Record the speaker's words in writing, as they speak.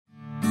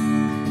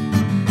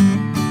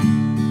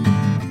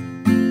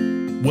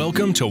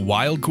Welcome to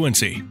Wild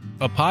Quincy,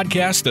 a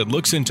podcast that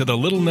looks into the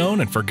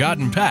little-known and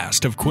forgotten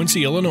past of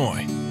Quincy,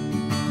 Illinois.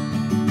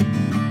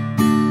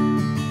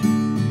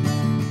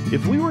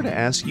 If we were to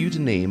ask you to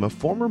name a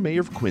former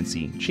mayor of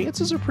Quincy,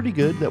 chances are pretty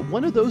good that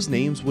one of those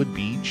names would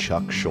be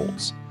Chuck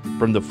Schultz.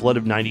 From the flood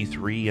of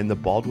 '93 and the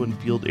Baldwin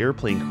Field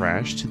airplane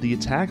crash to the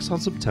attacks on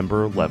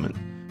September 11th,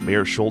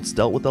 Mayor Schultz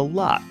dealt with a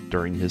lot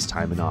during his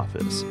time in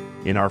office.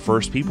 In our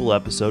First People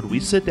episode, we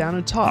sit down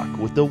and talk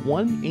with the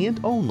one and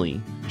only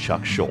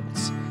Chuck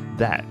Schultz.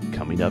 That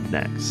coming up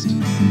next.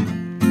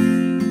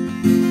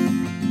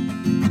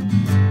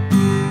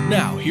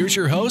 Now, here's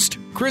your host,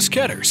 Chris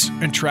Ketters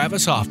and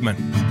Travis Hoffman.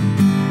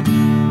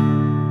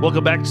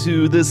 Welcome back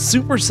to this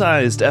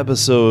supersized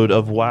episode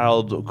of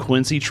Wild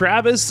Quincy.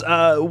 Travis,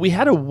 we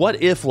had a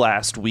what if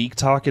last week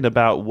talking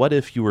about what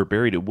if you were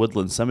buried at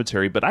Woodland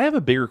Cemetery, but I have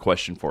a bigger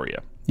question for you.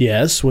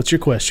 Yes, what's your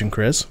question,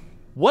 Chris?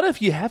 What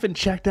if you haven't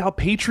checked out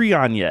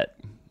Patreon yet?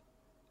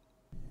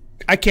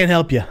 I can't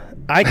help you.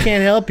 I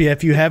can't help you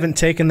if you haven't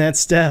taken that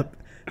step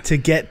to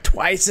get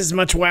twice as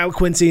much Wild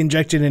Quincy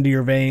injected into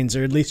your veins,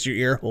 or at least your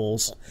ear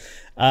holes.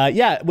 Well,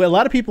 a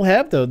lot of people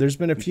have, though. There's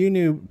been a few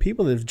new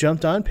people that have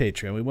jumped on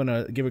Patreon. We want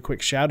to give a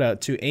quick shout out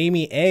to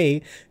Amy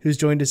A., who's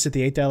joined us at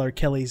the $8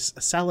 Kelly's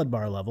Salad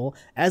Bar level,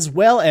 as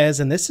well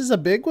as, and this is a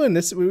big one.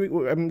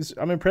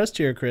 I'm impressed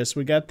here, Chris.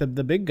 We got the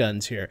big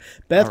guns here.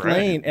 Beth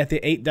Lane at the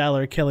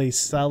 $8 Kelly's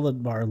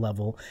Salad Bar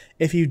level.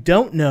 If you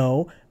don't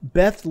know,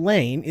 Beth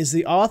Lane is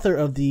the author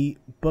of the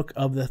book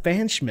of the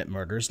Pfanschmidt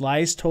murders,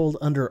 Lies Told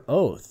Under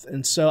Oath.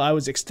 And so I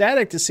was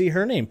ecstatic to see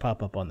her name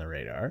pop up on the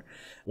radar.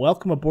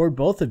 Welcome aboard,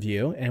 both of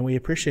you, and we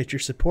appreciate your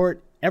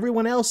support.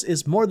 Everyone else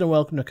is more than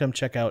welcome to come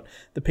check out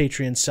the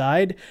Patreon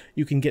side.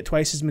 You can get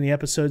twice as many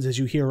episodes as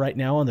you hear right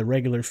now on the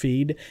regular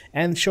feed,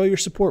 and show your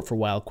support for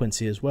Wild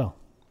Quincy as well.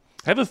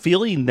 I have a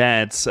feeling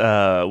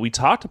that we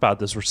talked about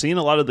this. We're seeing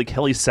a lot of the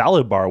Kelly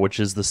Salad Bar, which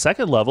is the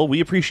second level.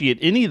 We appreciate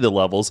any of the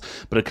levels,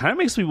 but it kind of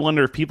makes me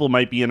wonder if people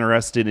might be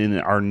interested in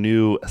our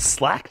new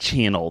Slack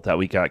channel that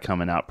we got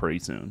coming out pretty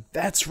soon.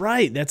 That's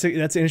right. That's an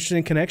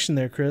interesting connection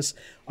there, Chris.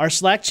 Our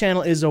Slack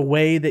channel is a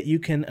way that you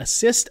can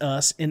assist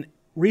us in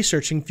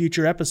researching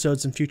future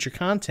episodes and future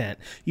content.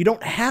 You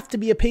don't have to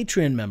be a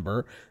Patreon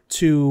member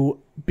to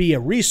be a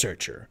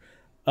researcher.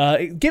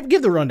 Give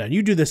the rundown.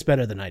 You do this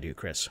better than I do,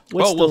 Chris.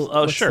 What's the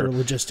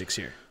logistics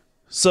here?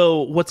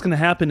 So what's going to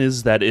happen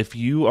is that if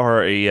you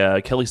are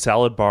a Kelly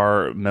Salad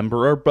Bar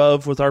member or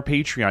above with our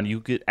Patreon,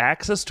 you get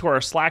access to our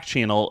Slack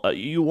channel.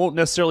 You won't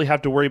necessarily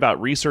have to worry about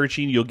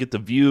researching. You'll get the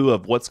view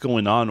of what's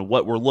going on,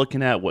 what we're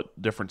looking at,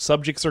 what different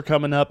subjects are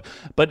coming up.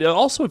 But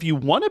also, if you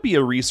want to be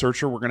a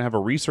researcher, we're going to have a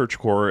research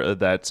core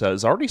that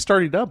is already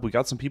started up. We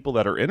got some people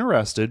that are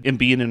interested in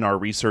being in our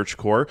research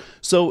core.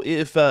 So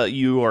if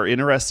you are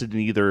interested in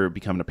either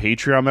becoming a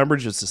Patreon member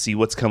just to see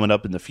what's coming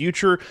up in the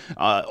future,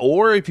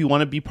 or if you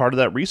want to be part of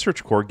that research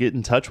core, get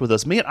in touch with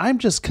us. Man, I'm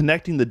just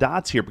connecting the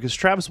dots here because,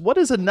 Travis, what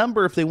is a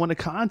number if they want to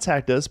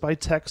contact us by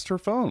text or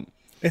phone?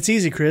 It's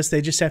easy, Chris.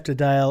 They just have to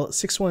dial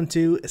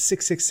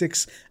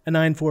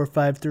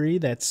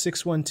 612-666-9453. That's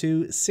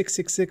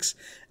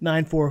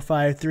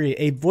 612-666-9453.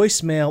 A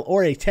voicemail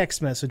or a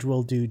text message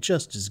will do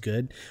just as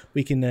good.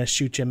 We can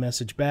shoot you a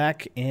message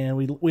back, and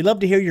we love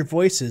to hear your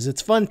voices.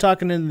 It's fun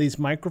talking into these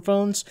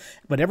microphones,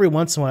 but every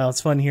once in a while it's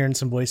fun hearing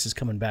some voices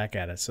coming back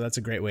at us. So that's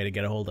a great way to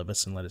get a hold of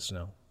us and let us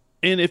know.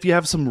 And if you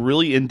have some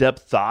really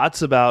in-depth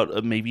thoughts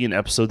about maybe an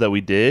episode that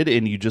we did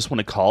and you just want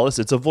to call us,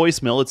 it's a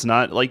voicemail. It's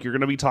not like you're going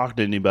to be talking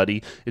to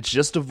anybody. It's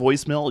just a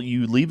voicemail.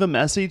 You leave a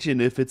message,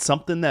 and if it's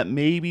something that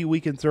maybe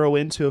we can throw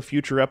into a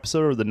future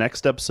episode or the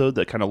next episode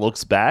that kind of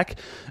looks back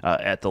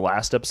at the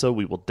last episode,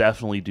 we will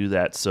definitely do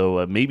that.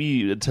 So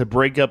maybe to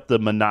break up the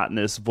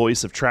monotonous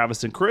voice of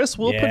Travis and Chris,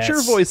 we'll put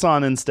your voice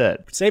on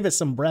instead. Save us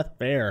some breath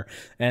there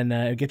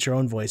and get your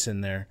own voice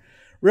in there.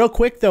 Real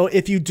quick, though,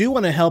 if you do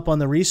want to help on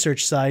the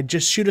research side,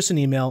 just shoot us an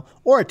email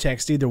or a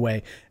text, either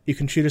way. You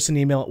can shoot us an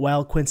email at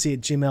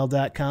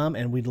wildquincy@gmail.com,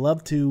 and we'd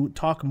love to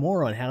talk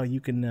more on how you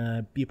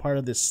can be part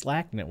of this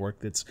Slack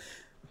network that's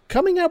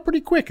coming out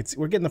pretty quick.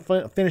 We're getting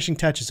the finishing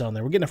touches on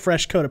there. We're getting a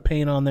fresh coat of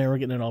paint on there. We're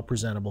getting it all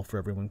presentable for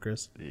everyone,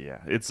 Chris. Yeah,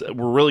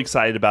 we're really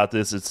excited about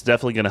this. It's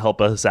definitely going to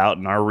help us out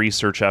in our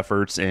research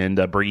efforts and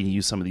bringing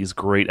you some of these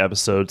great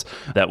episodes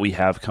that we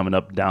have coming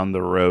up down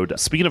the road.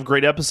 Speaking of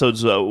great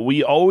episodes,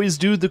 we always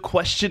do the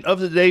question of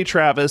the day,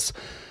 Travis.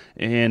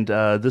 And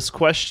this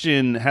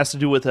question has to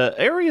do with an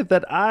area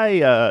that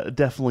I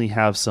definitely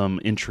have some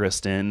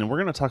interest in. And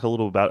we're going to talk a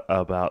little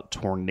about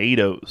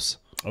tornadoes.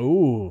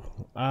 Oh,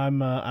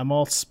 I'm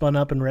all spun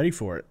up and ready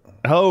for it.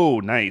 Oh,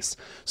 nice.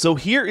 So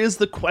here is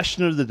the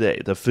question of the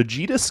day. The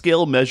Fujita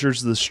scale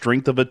measures the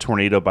strength of a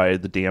tornado by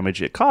the damage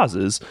it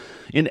causes.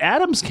 In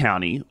Adams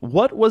County,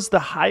 what was the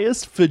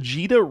highest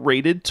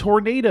Fujita-rated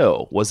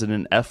tornado? Was it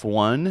an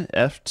F1,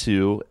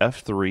 F2,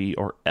 F3,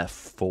 or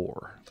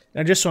F4?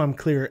 Now, just so I'm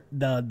clear,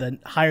 the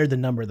higher the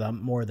number, the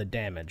more the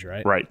damage,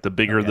 right? Right, the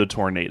bigger the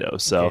tornado.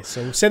 So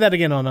say that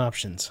again on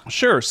options.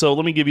 Sure. So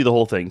let me give you the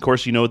whole thing. Of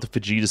course, you know what the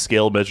Fujita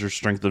scale measures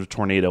strength of a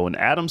tornado. In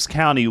Adams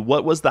County,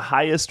 what was the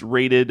highest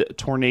rated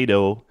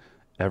tornado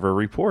ever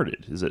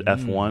reported. Is it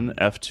F1,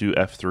 F2,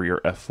 F3, or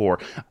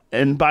F4?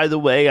 And by the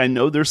way, I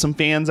know there's some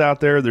fans out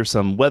there, there's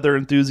some weather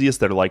enthusiasts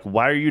that are like,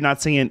 why are you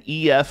not saying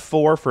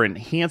EF4 for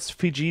Enhanced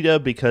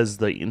Fujita? Because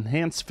the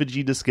Enhanced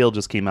Fujita scale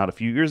just came out a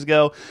few years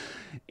ago,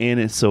 and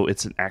it's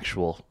an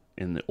actual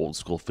in the old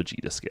school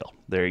Fujita scale.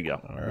 There you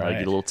go. All right.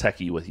 Get a little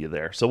techie with you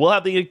there. So we'll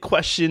have the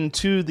question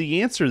to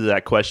the answer to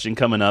that question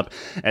coming up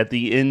at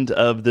the end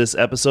of this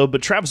episode.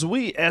 But Travis,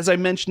 we, as I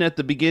mentioned at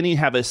the beginning,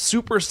 have a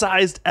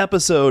supersized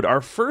episode,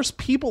 our first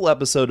people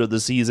episode of the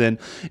season,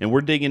 and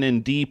we're digging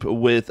in deep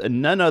with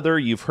none other.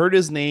 You've heard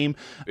his name.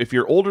 If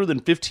you're older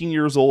than 15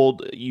 years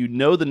old, you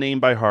know the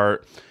name by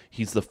heart.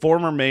 He's the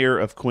former mayor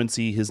of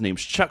Quincy. His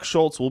name's Chuck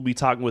Schultz. We'll be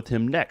talking with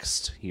him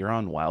next here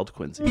on Wild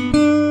Quincy.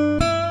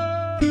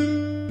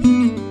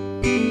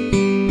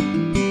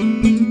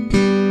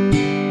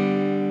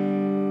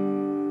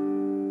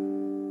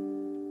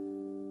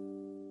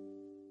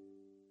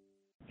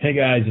 Hey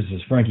guys, this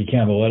is Frankie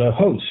Campbelletta,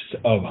 host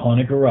of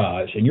Haunted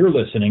Garage, and you're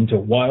listening to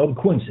Wild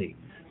Quincy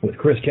with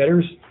Chris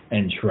Ketters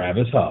and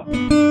Travis Hopp.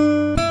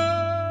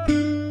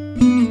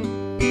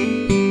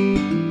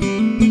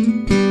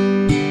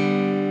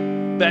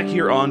 Back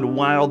here on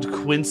Wild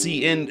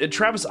Quincy, and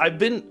Travis, I've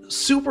been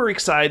super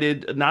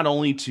excited not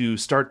only to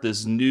start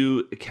this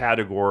new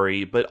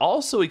category, but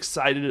also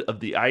excited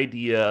of the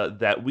idea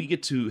that we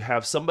get to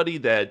have somebody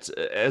that,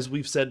 as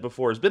we've said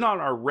before, has been on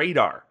our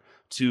radar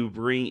to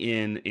bring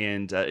in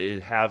and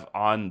have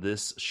on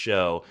this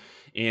show.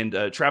 And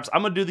Travis,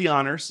 I'm going to do the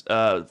honors.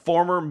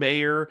 Former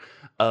mayor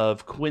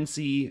of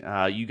Quincy.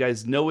 You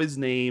guys know his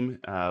name.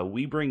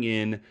 We bring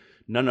in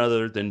none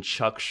other than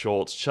Chuck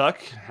Schultz.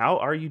 Chuck, how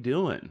are you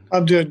doing?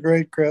 I'm doing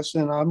great, Chris,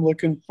 and I'm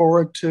looking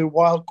forward to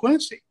Wild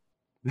Quincy.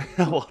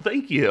 Well,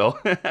 thank you.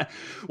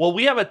 Well,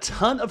 we have a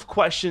ton of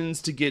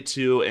questions to get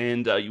to,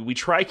 and we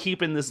try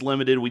keeping this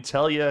limited. We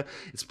tell you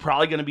it's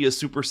probably going to be a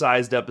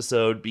supersized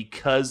episode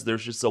because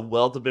there's just a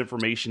wealth of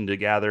information to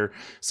gather.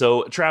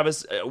 So,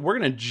 Travis, we're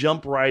going to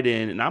jump right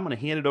in, and I'm going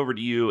to hand it over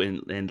to you,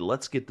 and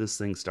let's get this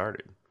thing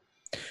started.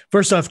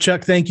 First off,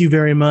 Chuck, thank you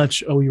very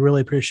much. Oh, we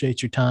really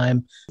appreciate your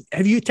time.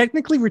 Have you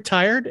technically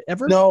retired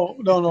ever? No.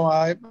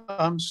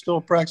 I'm still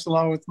practicing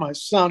law with my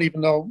son, even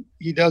though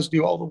he does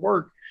do all the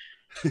work.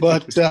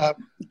 But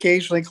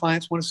occasionally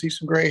clients want to see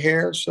some gray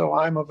hair, so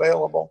I'm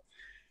available.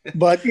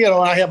 But,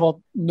 I have a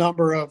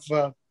number of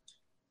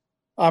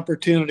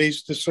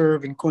opportunities to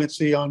serve in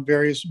Quincy on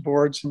various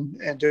boards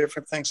and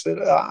different things that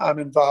I'm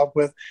involved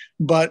with.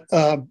 But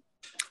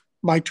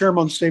my term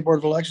on the State Board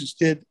of Elections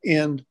did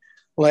end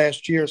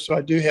last year, so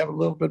I do have a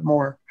little bit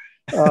more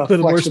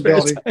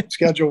flexibility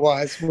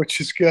schedule-wise, which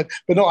is good.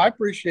 But no, I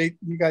appreciate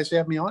you guys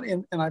having me on,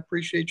 and I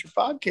appreciate your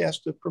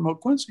podcast to promote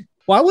Quincy.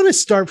 Well, I want to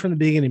start from the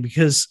beginning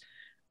because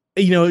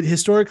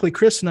historically,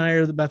 Chris and I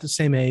are about the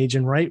same age,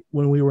 and right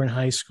when we were in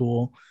high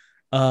school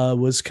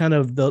was kind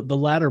of the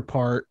latter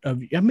part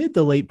of mid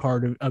to late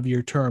part of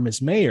your term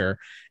as mayor.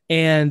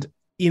 And,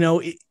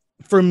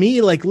 for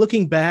me, like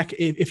looking back,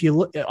 if you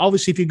look,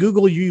 obviously, if you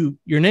Google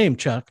your name,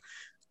 Chuck,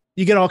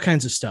 you get all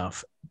kinds of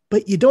stuff,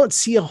 but you don't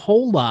see a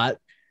whole lot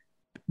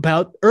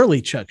about early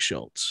Chuck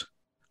Schultz.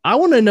 I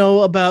want to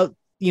know about,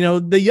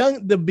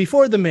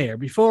 before the mayor,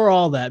 before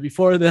all that,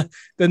 before the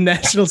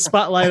national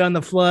spotlight on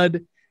the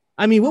flood.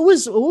 I mean, what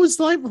was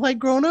life like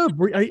growing up?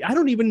 I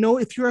don't even know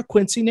if you're a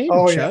Quincy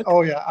native, Chuck.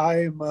 Yeah.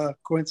 I am a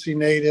Quincy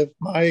native.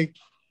 My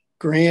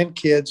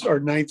grandkids are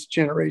 9th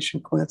generation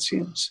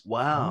Quincyans.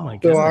 Wow. Oh my So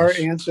goodness. our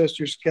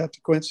ancestors got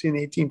to Quincy in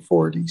the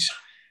 1840s.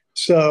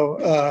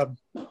 So,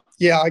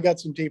 I got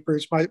some deep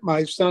roots.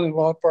 My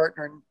son-in-law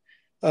partner,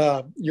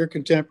 your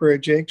contemporary,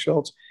 Jake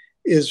Schultz,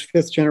 is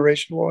 5th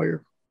generation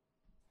lawyer.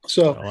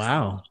 So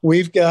Wow.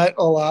 we've got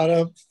a lot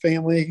of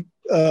family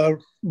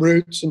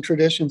roots and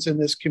traditions in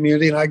this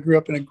community. And I grew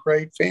up in a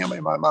great family,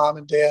 my mom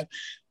and dad.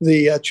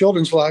 The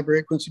Children's Library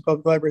at Quincy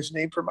Public Library is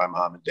named for my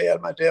mom and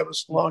dad. My dad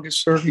was the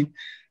longest serving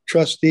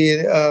trustee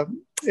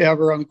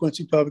ever on the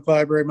Quincy Public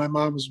Library. My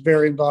mom was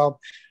very involved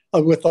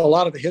with a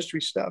lot of the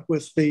history stuff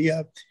with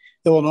the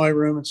Illinois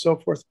Room and so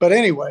forth. But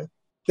anyway,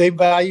 they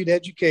valued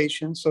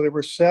education. So there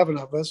were 7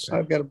 of us.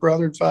 I've got a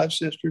brother and 5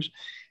 sisters.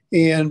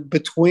 And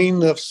between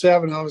the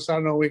 7 of us, I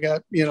don't know, we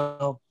got,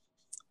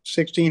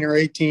 16 or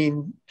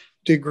 18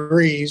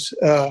 degrees.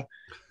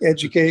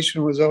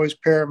 Education was always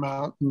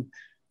paramount. And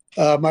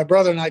my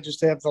brother and I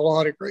just have the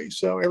law degree.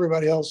 So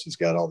everybody else has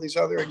got all these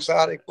other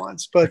exotic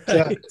ones. But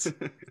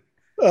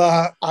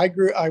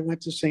I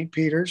went to St.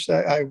 Peter's.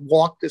 I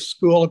walked to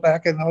school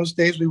back in those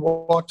days. We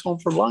walked home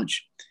for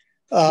lunch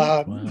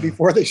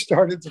before they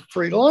started the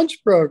free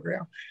lunch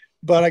program.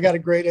 But I got a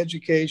great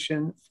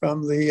education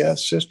from the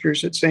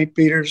sisters at St.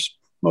 Peter's,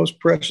 Most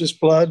Precious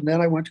Blood. And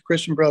then I went to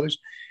Christian Brothers.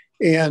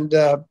 And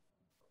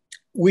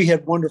we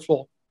had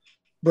wonderful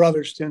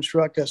brothers to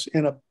instruct us.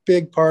 And a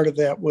big part of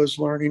that was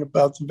learning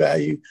about the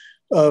value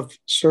of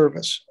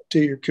service to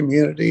your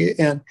community.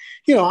 And,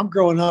 I'm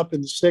growing up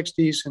in the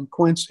 60s in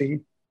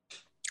Quincy,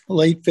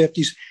 late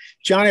 50s.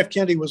 John F.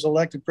 Kennedy was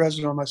elected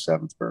president on my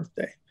 7th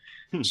birthday.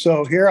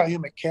 So here I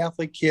am, a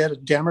Catholic kid, a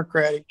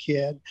Democratic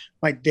kid.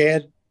 My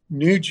dad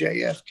knew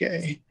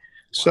JFK.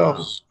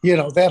 So, you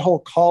know, that whole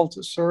call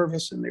to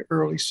service in the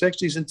early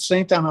 60s. At the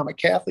same time, I'm a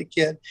Catholic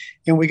kid,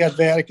 and we got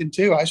Vatican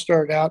II. I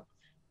started out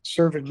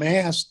serving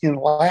Mass in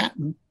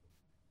Latin,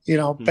 you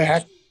know,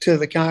 back to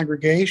the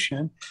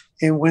congregation,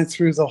 and went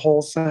through the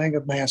whole thing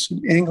of Mass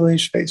in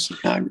English, face the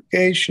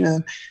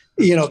congregation.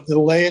 You know, the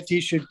laity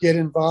should get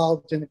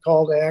involved in the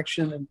call to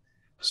action and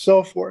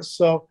so forth.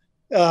 So,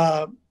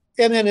 and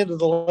then into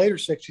the later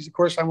 60s, of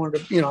course, I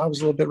wanted to, you know, I was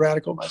a little bit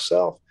radical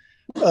myself.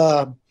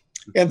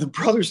 And the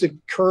brothers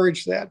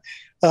encouraged that.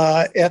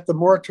 At the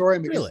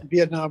moratorium against the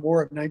Vietnam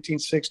War of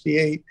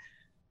 1968,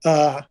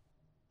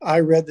 I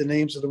read the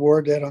names of the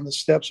war dead on the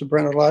steps of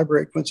Brenner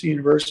Library at Quincy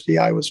University.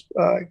 I was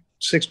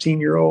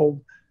 16-year-old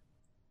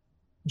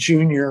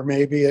junior,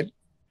 maybe, at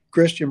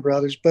Christian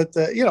Brothers. But,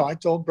 you know, I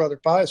told Brother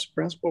Pius, the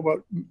principal,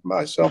 what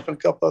myself and a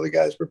couple other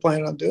guys were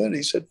planning on doing.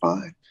 He said,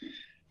 fine,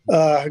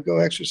 go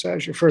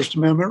exercise your First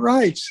Amendment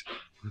rights.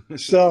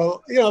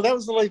 So, you know, that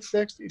was the late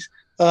 60s.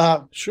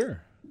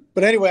 Sure.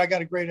 But anyway, I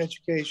got a great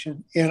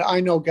education, and I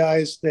know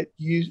guys that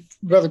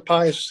Brother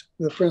Pius,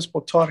 the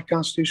principal, taught a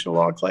constitutional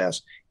law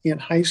class in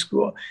high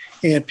school,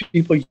 and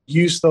people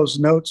use those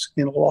notes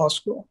in law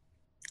school.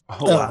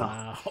 Oh,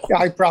 wow.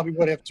 I probably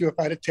would have too if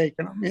I'd have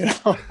taken them, you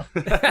know.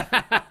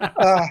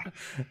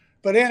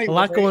 But anyway, a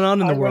lot going on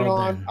in the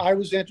world. I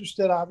was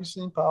interested,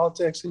 obviously, in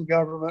politics and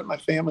government. My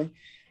family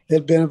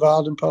had been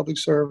involved in public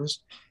service,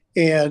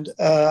 and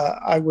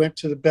I went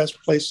to the best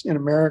place in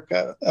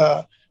America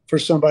for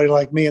somebody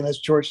like me, and that's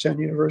Georgetown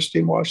University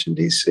in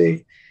Washington,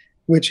 D.C.,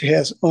 which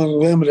has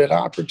unlimited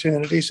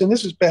opportunities. And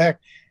this is back,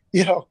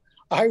 you know,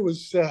 I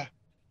was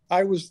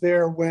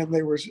there when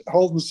they were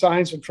holding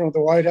signs in front of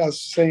the White House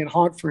saying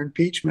 "Honk for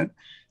impeachment."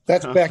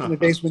 That's back in the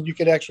days when you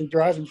could actually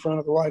drive in front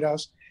of the White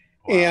House.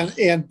 Wow.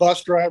 And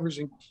bus drivers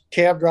and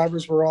cab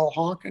drivers were all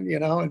honking, you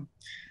know. And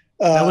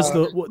that was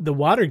the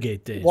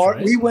Watergate days,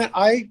 right?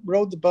 I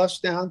rode the bus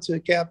down to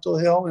Capitol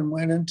Hill and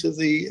went into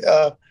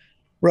the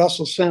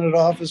Russell Senate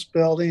office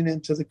building,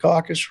 into the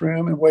caucus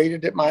room, and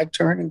waited at my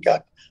turn, and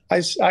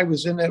I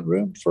was in that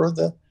room for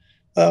the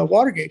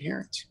Watergate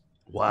hearings.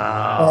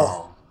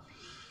 Wow.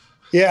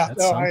 Yeah,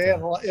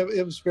 no,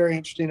 it was very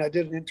interesting. I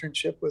did an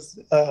internship with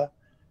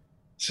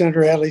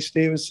Senator Adlai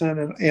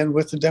Stevenson and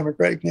with the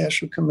Democratic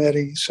National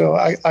Committee. So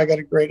I got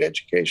a great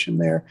education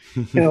there.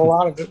 And a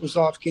lot of it was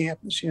off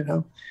campus, you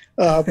know,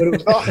 but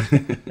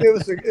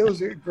it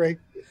was a great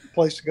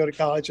place to go to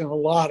college, and a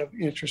lot of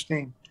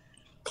interesting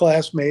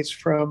classmates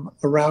from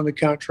around the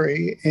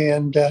country.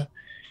 And,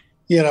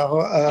 you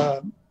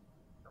know,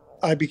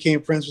 I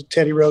became friends with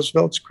Teddy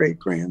Roosevelt's great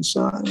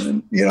grandson,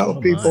 and, you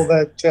know, people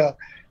that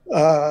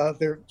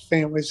their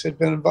families had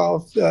been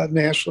involved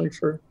nationally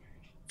for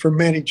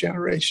many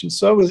generations.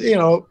 So it was, you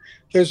know,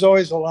 there's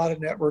always a lot of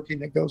networking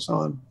that goes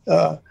on,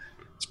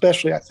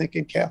 especially I think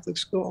in Catholic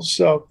schools.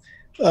 So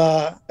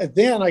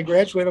then I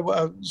graduated,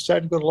 I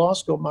decided to go to law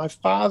school. My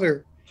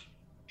father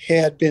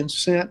had been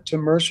sent to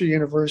Mercer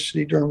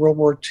University during World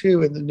War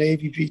II in the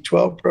Navy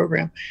V-12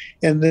 program.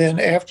 And then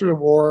after the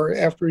war,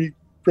 after he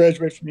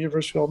graduated from the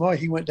University of Illinois,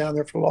 he went down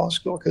there for law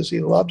school because he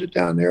loved it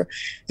down there.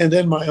 And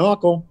then my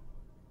uncle,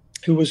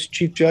 who was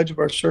chief judge of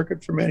our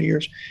circuit for many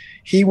years,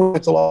 he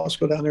went to law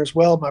school down there as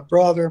well. My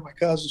brother, my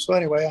cousin. So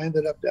anyway, I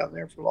ended up down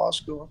there for law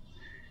school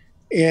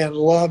and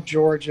loved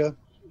Georgia.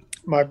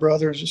 My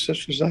brothers and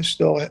sisters and I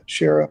still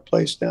share a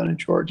place down in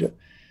Georgia.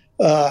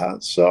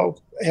 So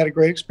I had a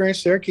great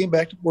experience there. Came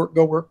back to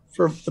go work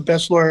for the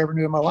best lawyer I ever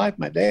knew in my life,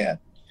 my dad.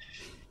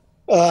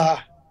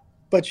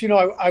 But, you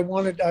know, I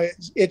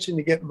was itching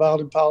to get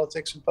involved in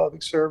politics and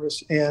public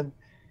service. And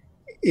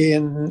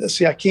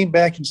I came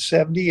back in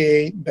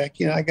 78.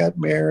 Becky and I got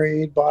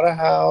married, bought a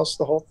house,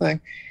 the whole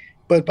thing.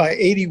 But by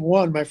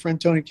 81, my friend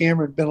Tony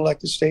Cameron had been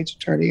elected state's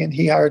attorney, and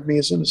he hired me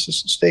as an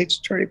assistant state's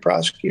attorney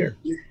prosecutor.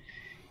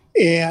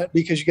 And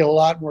because you get a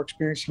lot more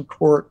experience in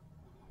court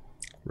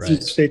through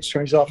the state's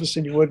attorney's office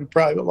than you would in a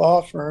private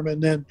law firm.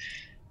 And then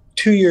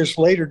 2 years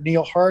later,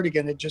 Neil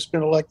Hartigan had just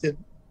been elected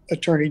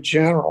attorney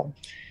general,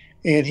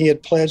 and he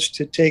had pledged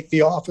to take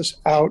the office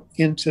out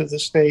into the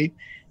state.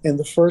 And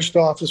the first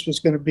office was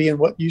going to be in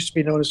what used to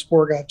be known as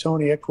Fort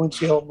Gattoni at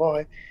Quincy,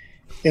 Illinois.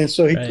 And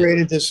so he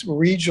created this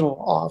regional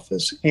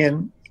office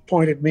and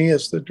appointed me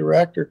as the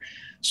director.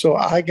 So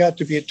I got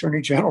to be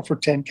attorney general for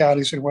 10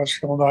 counties in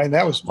Western Illinois. And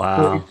that was a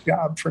great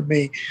job for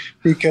me,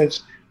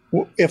 because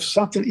if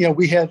something, you know,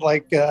 we had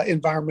like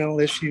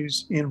environmental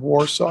issues in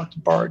Warsaw to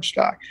barge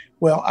dock.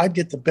 Well, I'd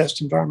get the best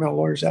environmental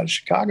lawyers out of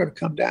Chicago to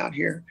come down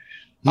here.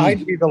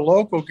 I'd be the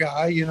local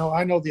guy. You know,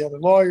 I know the other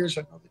lawyers,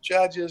 I know the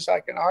judges,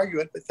 I can argue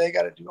it, but they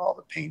got to do all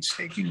the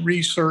painstaking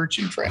research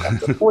and train up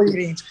the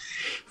pleadings.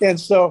 And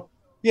so,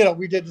 you know,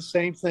 we did the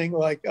same thing,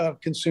 like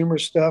consumer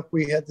stuff.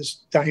 We had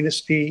this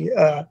dynasty.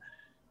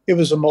 It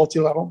was a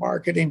multi-level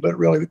marketing, but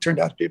really it turned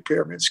out to be a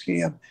pyramid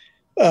scam.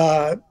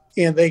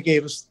 And they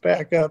gave us the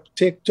backup,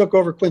 took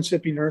over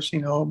Quinsippy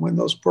Nursing Home when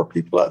those poor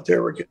people out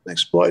there were getting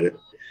exploited.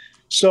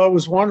 So it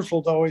was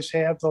wonderful to always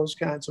have those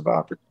kinds of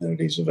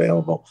opportunities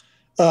available.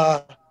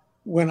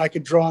 when I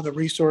could draw on the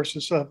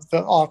resources of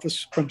the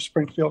office from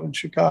Springfield and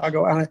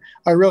Chicago. And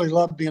I really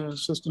loved being an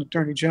assistant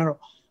attorney general.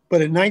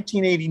 But in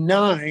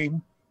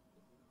 1989,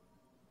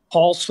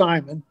 Paul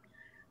Simon,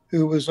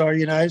 who was our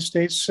United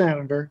States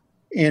Senator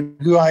and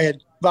who I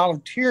had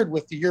volunteered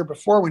with the year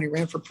before when he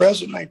ran for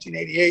president in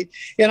 1988,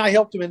 and I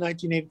helped him in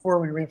 1984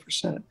 when he ran for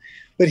Senate.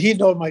 But he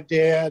known my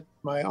dad,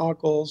 my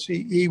uncles.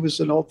 He was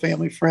an old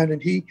family friend,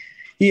 and he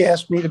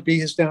asked me to be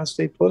his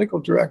downstate political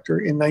director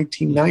in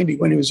 1990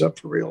 when he was up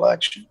for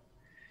re-election.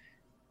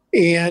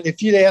 And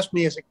if you'd asked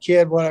me as a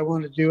kid what I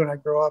wanted to do when I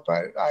grow up,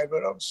 I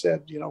would have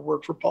said,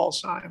 work for Paul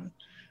Simon.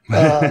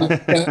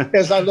 And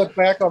as I look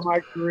back on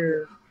my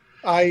career,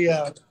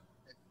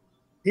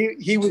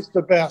 he was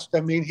the best.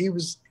 I mean, he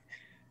was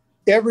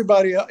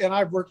everybody, and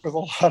I've worked with a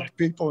lot of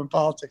people in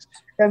politics,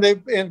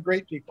 and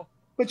great people.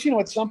 But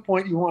at some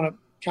point you want to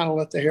kind of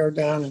let the hair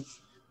down and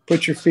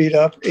put your feet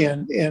up.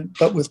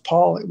 But with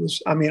Paul,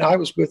 I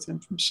was with him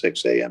from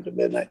 6 a.m. to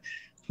midnight.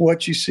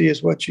 What you see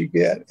is what you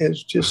get.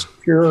 It's just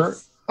pure,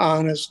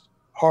 honest,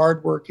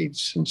 hardworking,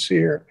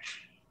 sincere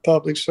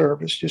public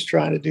service, just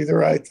trying to do the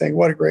right thing.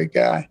 What a great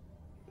guy.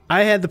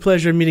 I had the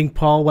pleasure of meeting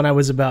Paul when I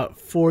was about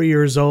 4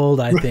 years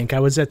old, I think. I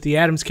was at the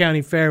Adams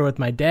County Fair with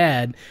my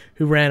dad,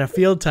 who ran a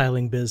field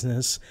tiling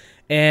business.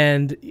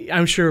 And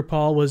I'm sure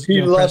Paul was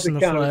pressed in the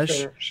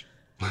flesh. Fairs.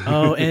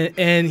 Oh,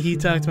 and he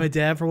talked to my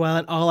dad for a while,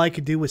 and all I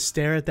could do was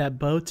stare at that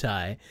bow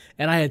tie.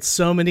 And I had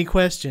so many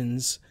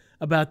questions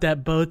about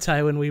that bow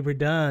tie when we were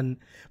done.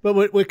 But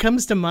what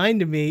comes to mind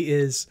to me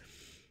is,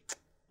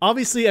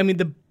 obviously,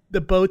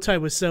 the bow tie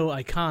was so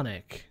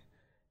iconic.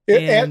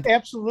 It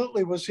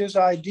absolutely was his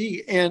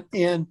ID. And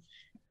again,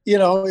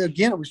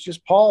 it was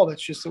just Paul.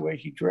 That's just the way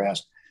he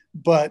dressed.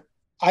 But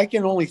I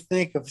can only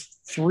think of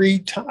 3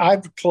 times.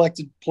 I've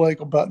collected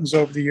political buttons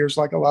over the years,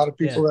 like a lot of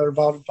people that are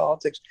involved in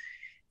politics.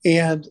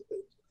 And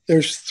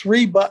there's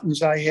 3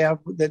 buttons I have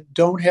that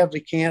don't have the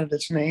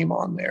candidate's name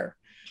on there,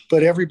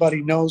 but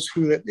everybody knows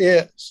who it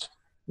is.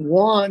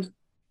 One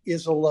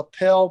is a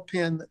lapel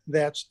pin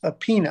that's a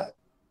peanut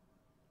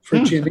for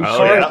Jimmy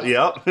Carter.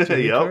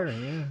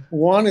 Yep.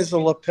 One is a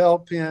lapel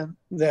pin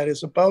that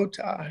is a bow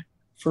tie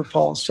for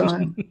Paul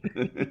Simon.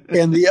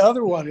 And the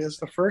other one is,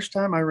 the first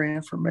time I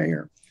ran for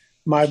mayor,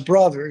 my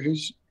brother,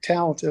 who's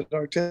talented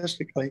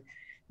artistically,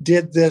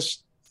 did this.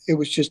 It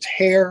was just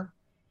hair,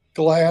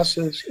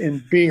 glasses,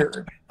 and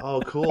beard.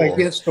 Oh, cool.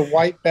 Against a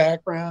white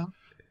background,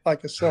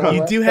 like a silhouette.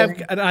 You do have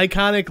an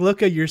iconic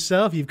look of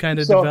yourself you've kind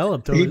of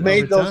developed over time. He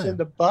made those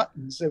into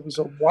buttons. It was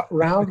a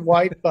round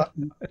white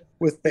button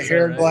with the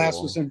hair,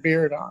 glasses, and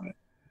beard on it.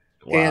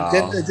 Wow.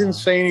 And it didn't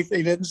say anything.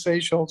 He didn't say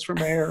Schultz for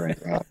mayor or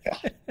anything like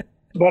that.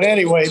 But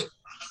anyway,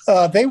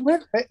 they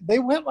went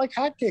like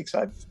hotcakes.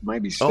 I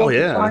maybe still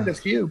find a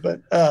few,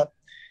 but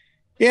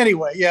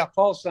anyway,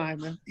 Paul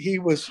Simon, he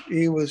was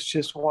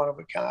just one of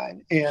a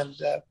kind. And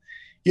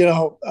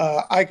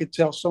I could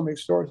tell so many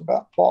stories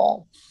about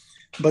Paul,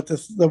 but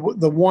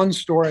the one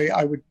story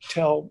I would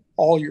tell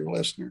all your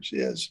listeners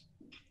is,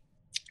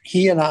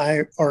 he and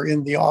I are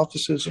in the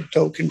offices of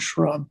Doak and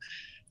Shrum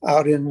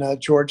out in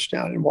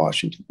Georgetown in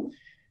Washington.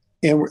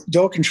 And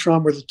Doak and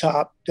Shrum were the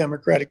top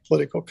Democratic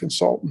political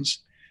consultants.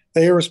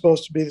 They were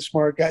supposed to be the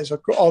smart guys,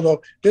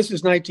 although this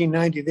is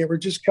 1990. They were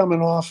just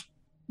coming off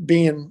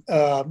being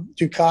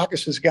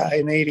Dukakis's guy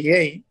in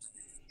 88.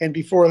 And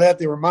before that,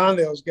 they were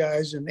Mondale's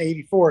guys in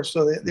 84.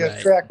 So their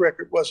track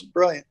record wasn't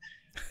brilliant.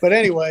 But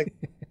anyway,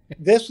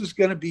 this is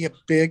going to be a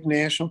big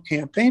national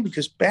campaign,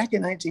 because back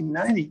in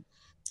 1990,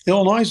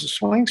 Illinois is a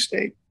swing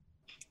state.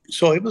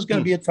 So it was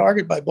going to be a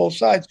target by both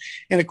sides.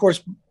 And of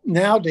course,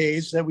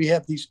 nowadays that we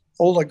have these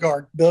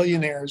oligarch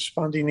billionaires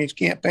funding these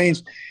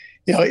campaigns,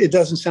 it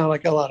doesn't sound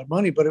like a lot of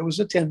money, but it was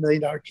a $10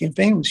 million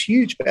campaign. It was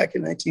huge back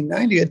in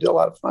 1990. I did a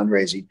lot of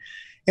fundraising,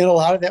 and a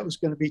lot of that was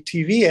going to be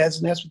TV ads.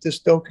 And that's what this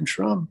Doak and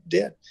Shrum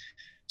did.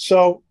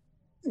 So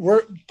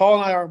Paul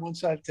and I are on one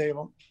side of the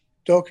table,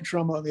 Doak and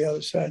Shrum on the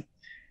other side.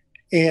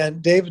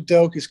 And David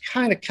Doak is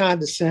kind of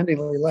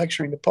condescendingly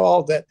lecturing to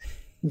Paul that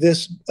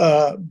this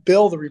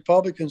bill the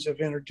Republicans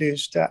have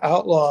introduced to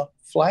outlaw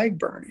flag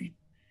burning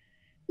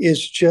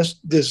is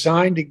just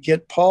designed to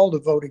get Paul to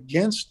vote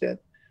against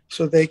it,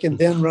 so they can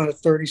then run a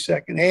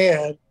 30-second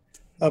ad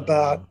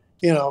about,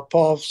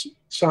 Paul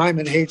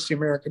Simon hates the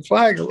American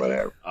flag or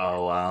whatever.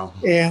 Oh, wow.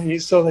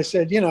 And so they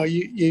said, you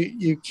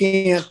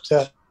can't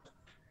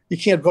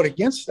vote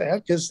against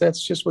that, because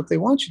that's just what they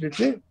want you to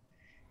do.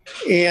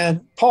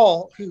 And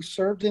Paul, who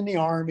served in the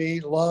Army,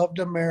 loved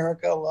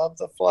America, loved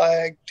the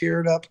flag,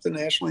 teared up at the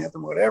national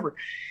anthem, whatever,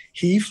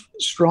 he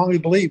strongly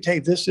believed, hey,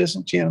 this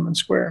isn't Tiananmen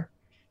Square.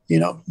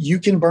 You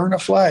can burn a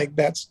flag.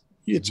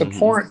 It's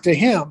abhorrent to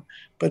him,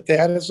 but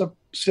that is a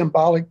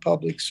symbolic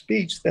public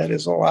speech that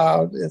is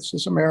allowed. It's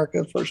just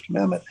America, First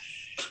Amendment.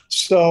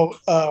 So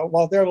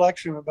while they're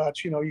lecturing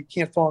about, you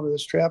can't fall into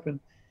this trap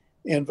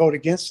and vote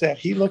against that,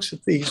 he looks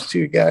at these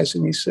 2 guys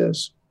and he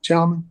says,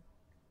 gentlemen,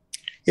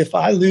 if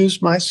I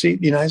lose my seat in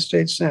the United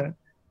States Senate,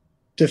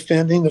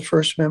 defending the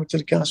First Amendment to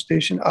the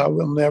Constitution, I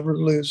will never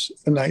lose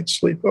a night's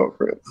sleep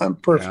over it. I'm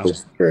perfectly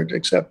prepared to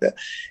accept that.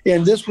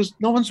 And this was,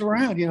 no one's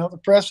around, the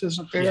press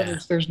isn't there. Yeah.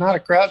 There's not a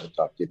crowd to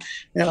talk to.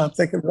 And I'm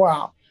thinking,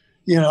 wow,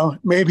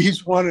 maybe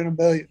he's one in a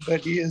million,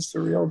 but he is the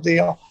real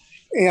deal.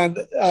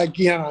 And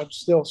again, I'm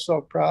still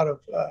so proud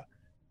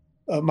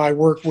of my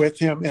work with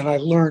him. And I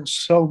learned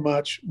so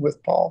much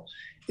with Paul.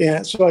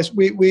 And so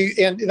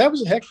and that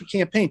was a heck of a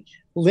campaign.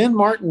 Lynn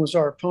Martin was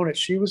our opponent.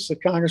 She was the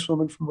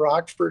congresswoman from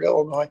Rockford,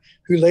 Illinois,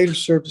 who later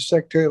served as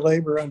Secretary of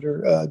Labor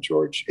under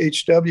George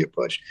H.W.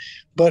 Bush.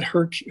 But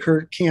her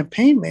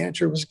campaign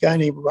manager was a guy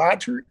named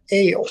Roger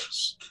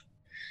Ailes.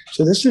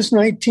 So this is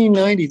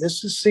 1990.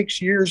 This is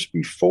 6 years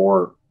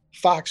before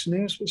Fox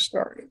News was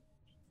started.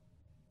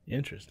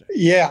 Interesting.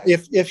 Yeah.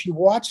 If you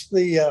watch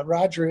the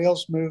Roger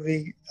Ailes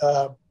movie,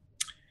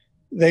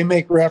 they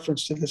make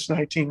reference to this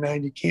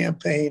 1990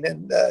 campaign.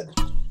 And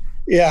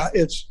yeah,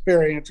 it's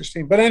very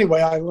interesting. But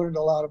anyway, I learned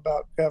a lot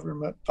about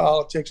government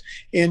politics.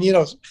 And,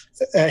 your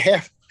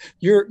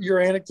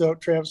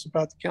anecdote, Travis,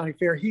 about the county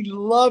fair, he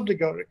loved to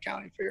go to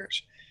county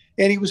fairs.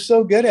 And he was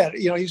so good at it.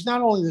 He's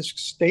not only this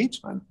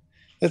statesman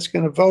that's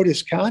going to vote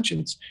his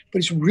conscience,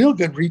 but he's a real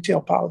good retail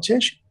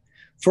politician.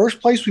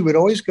 First place we would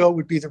always go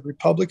would be the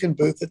Republican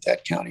booth at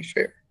that county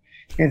fair.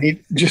 And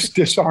he'd just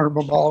disarm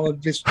them all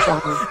and just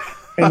fine.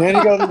 And then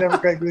he'd go to the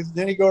Democrat booth, and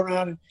then he'd go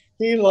around, and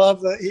he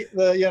loved a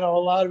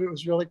lot of it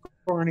was really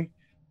corny,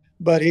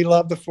 but he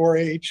loved the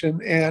 4-H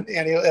and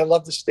he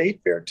loved the state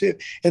fair too.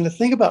 And the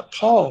thing about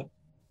Paul,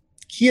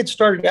 he had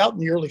started out in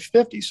the early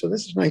 50s. So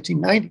this is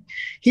 1990.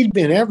 He'd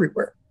been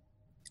everywhere.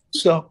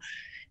 So,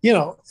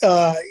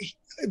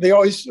 they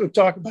always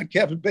talk about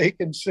Kevin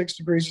Bacon, 6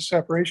 degrees of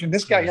separation.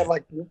 This guy had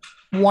like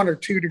 1 or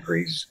 2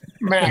 degrees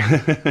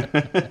max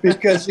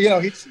because, he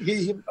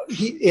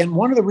and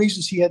one of the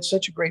reasons he had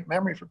such a great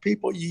memory for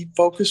people, he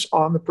focused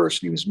on the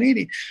person he was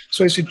meeting.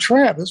 So I said,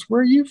 Travis,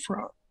 where are you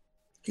from?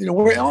 You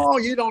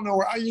don't know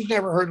where, you've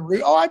never heard of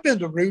Root. Oh, I've been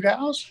to Root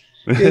House.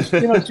 Is,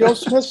 Joe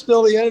Smith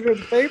still the editor of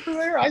the paper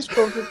there? I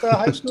spoke at the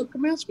high school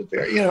commencement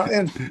there,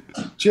 and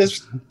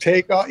just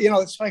take off.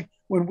 It's like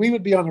when we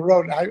would be on the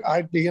road,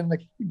 I'd be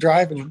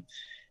driving him,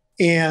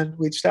 and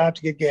we'd stop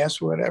to get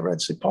gas or whatever.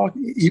 I'd say, Paul,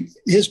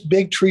 his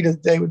big treat of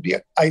the day would be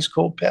an ice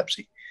cold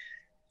Pepsi.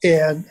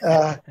 And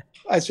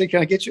I'd say,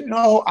 can I get you?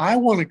 No, I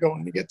want to go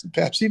in and get the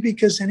Pepsi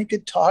because then he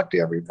could talk to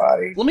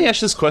everybody. Let me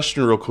ask this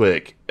question real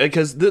quick,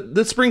 because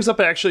this brings up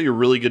actually a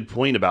really good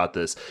point about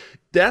this.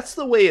 That's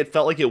the way it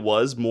felt like it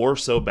was more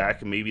so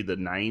back in maybe the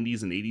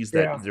 90s and 80s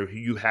that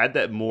you had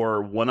that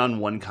more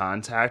one-on-one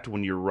contact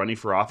when you're running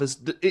for office.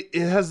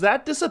 Has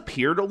that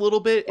disappeared a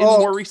little bit in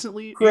more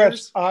recently Chris,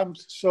 years? I'm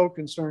so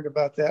concerned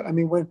about that. I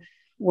mean,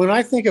 when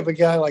I think of a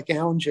guy like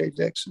Alan J.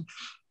 Dixon,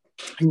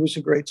 who was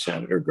a great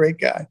senator, great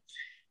guy,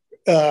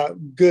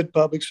 good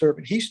public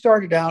servant. He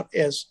started out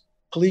as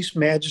police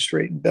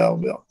magistrate in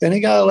Belleville. Then he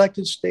got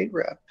elected state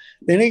rep.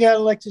 Then he got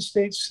elected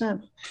state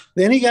senate.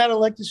 Then he got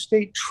elected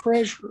state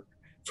treasurer.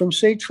 From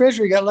state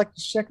treasurer, he got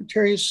elected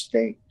secretary of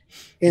state.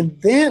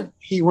 And then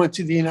he went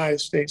to the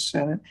United States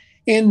Senate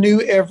and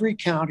knew every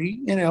county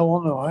in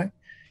Illinois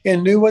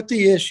and knew what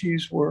the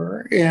issues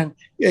were. And,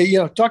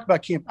 talk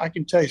about I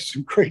can tell you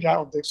some great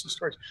Alan Dixon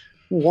stories.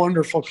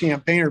 Wonderful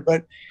campaigner.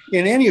 But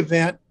in any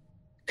event,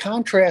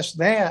 contrast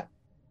that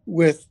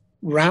with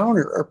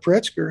Rauner or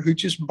Pritzker, who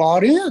just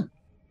bought in.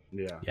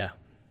 Yeah.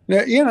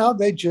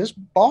 They just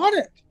bought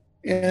it.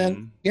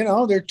 And,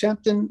 they're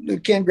tempting.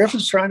 Ken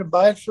Griffin's trying to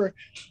buy it for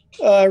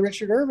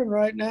Richard Irvin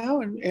right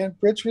now. And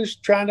Pritzker's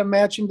trying to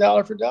match him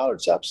dollar for dollar.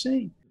 It's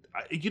obscene.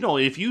 I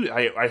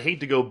hate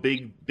to go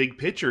big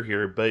picture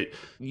here, but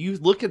you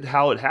look at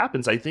how it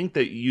happens. I think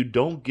that you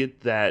don't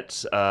get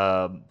that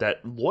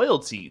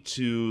loyalty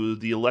to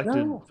the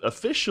elected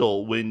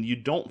official when you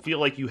don't feel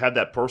like you have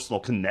that personal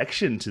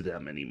connection to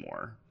them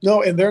anymore.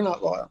 No, and they're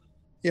not loyal.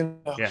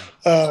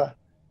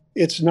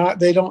 It's not.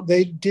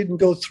 They didn't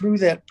go through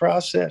that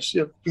process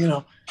of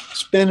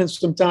spending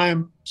some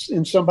time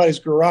in somebody's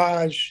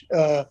garage,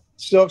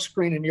 silk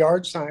screening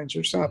yard signs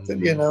or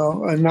something,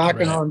 and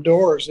knocking on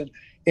doors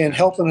and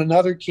helping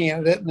another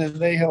candidate, and then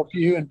they help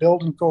you and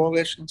building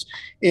coalitions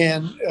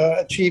and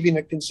achieving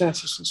a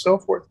consensus and so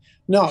forth.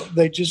 No,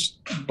 they just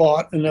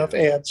bought enough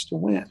ads to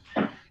win.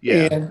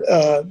 Yeah. And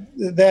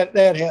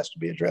that has to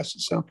be addressed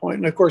at some point.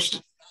 And of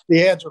course,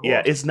 the ads are horrible.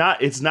 Yeah,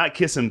 it's not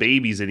kissing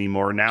babies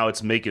anymore. Now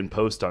it's making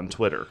posts on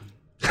Twitter.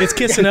 It's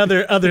kissing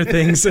other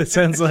things, it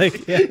sounds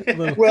like.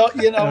 Yeah, well,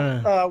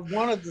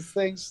 one of the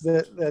things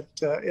that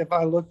if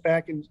I look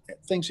back and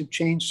things have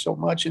changed so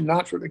much and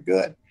not for the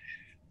good,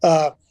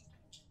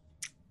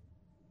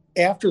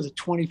 after the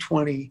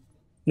 2020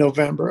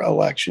 November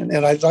election,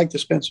 and I'd like to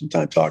spend some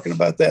time talking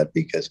about that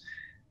because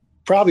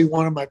probably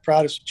one of my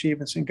proudest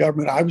achievements in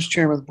government, I was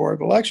chairman of the Board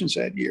of Elections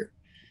that year.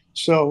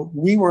 So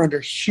we were under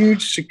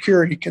huge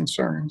security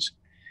concerns,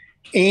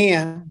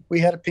 and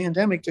we had a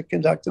pandemic to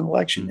conduct an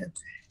election in.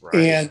 Right.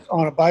 And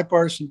on a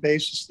bipartisan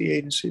basis, the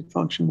agency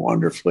functioned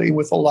wonderfully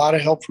with a lot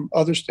of help from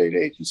other state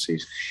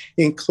agencies,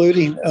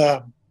 including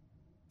the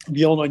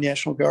Illinois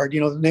National Guard.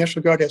 The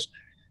National Guard has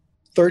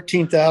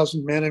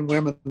 13,000 men and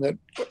women that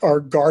are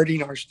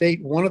guarding our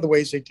state. One of the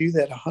ways they do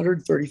that,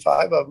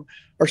 135 of them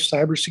are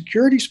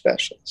cybersecurity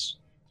specialists.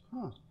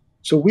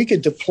 So we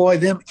could deploy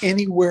them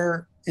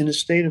anywhere in the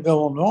state of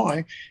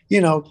Illinois.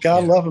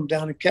 God love them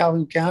down in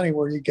Calhoun County,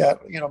 where you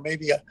got,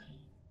 maybe a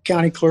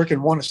county clerk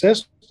and one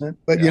assistant,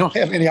 but you don't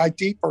have any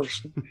IT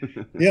person.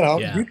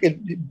 You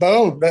could,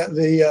 boom,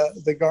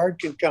 the guard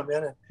can come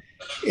in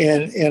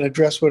and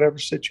address whatever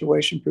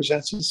situation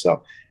presents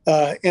itself.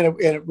 And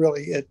it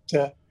really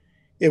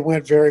it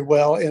went very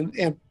well,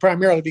 and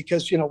primarily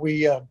because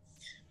we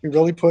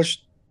really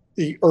pushed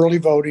the early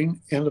voting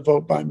and the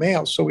vote by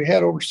mail. So we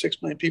had over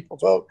 6 million people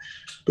vote,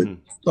 but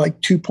like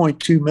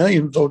 2.2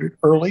 million voted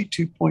early,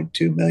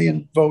 2.2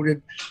 million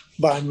voted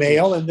by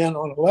mail, and then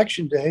on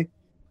election day,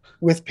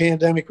 with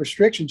pandemic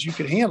restrictions, you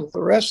could handle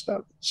the rest of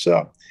it.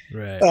 So,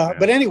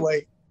 but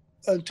anyway,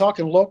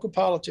 talking local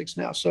politics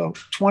now. So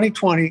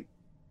 2020,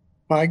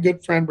 my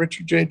good friend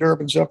Richard J.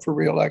 Durbin's up for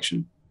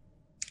re-election.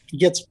 He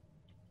gets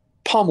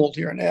pummeled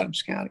here in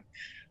Adams County,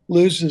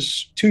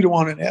 loses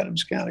 2-1 in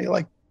Adams County,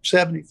 like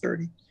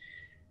 70-30.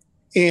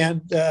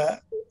 And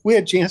we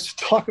had a chance to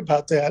talk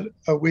about that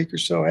a week or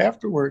so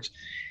afterwards.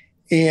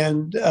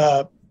 And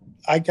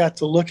I got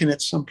to looking at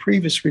some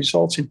previous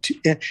results.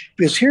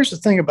 Because here's the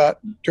thing about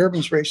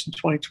Durbin's race in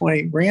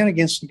 2020, ran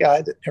against a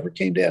guy that never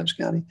came to Adams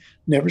County,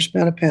 never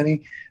spent a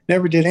penny,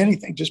 never did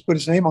anything, just put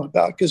his name on the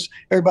ballot because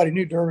everybody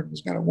knew Durbin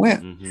was going to win.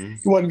 Mm-hmm.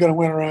 He wasn't going to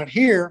win around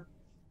here,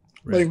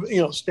 but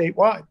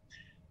statewide.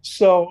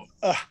 So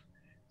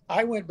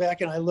I went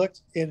back and I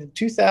looked, and in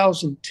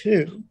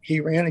 2002, he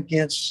ran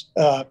against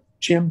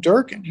Jim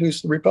Durkin,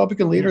 who's the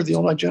Republican leader of the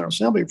Illinois General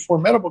Assembly, a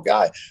formidable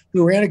guy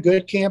who ran a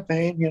good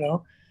campaign,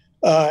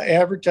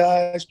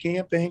 advertised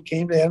campaign,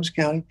 came to Adams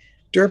County.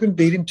 Durbin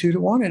beat him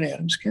 2-1 in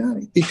Adams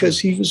County because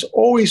he was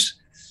always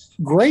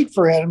great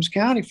for Adams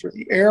County, for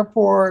the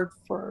airport,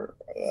 for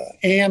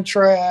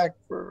Amtrak,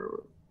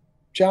 for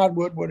John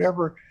Wood,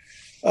 whatever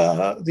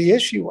the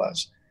issue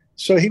was.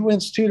 So he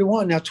wins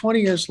 2-1. Now,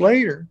 20 years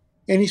later,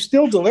 and he's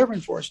still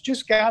delivering for us,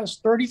 just got us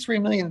 $33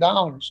 million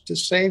to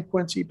save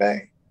Quincy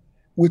Bay,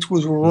 which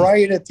was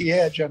right at the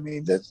edge. I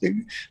mean,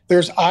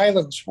 there's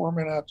islands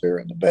forming out there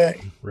in the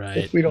bay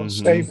if we don't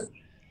save it.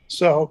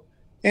 So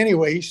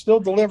anyway, he still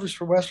delivers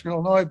for Western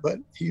Illinois, but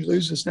he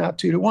loses now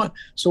 2-1.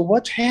 So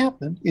what's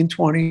happened in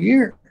 20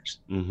 years?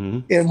 Mm-hmm.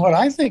 And what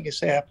I think has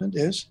happened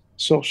is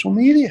social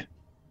media.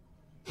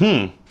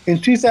 In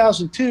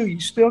 2002,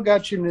 you still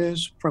got your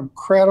news from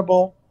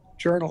credible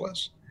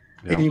journalists.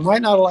 Yeah. And you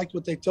might not have liked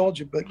what they told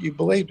you, but you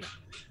believed it.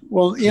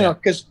 Well,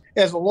 because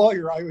as a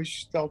lawyer, I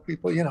always tell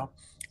people,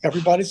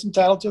 everybody's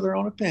entitled to their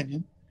own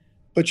opinion,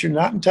 but you're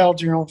not entitled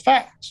to your own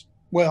facts.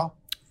 Well,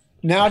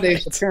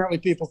 nowadays, apparently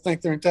people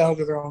think they're entitled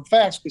to their own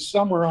facts because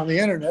somewhere on the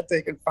internet,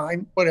 they can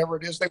find whatever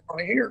it is they want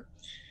to hear.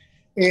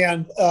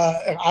 And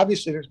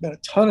obviously, there's been a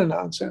ton of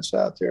nonsense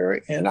out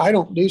there, and I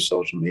don't do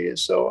social media,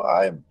 so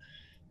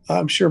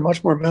I'm sure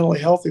much more mentally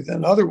healthy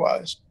than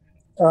otherwise.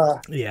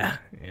 Yeah.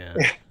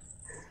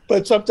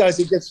 But sometimes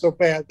it gets so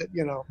bad that,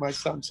 my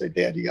son say,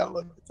 Dad, you got to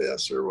look at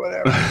this or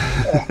whatever.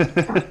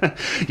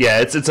 Yeah,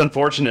 it's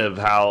unfortunate of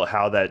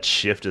how that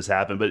shift has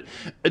happened.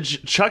 But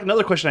Chuck,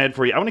 another question I had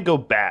for you. I want to go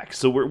back.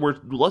 So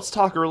let's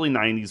talk early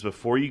 90s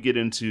before you get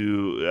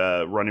into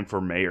running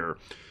for mayor.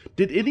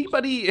 Did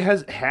anybody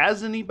has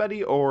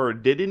anybody or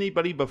did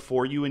anybody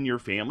before you in your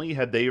family,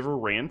 had they ever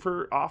ran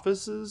for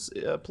offices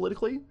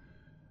politically?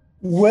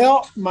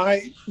 Well,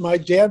 my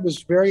dad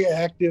was very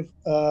active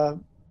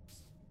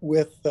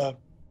with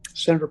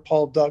Senator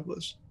Paul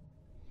Douglas,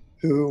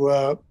 who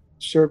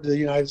served the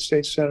United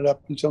States Senate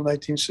up until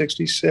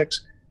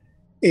 1966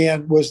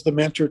 and was the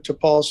mentor to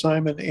Paul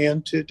Simon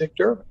and to Dick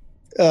Durbin.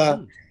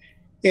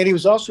 And he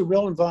was also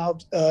real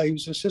involved. He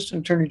was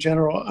Assistant Attorney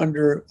General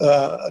under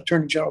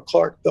Attorney General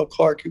Bill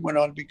Clark, who went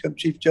on to become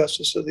Chief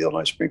Justice of the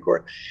Illinois Supreme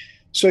Court.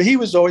 So he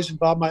was always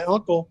involved. My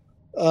uncle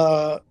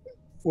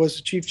was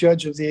the Chief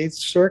Judge of the Eighth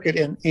Circuit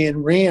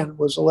and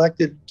was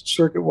elected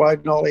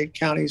circuit-wide in all 8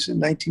 counties in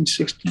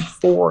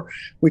 1964,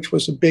 which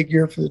was a big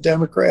year for the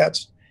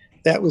Democrats.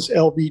 That was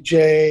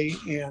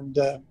LBJ and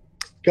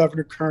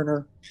Governor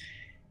Kerner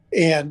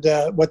and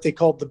what they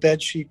called the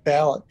bedsheet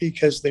ballot,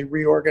 because they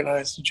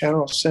reorganized the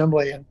General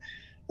Assembly and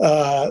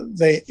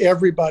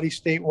everybody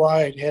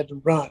statewide had to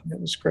run.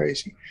 It was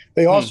crazy.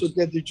 They also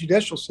did the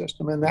judicial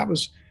system, and that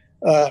was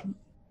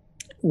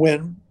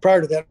when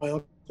prior to that, my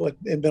uncle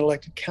had been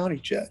elected county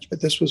judge, but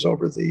this was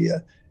over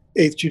the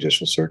 8th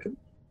Judicial Circuit.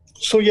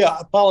 So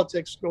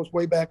politics goes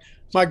way back.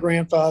 My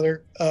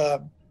grandfather,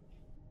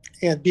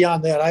 and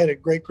beyond that, I had a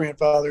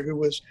great-grandfather who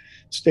was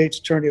state's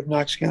attorney of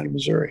Knox County,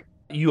 Missouri.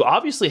 You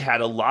obviously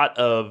had a lot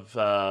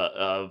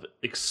of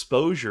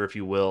exposure, if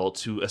you will,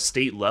 to a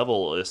state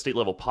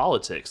level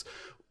politics.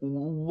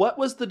 What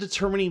was the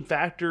determining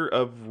factor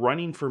of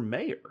running for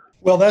mayor?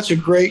 Well, that's a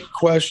great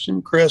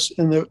question, Chris,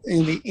 and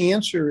the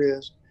answer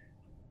is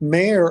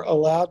mayor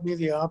allowed me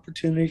the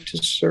opportunity to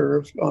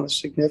serve on a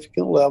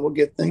significant level,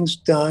 get things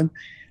done,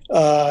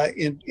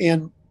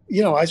 and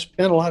I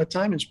spent a lot of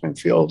time in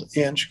Springfield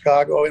and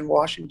Chicago and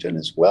Washington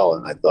as well.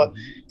 And I thought,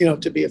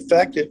 to be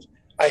effective,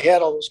 I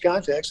had all those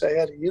contacts. I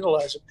had to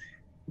utilize them.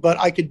 But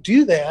I could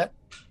do that,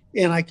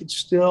 and I could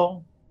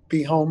still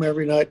be home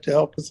every night to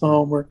help with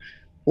homework,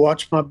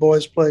 watch my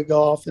boys play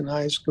golf in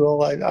high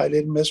school. I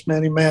didn't miss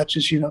many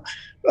matches.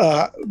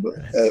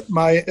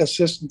 My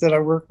assistant that I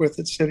worked with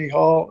at City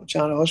Hall,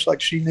 John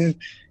Oshlik, she knew,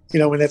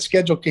 when that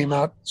schedule came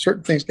out,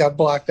 certain things got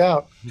blocked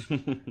out.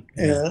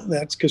 And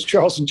that's because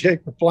Charles and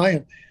Jake were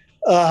playing.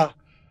 Oh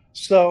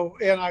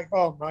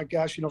my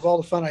gosh, of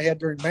all the fun I had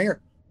during mayor,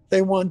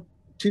 they won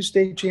 2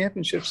 state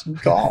championships in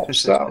golf.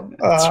 So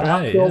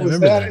right. I was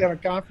that and a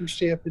conference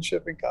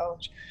championship in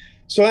college.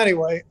 So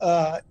anyway,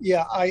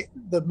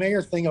 the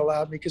mayor thing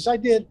allowed me, because I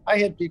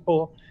had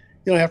people,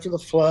 after the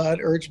flood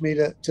urge me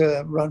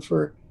to run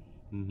for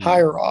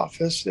higher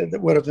office that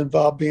would have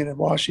involved being in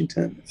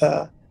Washington,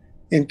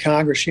 in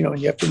Congress, and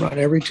you have to run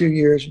every 2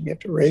 years and you have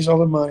to raise all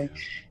the money.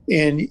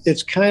 And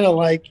it's kind of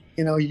like,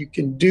 you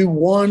can do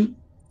one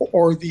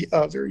or the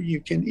other.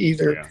 You can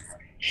either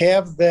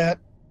have that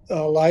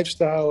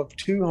lifestyle of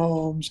 2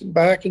 homes and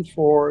back and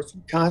forth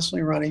and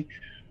constantly running,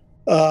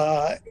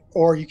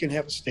 or you can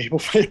have a stable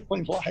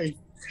family life.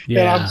 Yeah.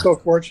 And I'm so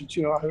fortunate,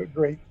 I have a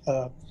great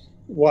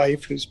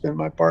wife who's been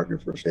my partner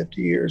for 50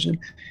 years,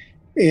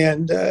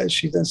 and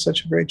she's done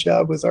such a great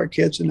job with our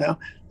kids. And now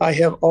I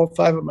have all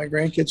 5 of my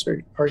grandkids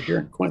are here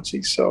in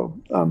Quincy, so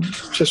I'm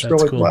just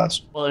really cool.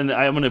 Blessed. Well, and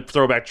I'm going to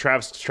throw back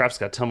Travis. Travis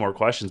got 10 more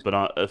questions, but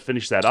I'll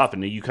finish that off.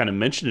 And you kind of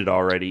mentioned it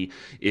already.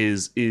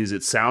 Is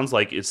it sounds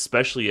like,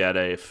 especially at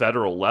a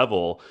federal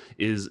level,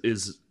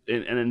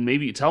 and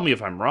maybe tell me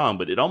if I'm wrong,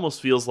 but it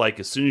almost feels like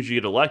as soon as you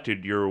get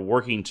elected, you're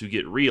working to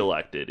get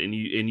reelected, and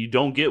you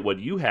don't get what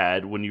you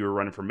had when you were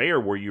running for mayor,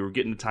 where you were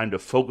getting the time to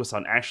focus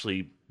on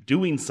actually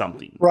doing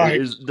something.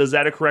 Right. Does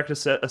that a correct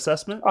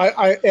assessment?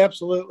 I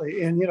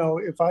absolutely. And,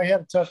 if I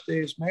had a tough day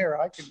as mayor,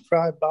 I could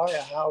try to buy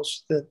a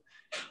house that,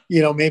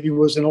 maybe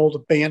was an old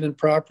abandoned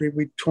property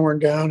we'd torn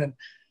down and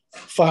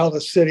filed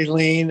a city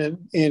lien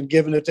and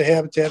given it to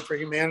Habitat for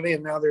Humanity.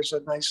 And now there's a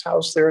nice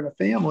house there and a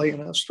family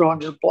and a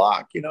stronger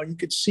block. You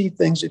could see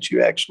things that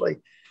you actually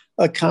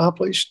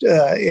accomplished.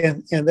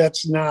 And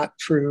that's not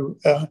true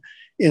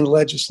in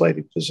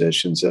legislative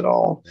positions at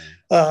all.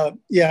 And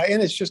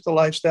it's just a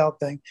lifestyle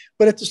thing.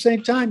 But at the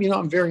same time,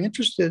 I'm very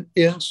interested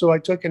in, so I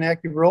took an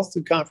active role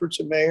through Conference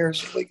of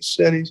Mayors, League of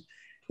Cities.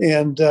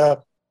 And,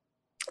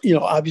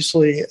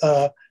 obviously,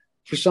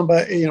 for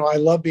somebody, I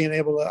love being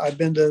able to, I've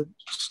been to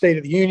State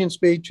of the Union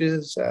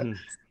speeches.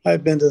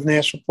 I've been to the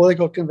national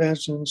political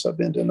conventions. I've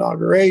been to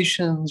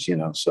inaugurations,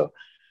 so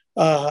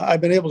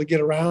I've been able to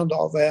get around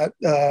all that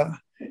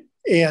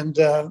and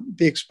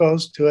be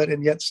exposed to it,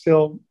 and yet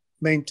still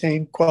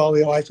maintain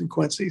quality of life in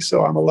Quincy.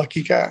 So I'm a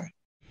lucky guy.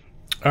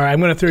 All right, I'm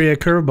going to throw you a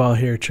curveball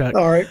here, Chuck.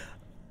 All right.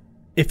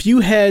 If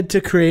you had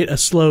to create a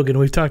slogan,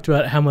 we've talked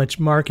about how much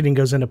marketing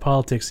goes into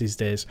politics these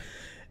days.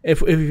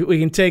 If we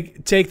can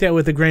take that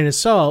with a grain of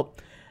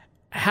salt,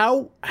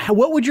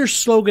 what would your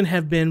slogan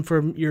have been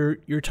for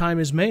your time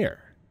as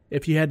mayor?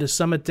 If you had to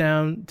sum it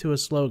down to a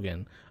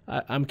slogan,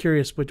 I'm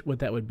curious what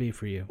that would be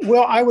for you.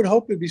 Well, I would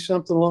hope it'd be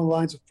something along the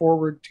lines of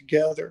Forward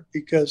Together,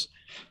 because,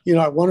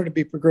 I wanted to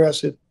be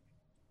progressive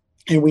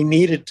and we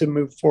needed to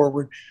move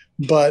forward.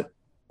 But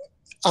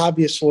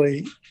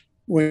obviously,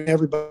 when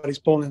everybody's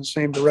pulling in the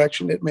same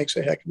direction, it makes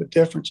a heck of a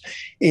difference.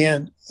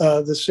 And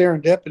the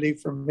serendipity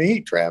for me,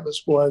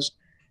 Travis, was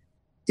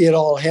it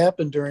all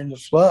happened during the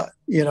flood.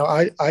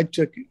 I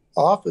took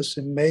office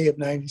in May of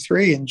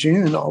 '93. In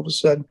June, all of a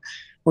sudden,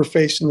 we're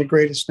facing the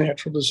greatest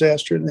natural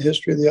disaster in the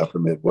history of the upper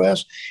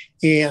Midwest.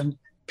 And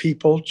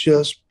people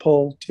just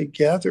pulled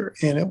together,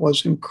 and it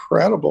was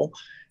incredible.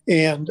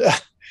 And,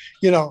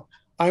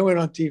 I went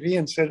on TV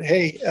and said,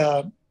 hey,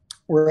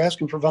 we're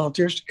asking for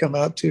volunteers to come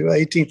out to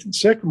 18th and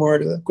Sycamore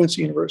to the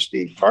Quincy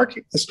University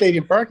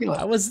stadium parking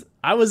lot.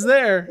 I was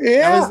there.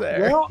 Yeah. I was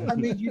there.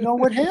 Well,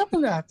 what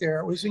happened out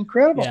there? It was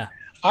incredible. Yeah.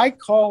 I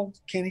called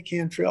Kenny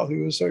Cantrell,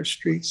 who was our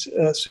streets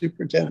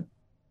superintendent.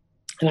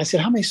 And I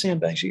said, how many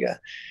sandbags you got?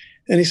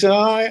 And he said,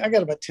 I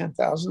got about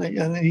 10,000.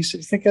 And he said,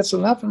 you think that's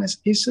enough? And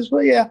he says,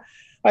 well, yeah.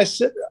 I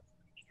said,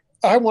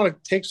 I want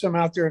to take some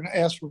out there and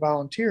ask for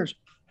volunteers.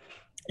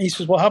 He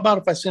says, well, how about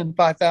if I send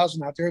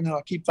 5,000 out there and then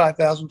I'll keep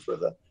 5,000 for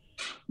the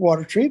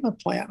water treatment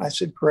plant? I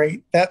said,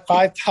 great. That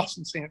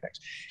 5,000 sandbags.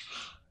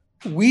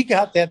 We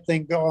got that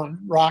thing going,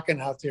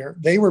 rocking out there.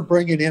 They were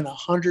bringing in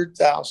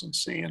 100,000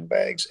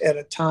 sandbags at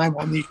a time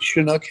on these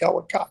Chinook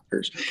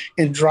helicopters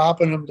and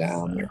dropping them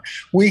down there.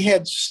 We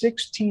had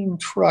 16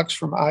 trucks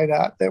from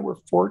IDOT that were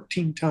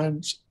 14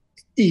 tons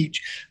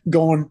each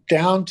going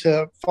down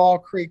to Fall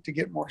Creek to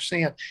get more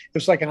sand. It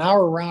was like an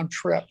hour round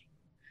trip.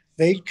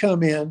 They'd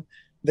come in,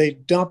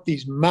 they'd dump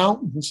these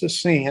mountains of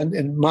sand,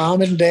 and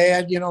mom and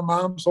dad,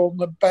 mom's holding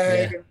the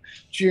bag, and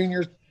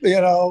Junior,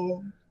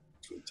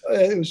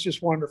 it was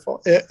just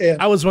wonderful.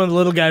 And I was one of the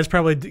little guys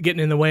probably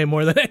getting in the way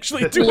more than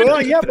actually doing it.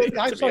 Well, yeah, but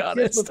I saw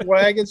kids with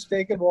wagons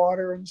taking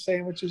water and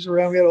sandwiches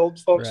around. We had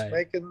old folks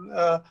making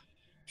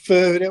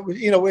food. It was,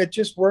 it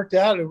just worked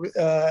out.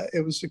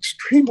 It was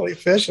extremely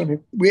efficient. I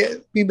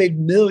mean, we made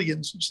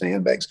millions of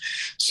sandbags.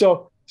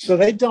 So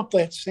they dumped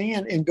that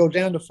sand and go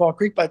down to Fall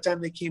Creek. By the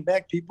time they came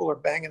back, people are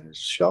banging their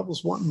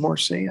shovels wanting more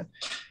sand.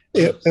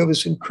 It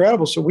was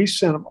incredible. So we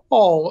sent them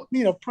all,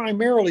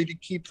 primarily to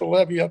keep the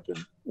levee up in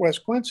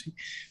West Quincy,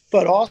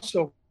 but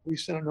also we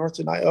sent them north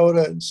to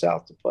Nyota and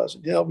south to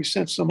Pleasant Hill. We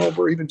sent some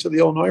over even to the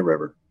Illinois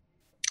River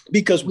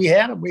because we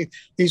had them.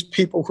 These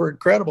people were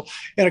incredible.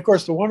 And of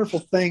course, the wonderful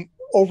thing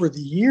over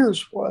the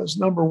years was,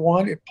 number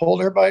one, it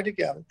pulled everybody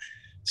together.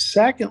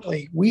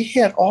 Secondly, we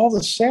had all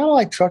the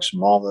satellite trucks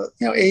from all the,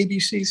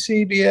 ABC,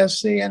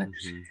 CBS, CNN,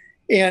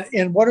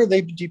 and what are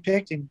they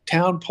depicting?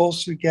 Town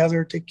pulls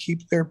together to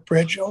keep their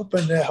bridge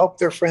open, to help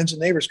their friends and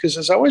neighbors. Because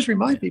as I always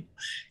remind people,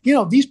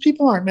 these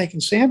people aren't making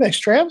sandbags.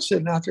 Travis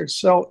isn't out there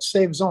to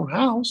save his own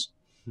house.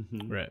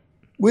 Right.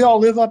 We all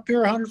live up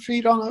here 100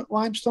 feet on a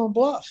limestone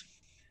bluff.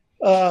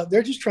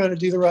 They're just trying to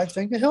do the right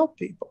thing to help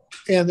people.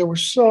 And there were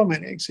so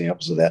many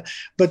examples of that.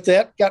 But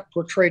that got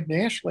portrayed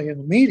nationally in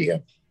the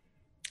media.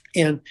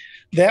 And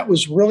that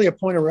was really a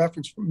point of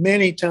reference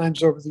many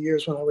times over the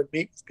years when I would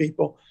meet with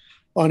people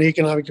on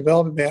economic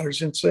development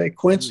matters and say,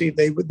 Quincy,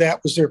 that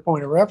was their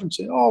point of reference.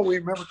 And, we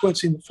remember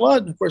Quincy in the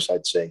flood. And of course,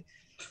 I'd say,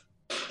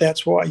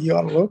 that's why you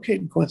ought to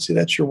locate in Quincy.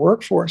 That's your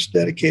workforce,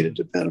 dedicated,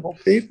 dependable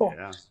people.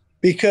 Yeah.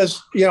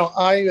 Because,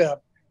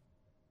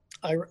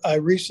 I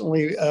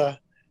recently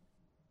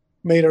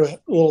made a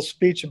little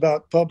speech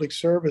about public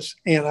service,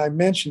 and I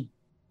mentioned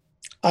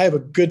I have a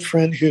good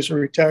friend who's a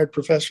retired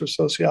professor of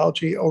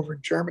sociology over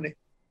in Germany,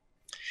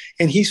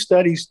 and he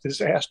studies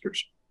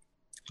disasters.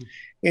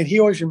 And he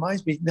always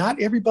reminds me,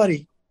 not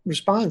everybody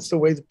responds the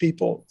way the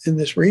people in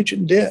this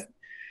region did.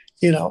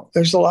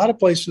 There's a lot of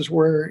places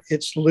where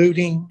it's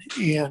looting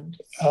and,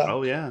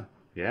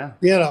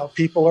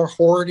 people are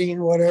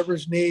hoarding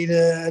whatever's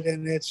needed,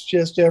 and it's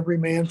just every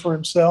man for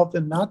himself,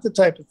 and not the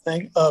type of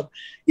thing of,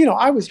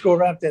 I always go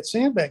around at that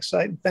sandbag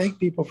site and thank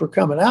people for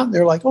coming out, and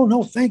they're like, oh,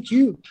 no, thank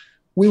you.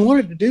 We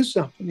wanted to do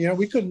something.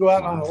 We couldn't go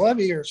out on a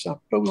levee or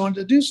something, but we wanted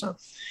to do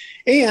something.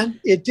 And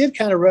it did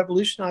kind of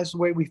revolutionize the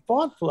way we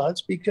fought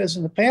floods, because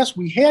in the past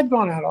we had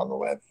gone out on the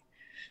levee.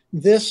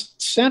 This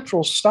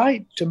central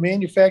site to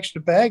manufacture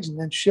the bags and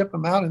then ship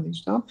them out in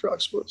these dump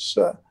trucks was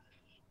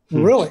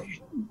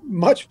really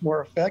much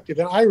more effective.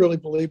 And I really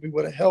believe we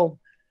would have held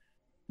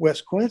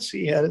West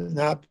Quincy had it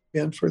not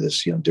been for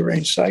this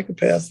deranged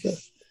psychopath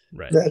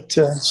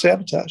that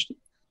sabotaged it.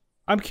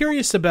 I'm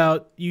curious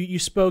about you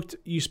spoke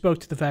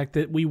to the fact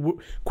that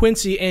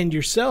Quincy and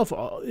yourself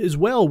as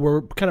well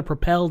were kind of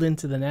propelled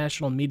into the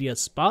national media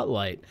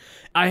spotlight.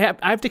 I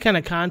have to kind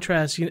of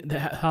contrast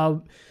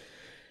how,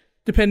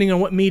 depending on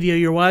what media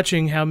you're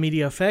watching, how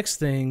media affects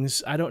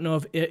things. I don't know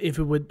if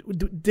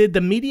it did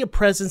the media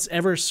presence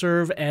ever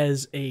serve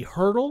as a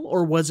hurdle,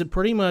 or was it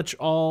pretty much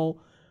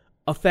all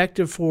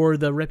effective for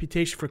the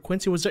reputation for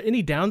Quincy? Was there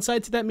any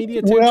downside to that media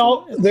attention?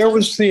 Well, there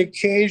was the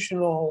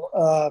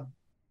occasional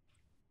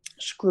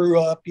screw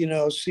up.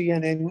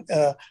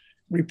 CNN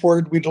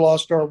reported we'd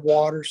lost our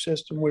water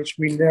system, which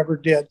we never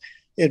did.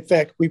 In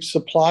fact, we've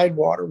supplied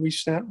water. We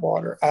sent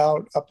water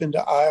out up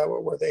into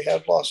Iowa where they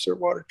had lost their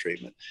water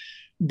treatment.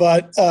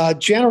 But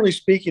generally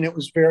speaking, it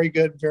was very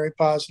good, very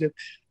positive.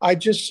 I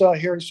just saw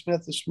Harry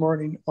Smith this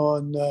morning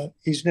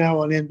he's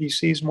now on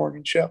NBC's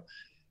morning show.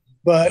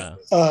 But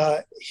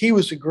he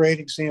was a great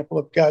example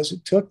of guys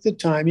that took the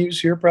time. He was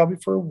here probably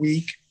for a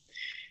week.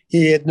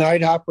 He had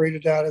night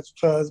operated out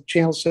of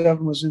Channel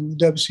 7, was in the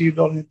WCU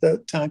building at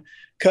that time,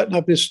 cutting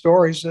up his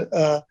stories.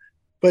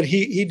 But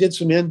he did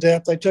some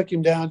in-depth. I took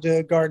him down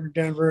to Gardner,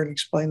 Denver, and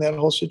explained that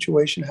whole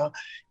situation, how,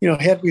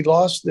 had we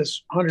lost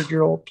this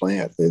 100-year-old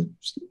plant,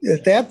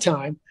 at that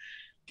time,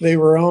 they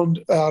were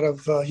owned out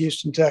of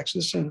Houston,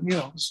 Texas, and,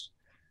 it's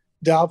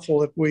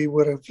doubtful if we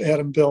would have had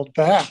them built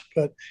back.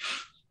 But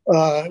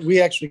we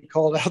actually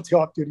called out the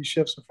off-duty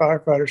shifts of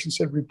firefighters and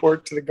said,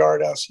 report to the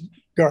guardhouse in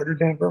Gardner,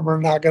 Denver. We're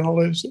not going to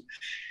lose it.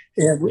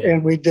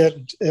 And we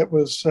didn't. It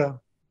was a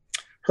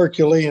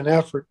Herculean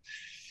effort.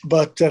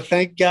 But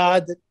thank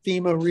God that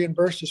FEMA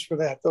reimbursed us for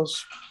that.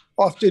 Those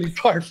off-duty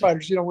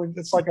firefighters, when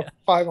it's like a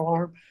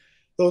 5-alarm,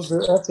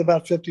 that's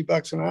about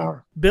 $50 an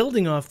hour.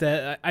 Building off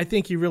that, I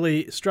think you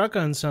really struck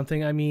on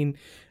something. I mean,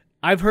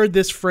 I've heard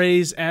this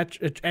phrase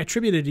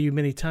attributed to you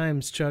many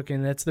times, Chuck,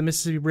 and that's the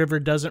Mississippi River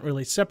doesn't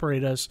really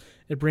separate us.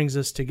 It brings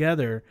us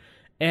together.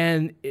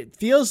 And it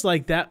feels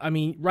like that,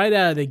 right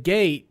out of the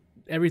gate,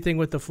 everything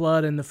with the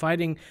flood and the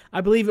fighting,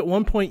 I believe at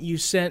one point you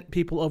sent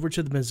people over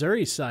to the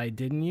Missouri side,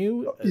 didn't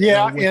you?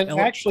 Yeah, and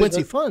actually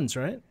Quincy funds,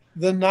 right?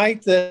 The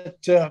night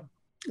that the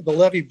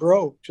levee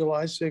broke,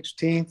 July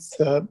 16th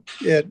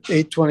at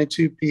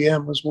 8:22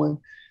 p.m. was when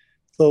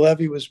the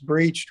levee was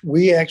breached.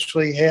 We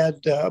actually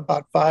had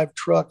about 5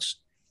 trucks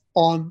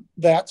on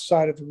that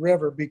side of the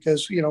river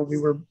because, we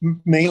were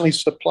mainly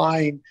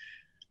supplying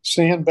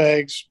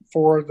sandbags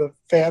for the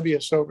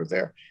Fabius over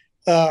there.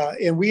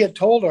 And we had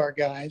told our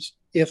guys,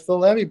 if the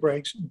levee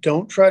breaks,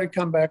 don't try to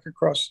come back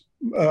across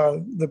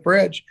the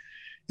bridge.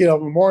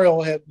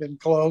 Memorial had been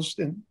closed,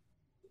 and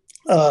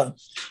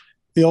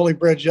The only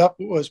bridge up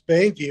was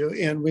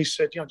Bayview, and we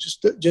said,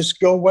 just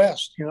go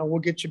west. We'll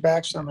get you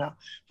back somehow.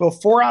 Well,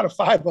 4 out of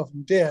 5 of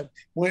them did.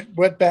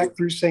 Went back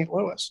through St.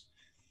 Louis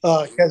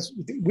because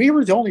we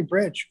were the only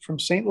bridge from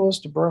St. Louis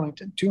to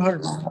Burlington,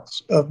 200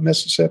 miles of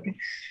Mississippi.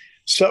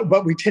 So,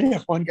 but we did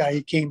have one guy.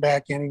 He came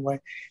back anyway,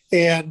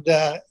 and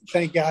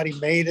thank God he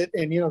made it.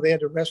 And they had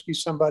to rescue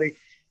somebody.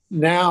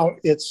 Now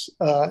it's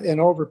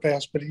an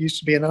overpass, but it used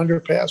to be an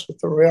underpass with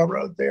the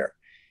railroad there.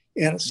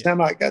 And a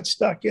semi got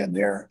stuck in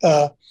there.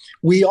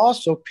 We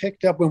also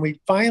picked up when we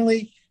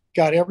finally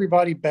got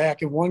everybody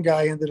back, and one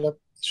guy ended up,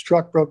 his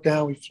truck broke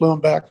down. We flew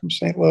him back from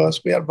St. Louis.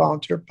 We had a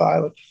volunteer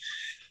pilot.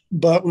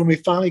 But when we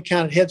finally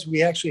counted heads,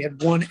 we actually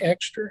had one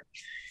extra.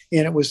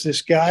 And it was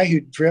this guy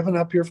who'd driven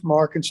up here from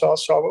Arkansas,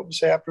 saw what was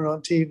happening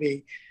on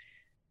TV,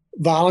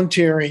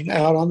 volunteering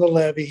out on the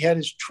levee, had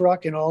his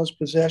truck and all his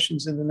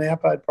possessions in the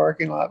Knapheide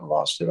parking lot and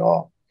lost it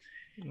all.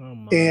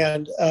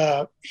 And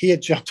he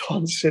had jumped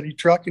on the city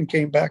truck and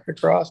came back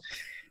across.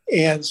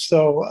 And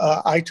so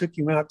I took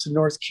him out to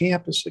North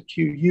Campus at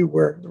QU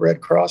where the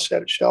Red Cross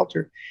had a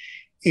shelter.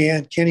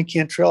 And Kenny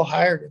Cantrell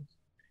hired him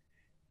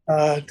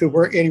to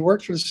work. And he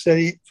worked for the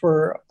city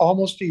for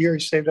almost a year. He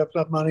saved up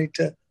enough money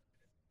to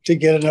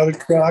get another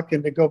truck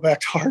and to go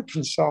back to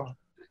Arkansas.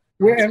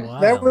 And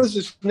that was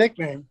his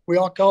nickname. We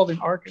all called him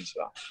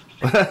Arkansas.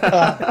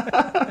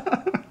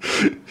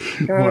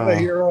 Kind of a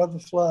hero of the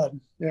flood.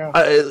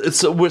 Yeah.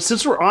 So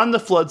since we're on the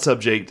flood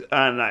subject,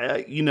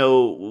 and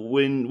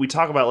when we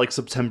talk about like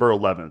September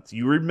 11th,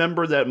 you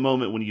remember that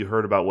moment when you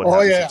heard about what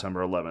happened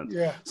September 11th.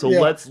 Yeah. So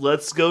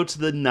let's go to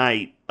the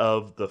night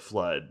of the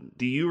flood.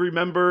 Do you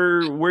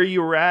remember where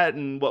you were at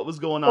and what was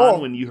going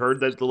on when you heard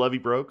that the levee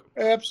broke?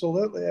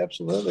 Absolutely,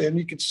 absolutely. And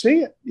you could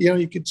see it.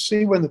 You could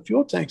see when the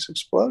fuel tanks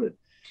exploded.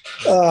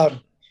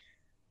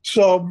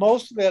 So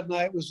most of that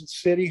night was at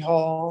City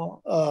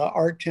Hall.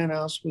 Art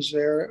Tenhouse was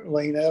there.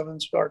 Lane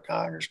Evans, our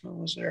congressman,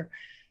 was there.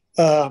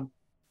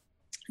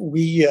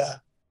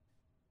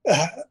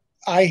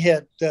 I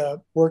had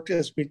worked,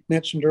 as we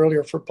mentioned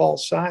earlier, for Paul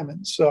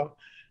Simon. So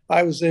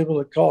I was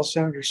able to call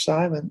Senator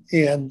Simon,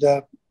 and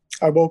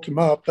I woke him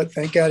up, but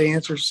thank God he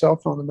answered his cell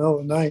phone in the middle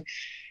of the night.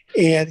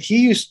 And he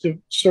used to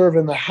serve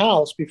in the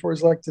House before he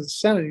was elected to the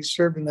Senate. He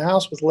served in the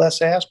House with Les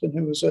Aspin,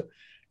 who was a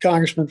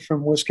congressman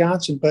from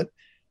Wisconsin, but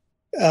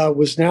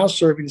was now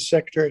serving as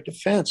Secretary of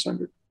Defense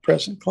under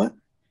President Clinton.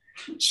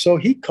 So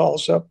he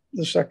calls up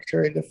the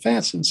Secretary of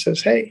Defense and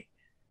says, hey,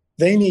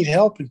 they need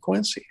help in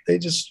Quincy. They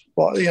just,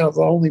 the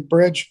only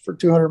bridge for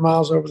 200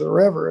 miles over the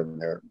river.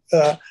 And they're,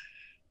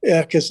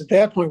 because at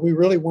that point, we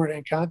really weren't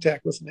in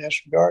contact with the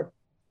National Guard.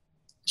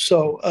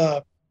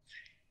 So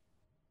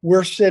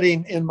we're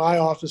sitting in my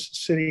office at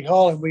City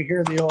Hall, and we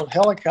hear the old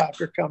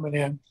helicopter coming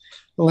in,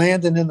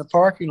 landing in the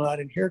parking lot.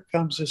 And here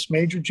comes this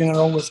Major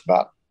General with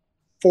about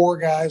 4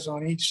 guys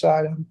on each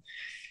side of him.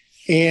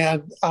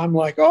 And I'm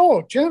like,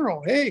 oh,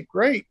 General, hey,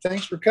 great.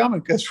 Thanks for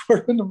coming, because we're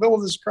in the middle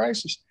of this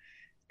crisis.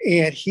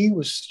 And he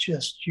was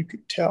just, you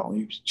could tell,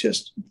 he was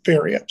just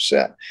very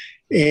upset.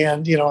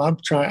 And, I'm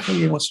trying,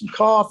 you want some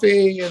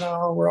coffee,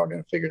 we're all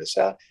going to figure this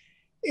out.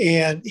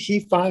 And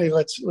he finally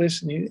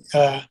listen.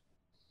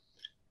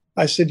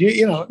 I said,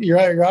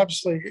 you're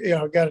obviously,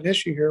 got an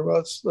issue here.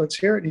 Well, let's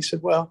hear it. And he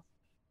said, well,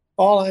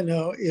 all I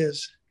know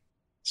is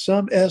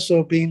some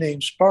SOB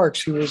named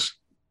Sparks, who is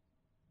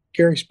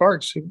Gary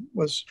Sparks, who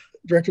was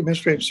Director of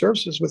Administrative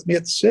Services with me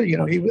at the city.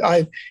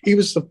 He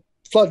was the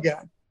flood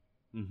guy.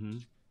 Mm-hmm.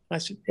 I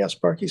said, yeah,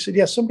 Sparks. He said,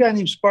 yeah, some guy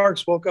named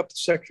Sparks woke up the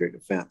Secretary of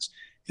Defense,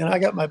 and I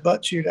got my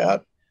butt chewed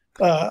out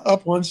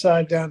up one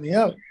side, down the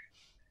other.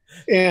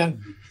 And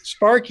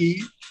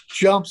Sparky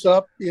jumps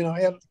up,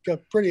 had a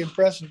pretty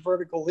impressive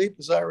vertical leap,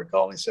 as I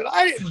recall. He said,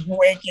 I didn't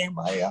wake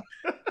anybody up.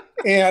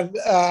 And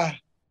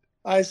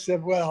I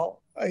said,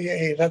 well,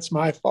 hey, that's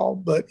my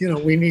fault, but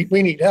we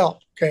need help.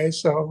 Okay.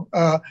 So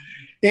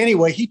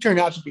anyway, he turned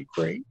out to be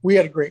great. We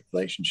had a great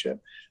relationship.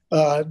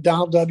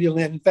 Donald W.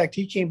 Lynn, in fact,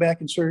 he came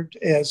back and served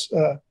as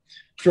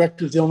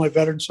director of the Illinois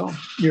Veterans Home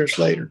years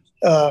later.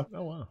 Oh,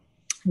 wow.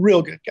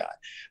 Real good guy.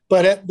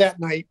 But at that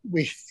night,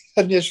 we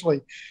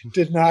initially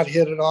did not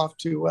hit it off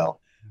too well.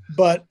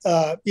 But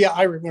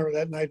I remember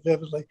that night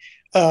vividly.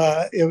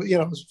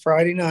 It was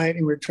Friday night,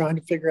 and we were trying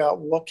to figure out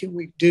what can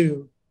we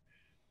do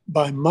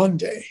by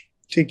Monday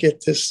to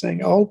get this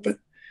thing open.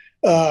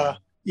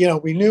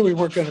 We knew we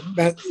weren't going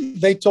to.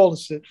 They told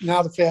us that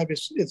now the fab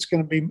it's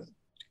going to be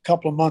a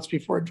couple of months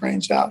before it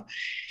drains out.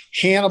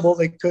 Hannibal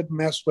they couldn't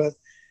mess with,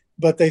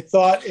 but they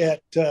thought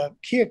at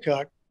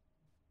Keokuk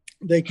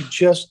they could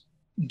just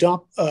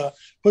dump,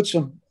 put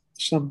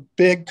some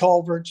big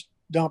culverts,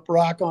 dump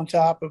rock on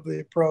top of the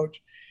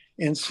approach,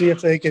 and see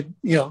if they could,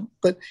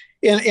 But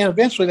and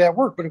eventually that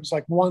worked, but it was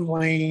like one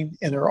lane,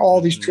 and there are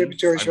all these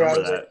tributaries out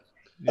of it.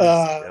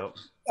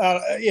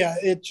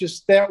 It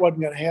just, that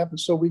wasn't going to happen.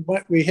 So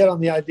we hit on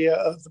the idea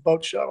of the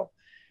boat shuttle.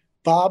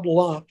 Bob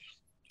Lump,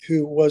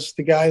 who was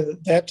the guy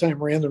that that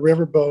time ran the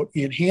riverboat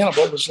in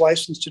Hannibal, was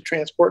licensed to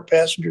transport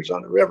passengers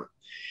on the river.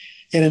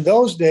 And in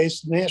those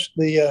days,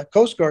 the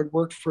Coast Guard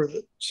worked for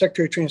the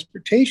Secretary of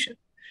Transportation.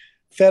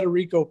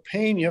 Federico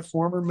Pena,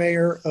 former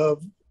mayor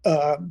of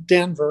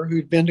Denver,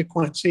 who'd been to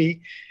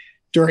Quincy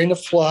during the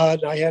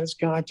flood. I had his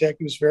contact.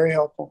 He was very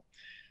helpful.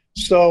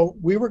 So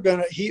we were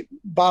going to,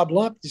 Bob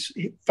Lump,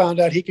 he found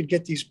out he could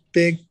get these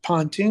big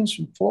pontoons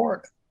from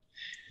Florida.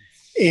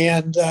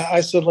 And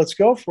I said, let's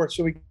go for it.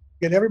 So we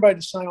get everybody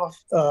to sign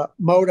off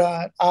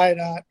MoDOT,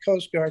 IDOT,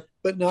 Coast Guard,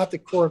 but not the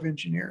Corps of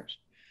Engineers,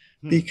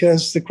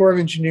 because the Corps of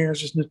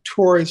Engineers is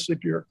notoriously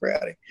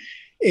bureaucratic.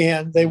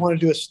 And they want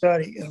to do a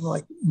study. And I'm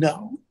like,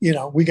 no,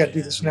 we got to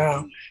do this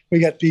now. We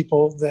got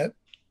people that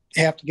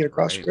have to get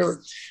across the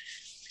river.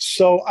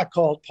 So I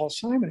called Paul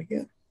Simon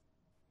again.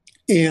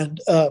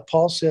 And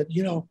Paul said,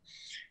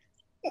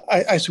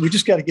 I said, we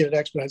just got to get it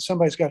expedited.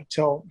 Somebody's got to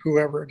tell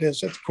whoever it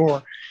is at the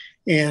Corps.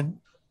 And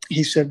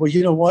he said, well,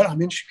 you know what?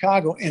 I'm in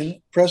Chicago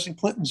and President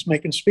Clinton's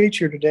making a speech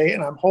here today.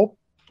 And I'm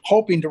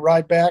hoping to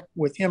ride back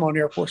with him on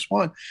Air Force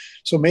One.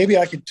 So maybe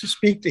I could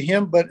speak to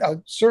him, but I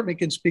certainly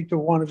can speak to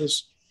one of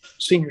his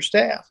senior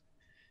staff.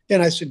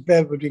 And I said,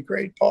 that would be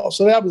great, Paul.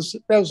 So that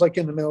was like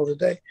in the middle of the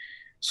day.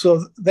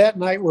 So that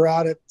night we're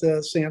out at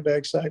the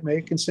sandbag site,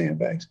 making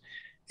sandbags.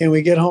 And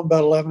we get home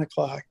about 11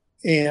 o'clock.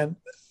 And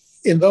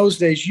in those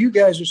days, you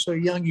guys are so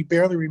young, you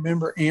barely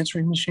remember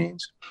answering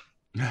machines.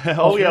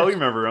 Oh, yeah, we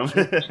remember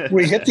them.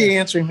 We hit the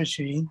answering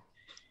machine.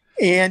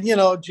 And,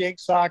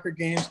 Jake's soccer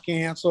game's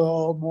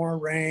canceled, more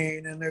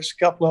rain, and there's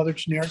a couple other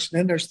generics. And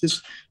then there's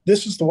this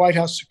is the White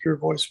House secure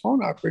voice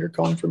phone operator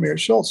calling for Mayor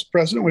Schultz. The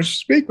president wishes to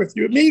speak with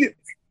you immediately.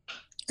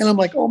 And I'm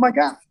like, oh, my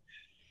God,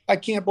 I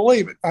can't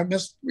believe it. I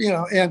missed,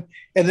 and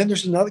then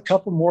there's another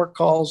couple more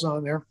calls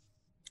on there.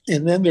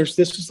 And then this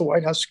is the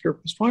White House secure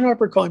voice phone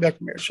operator calling back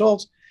from Mayor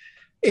Schultz.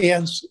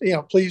 And,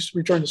 please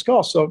return this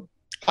call. So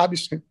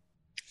obviously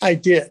I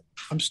did.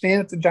 I'm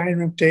standing at the dining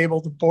room table.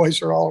 The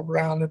boys are all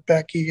around it,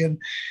 Becky, and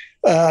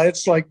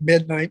it's like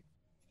midnight.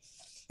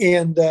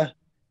 And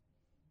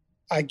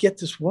I get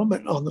this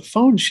woman on the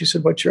phone. She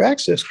said, what's your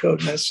access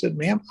code? And I said,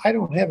 ma'am, I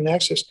don't have an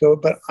access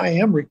code, but I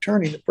am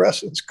returning the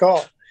president's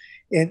call.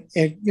 And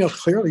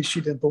clearly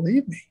she didn't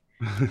believe me.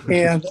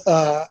 And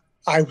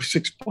I was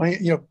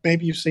explaining,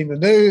 maybe you've seen the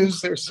news.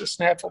 There's this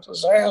natural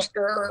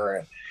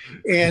disaster,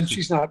 and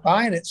she's not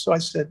buying it. So I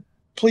said,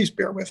 please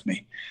bear with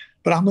me,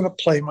 but I'm going to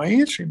play my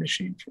answering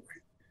machine for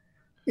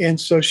you. And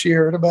so she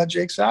heard about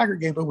Jake's soccer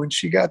game, but when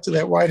she got to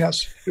that White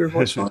House secure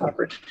voice phone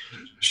operator,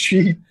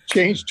 she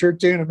changed her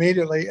tune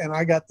immediately. And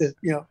I got this,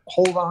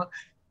 hold on.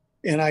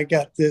 And I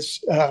got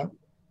this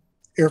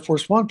Air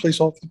Force One, please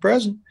hold for the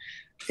president.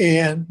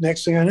 And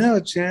next thing I know,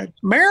 it's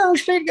Mayor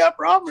State got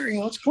problem.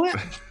 It's Clinton.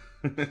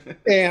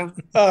 And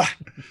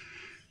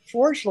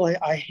fortunately,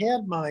 I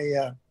had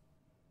my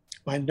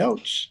my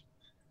notes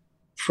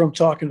from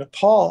talking to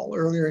Paul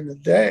earlier in the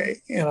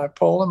day, and I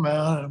pulled them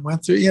out and I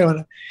went through,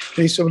 and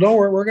he said, well, don't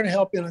worry, we're going to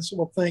help you. And I said,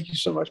 well, thank you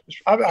so much.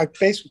 I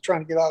basically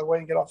trying to get out of the way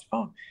and get off the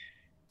phone.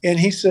 And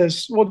he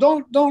says, well,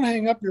 don't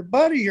hang up. Your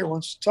buddy here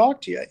wants to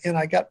talk to you. And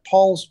I got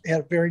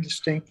had a very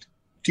distinct,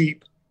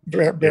 deep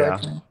baritone.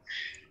 Yeah.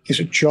 He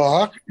said,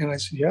 Jock. And I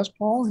said, yes,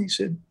 Paul. He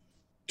said,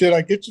 did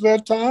I get to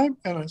that time?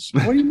 And I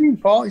said, what do you mean,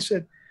 Paul? He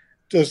said,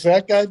 does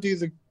that guy do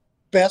the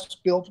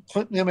best Bill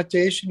Clinton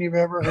imitation you've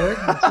ever heard?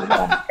 And I said,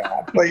 oh, my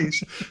God,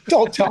 please,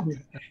 don't tell me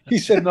that. He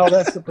said, no,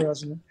 that's the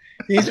president.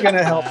 He's going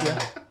to help you.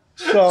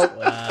 So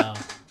wow.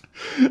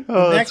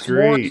 Next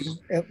morning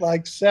at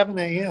like 7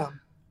 a.m.,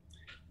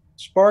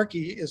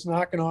 Sparky is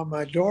knocking on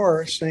my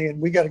door saying,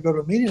 we got to go to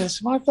a meeting. I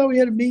said, well, I thought we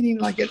had a meeting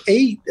like at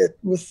 8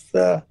 with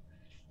the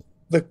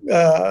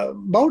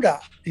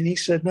MoDOT. And he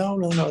said, no,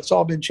 it's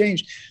all been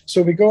changed.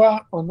 So we go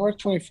out on North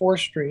 24th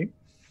Street,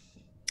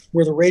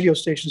 where the radio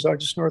stations are,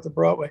 just north of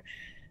Broadway.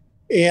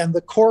 And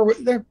the Corps,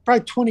 there are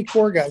probably 20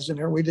 Corps guys in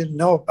there we didn't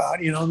know about,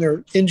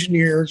 they're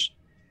engineers.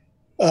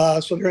 So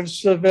they're in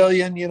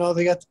civilian,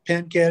 they got the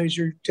pen caddies,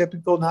 your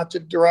typical, not to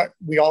direct,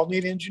 we all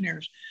need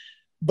engineers.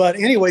 But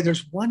anyway,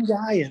 there's one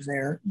guy in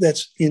there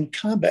that's in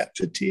combat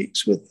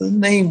fatigues with the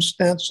name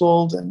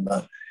stenciled, and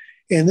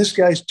this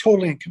guy's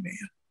totally in command.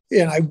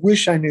 And I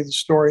wish I knew the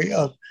story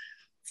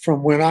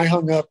from when I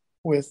hung up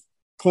with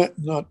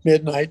Clinton at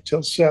midnight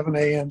till 7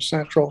 a.m.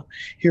 Central.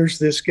 Here's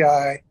this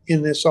guy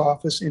in this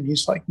office, and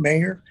he's like,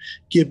 Mayor,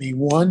 give me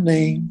one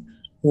name,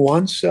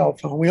 one cell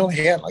phone. We only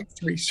had like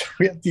 3. So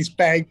we had these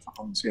bag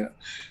phones.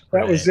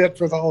 That was it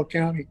for the whole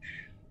county.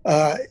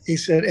 He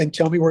said, and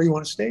tell me where you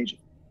want to stage it.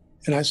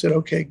 And I said,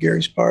 okay,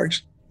 Gary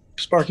Sparks.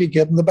 Sparky,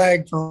 give him the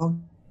bag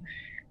phone.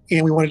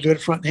 And we want to do it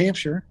at Front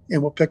Hampshire,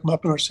 and we'll pick them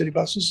up in our city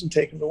buses and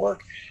take them to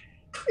work.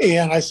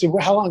 And I said,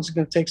 well, how long is it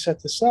going to take to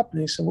set this up?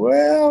 And he said,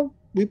 well,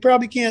 we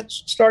probably can't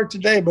start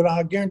today, but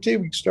I'll guarantee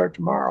we can start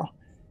tomorrow.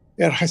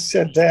 And I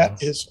said,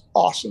 that is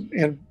awesome.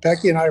 And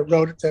Becky and I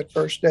wrote it that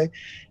first day,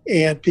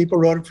 and people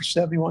wrote it for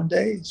 71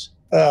 days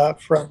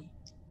from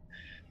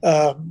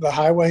the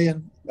highway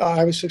and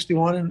Highway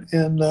 61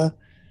 in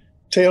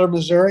Taylor,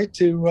 Missouri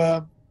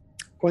to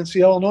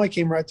Quincy, Illinois.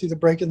 Came right through the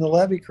break in the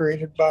levee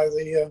created by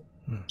the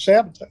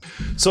sabotage.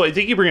 So I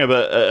think you bring up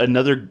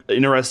another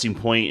interesting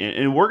point,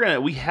 and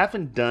we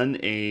haven't done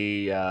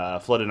a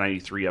Flood of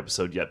 '93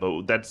 episode yet,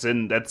 but that's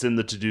in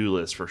the to-do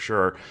list for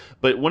sure.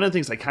 But one of the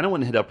things I kind of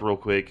want to hit up real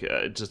quick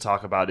to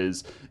talk about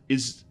is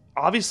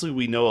obviously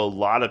we know a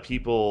lot of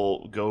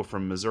people go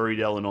from Missouri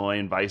to Illinois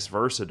and vice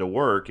versa to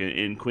work,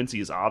 and Quincy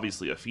is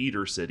obviously a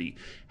feeder city.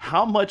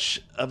 How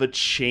much of a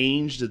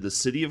change did the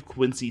city of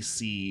Quincy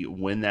see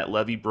when that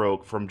levee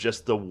broke from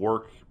just the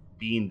work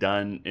being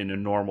done in a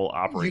normal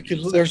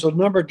operation? There's a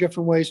number of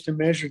different ways to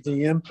measure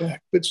the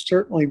impact, but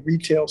certainly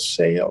retail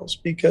sales,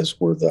 because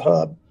we're the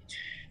hub,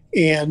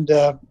 and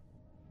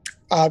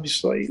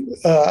obviously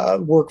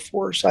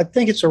workforce. I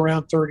think it's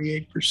around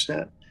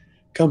 38%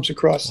 comes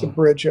across the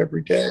bridge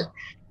every day,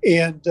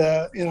 and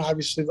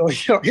obviously, though,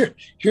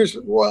 here's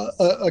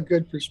a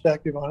good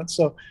perspective on it.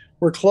 So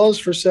we're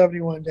closed for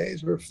 71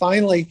 days. We're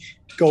finally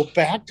go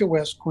back to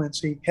West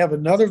Quincy, have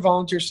another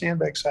volunteer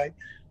sandbag site,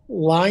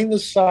 line the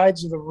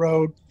sides of the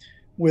road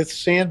with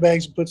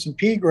sandbags, put some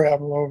pea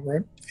gravel over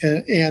it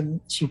and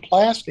some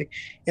plastic.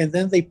 And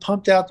then they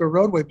pumped out the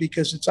roadway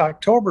because it's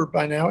October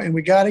by now, and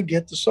we got to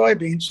get the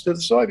soybeans to the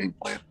soybean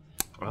plant.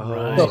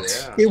 Oh,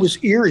 so It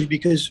was eerie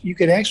because you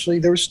could actually,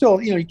 there was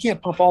still, you can't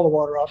pump all the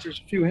water off.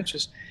 There's a few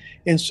inches.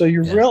 And so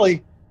you're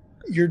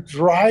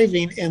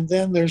driving, and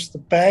then there's the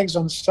bags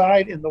on the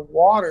side in the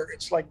water.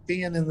 It's like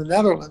being in the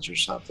Netherlands or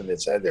something.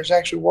 There's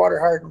actually water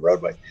higher than the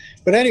roadway.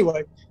 But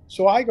anyway,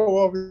 so I go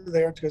over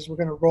there because we're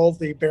going to roll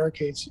the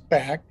barricades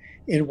back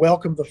and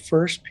welcome the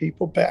first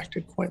people back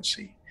to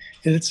Quincy.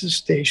 And it's a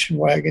station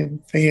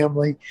wagon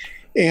family.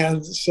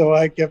 And so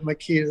I give my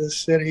key to the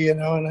city,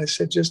 and I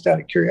said, just out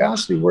of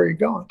curiosity, where are you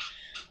going?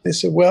 They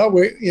said, well,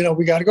 we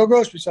got to go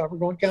grocery shop. We're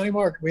going to County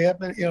Market. We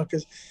haven't,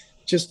 because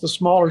just the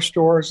smaller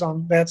stores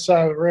on that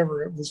side of the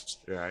river, it was,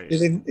 right.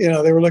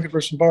 They were looking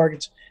for some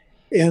bargains.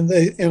 And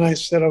I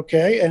said,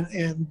 okay.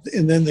 And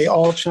then they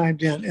all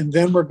chimed in. And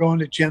then we're going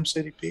to Gem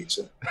City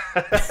Pizza.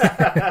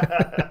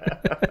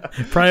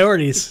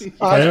 Priorities.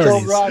 I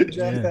told Rod and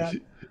Jeff that.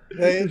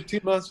 They had 2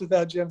 months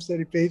without Gem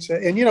City Pizza.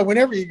 And,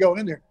 whenever you go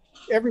in there,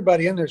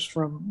 everybody in there's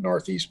from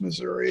Northeast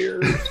Missouri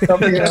or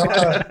something.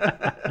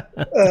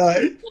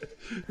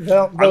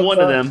 I'm one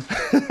of them.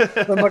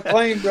 The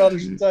McLean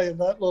brothers will tell you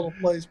that little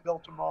place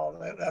built them all.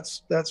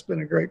 That's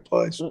been a great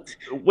place.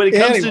 When it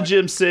comes to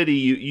Gem City,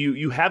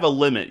 you have a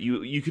limit.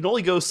 You can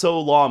only go so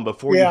long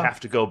before you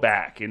have to go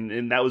back,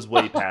 and that was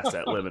way past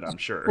that limit, I'm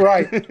sure.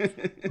 Right.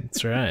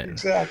 That's right.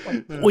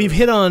 Exactly. We've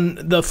hit on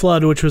the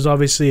flood, which was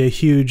obviously a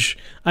huge.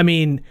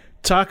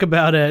 Talk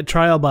about a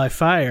trial by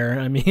fire.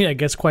 I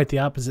guess quite the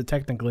opposite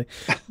technically,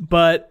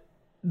 but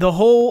the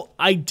whole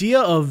idea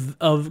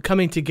of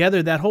coming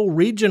together, that whole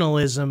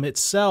regionalism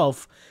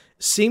itself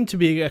seemed to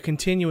be a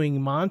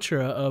continuing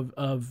mantra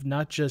of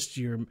not just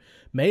your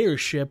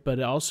mayorship,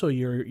 but also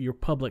your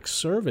public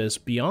service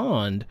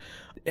beyond.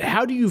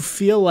 How do you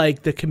feel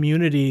like the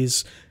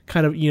communities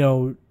kind of,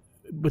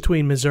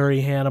 between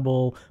Missouri,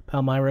 Hannibal,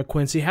 Palmyra,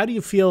 Quincy, how do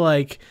you feel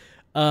like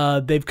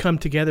they've come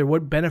together?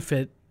 What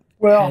benefit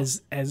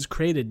has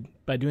created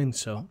by doing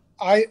so?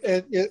 I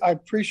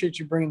appreciate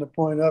you bringing the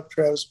point up,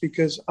 Travis,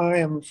 because I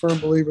am a firm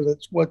believer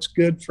that what's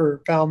good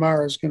for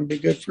Palmyra is going to be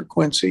good for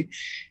Quincy.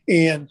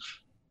 And,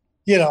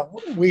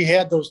 we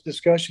had those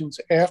discussions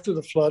after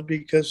the flood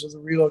because of the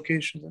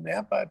relocation of the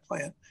Knapheide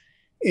plant.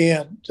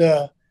 And,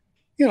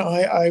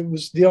 I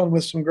was dealing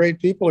with some great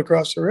people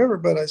across the river,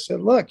 but I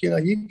said, look,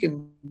 you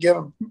can give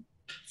them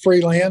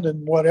free land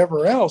and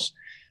whatever else,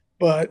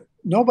 but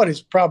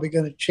nobody's probably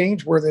going to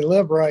change where they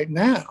live right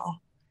now,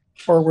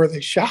 or where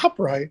they shop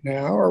right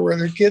now, or where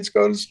their kids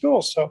go to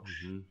school. So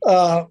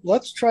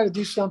let's try to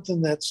do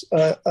something that's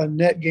a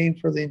net gain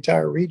for the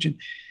entire region.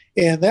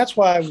 And that's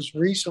why I was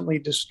recently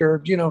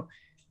disturbed.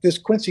 This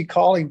Quincy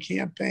Calling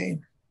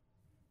campaign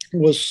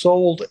was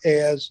sold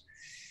as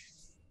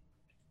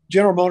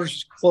General Motors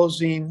is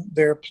closing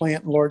their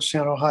plant in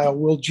Lordstown, Ohio.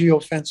 We'll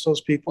geofence those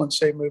people and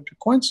say move to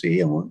Quincy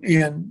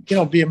and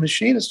be a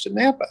machinist in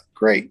Napa.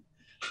 Great.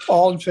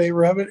 All in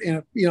favor of it.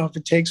 And if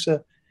it takes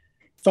a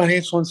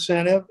financial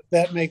incentive,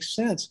 that makes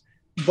sense.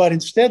 But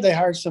instead, they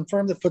hired some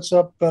firm that puts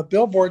up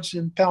billboards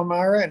in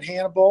Palmyra and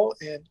Hannibal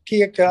and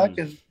Keokuk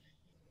and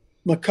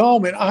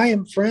Macomb. And I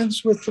am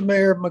friends with the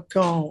mayor of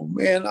Macomb,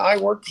 and I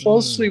work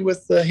closely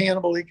with the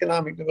Hannibal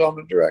Economic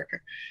Development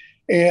Director.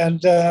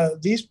 And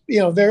these,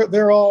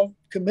 they're all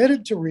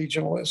committed to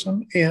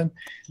regionalism. And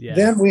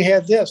then we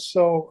had this.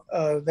 So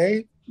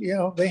they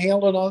handled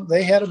it on.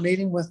 They had a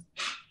meeting with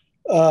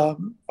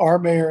our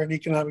mayor and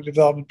economic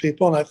development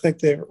people, and I think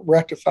they've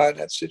rectified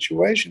that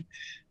situation,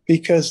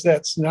 because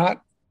that's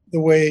not the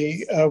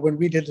way when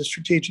we did the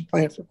strategic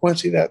plan for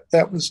Quincy,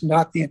 that was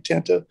not the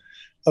intent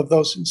of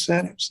those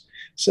incentives.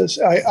 So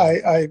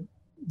I'm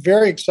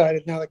very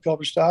excited now that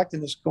Culver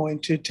Stockton is going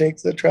to take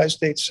the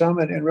Tri-State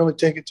Summit and really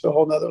take it to a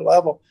whole nother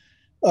level,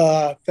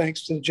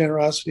 thanks to the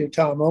generosity of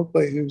Tom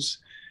Oakley, who's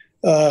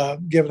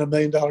given $1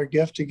 million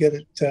gift to get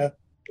it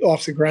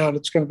off the ground.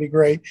 It's going to be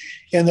great.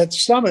 And that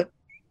summit,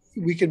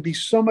 we can be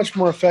so much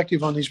more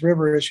effective on these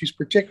river issues,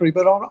 particularly,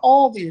 but on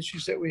all the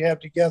issues that we have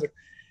together.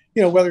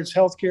 whether it's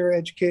healthcare,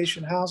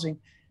 education, housing,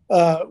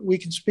 we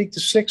can speak to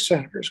 6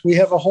 senators. We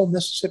have a whole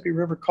Mississippi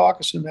River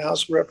caucus in the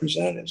House of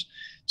Representatives.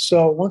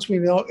 So once we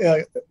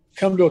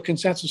come to a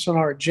consensus on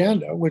our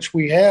agenda, which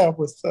we have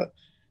with the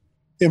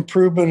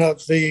improvement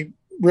of the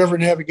river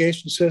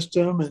navigation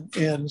system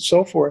and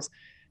so forth,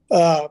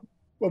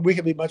 we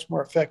can be much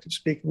more effective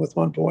speaking with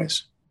one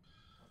voice.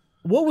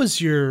 What was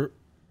your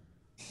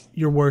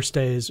worst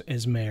day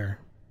as mayor,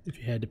 if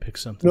you had to pick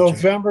something?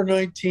 November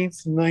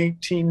 19th,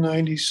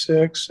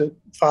 1996 at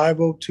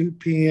 5:02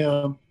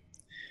 p.m.,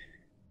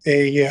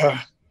 a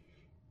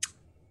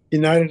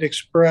United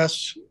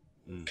Express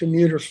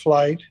commuter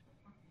flight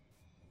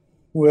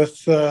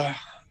with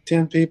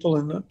 10 people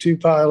and 2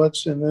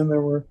 pilots, and then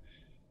there were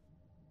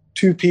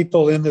 2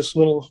 people in this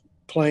little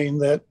plane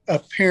that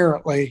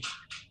apparently,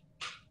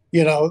 we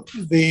had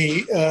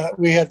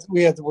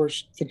the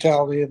worst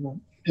fatality in the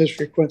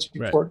history of Quincy.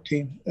 Right.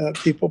 14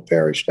 people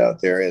perished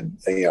out there, and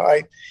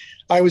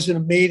I was in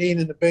a meeting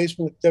in the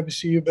basement of the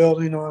WCU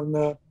building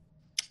on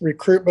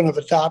recruitment of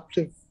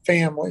adoptive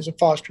families, of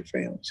foster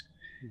families.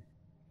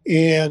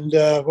 And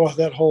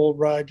that whole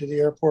ride to the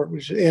airport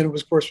was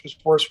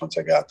worse once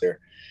I got there.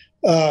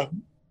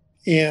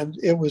 And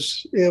it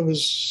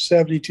was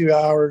 72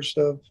 hours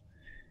of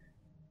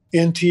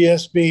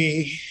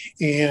NTSB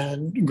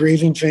and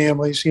grieving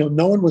families.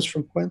 No one was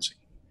from Quincy.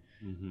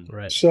 Mm-hmm.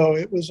 Right. So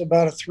it was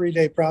about a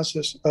 3-day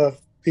process of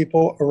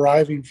people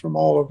arriving from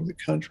all over the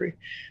country.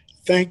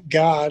 Thank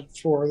God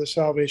for the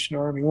Salvation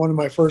Army. One of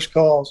my first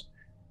calls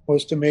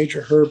was to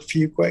Major Herb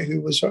Fuqua,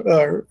 who was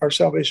our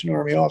Salvation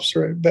Army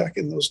officer back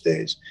in those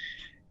days.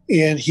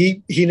 And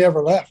he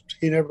never left.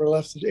 He never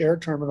left the air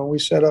terminal. We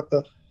set up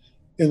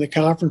in the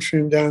conference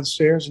room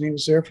downstairs, and he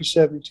was there for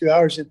 72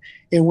 hours. And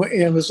it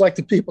was like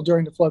the people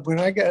during the flood.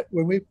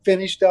 When we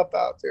finished up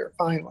out there,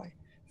 finally,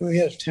 we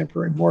had a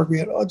temporary morgue. We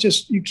had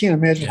you can't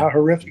imagine how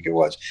horrific it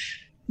was.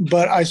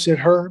 But I said,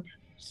 Herb,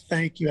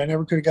 thank you. I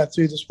never could have got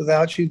through this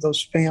without you.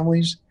 Those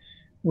families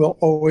will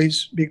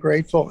always be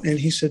grateful. And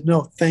he said,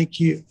 no, thank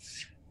you.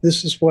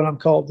 This is what I'm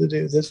called to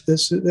do. This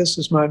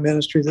is my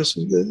ministry. This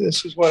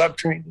is what I'm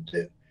trained to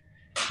do.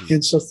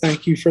 And so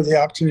thank you for the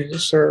opportunity to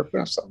serve.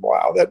 And I said,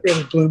 wow, that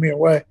really blew me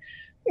away.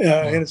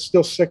 And it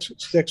still sticks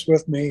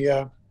with me.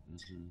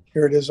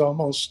 Here it is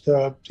almost,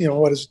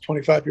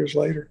 25 years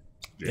later.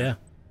 Yeah.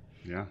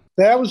 Yeah.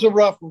 That was a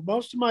rough one.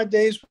 Most of my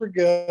days were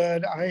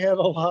good. I had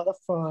a lot of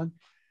fun.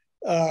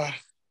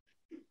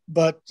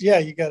 But yeah,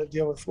 you got to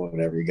deal with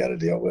whatever you got to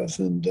deal with.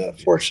 And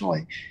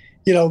fortunately,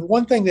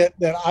 one thing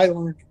that I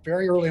learned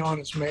very early on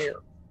as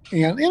mayor,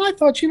 and I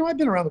thought, I've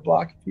been around the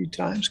block a few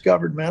times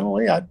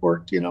governmentally. I'd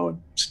worked,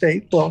 in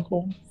state,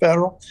 local,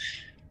 federal.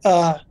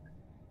 But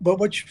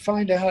what you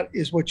find out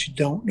is what you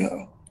don't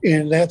know.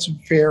 And that's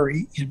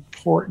very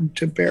important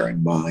to bear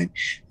in mind,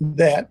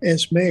 that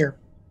as mayor,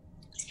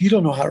 you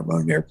don't know how to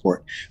run an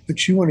airport,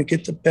 but you want to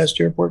get the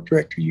best airport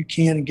director you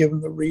can and give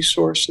them the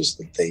resources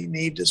that they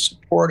need to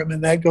support them.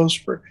 And that goes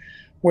for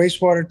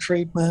wastewater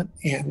treatment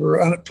and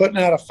putting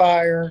out a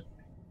fire,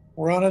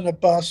 running a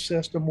bus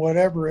system,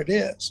 whatever it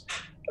is.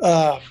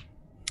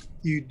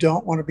 You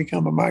don't want to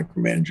become a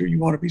micromanager. You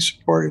want to be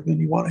supportive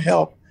and you want to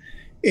help.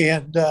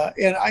 And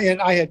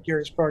I had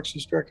Gary Sparks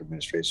as Director of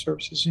Administrative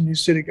Services and knew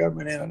city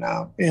government in and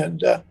out.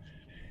 And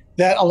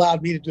that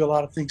allowed me to do a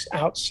lot of things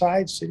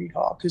outside City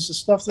Hall, because the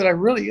stuff that I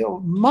really,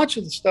 much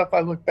of the stuff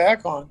I look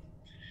back on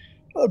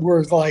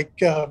were like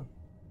the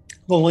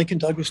Lincoln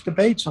Douglas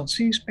debates on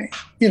C-SPAN.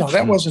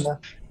 That wasn't a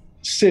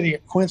city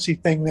of Quincy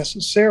thing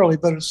necessarily,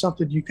 but it's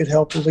something you could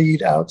help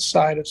lead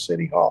outside of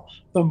City Hall.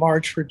 The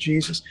March for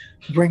Jesus,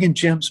 bringing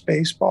Jim's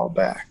baseball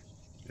back.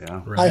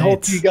 Yeah. Right. I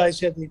hope you guys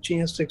had the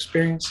chance to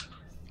experience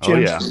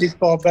Jim's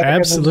baseball back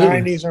Absolutely.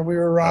 in the 90s, and we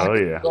were rocking. Oh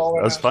yeah,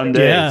 that was fun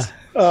Yeah. days.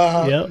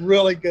 Yep.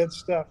 Really good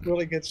stuff.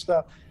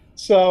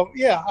 So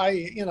yeah,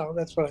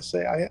 that's what I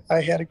say.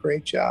 I had a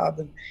great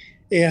job,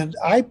 and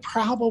I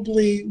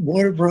probably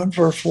would have run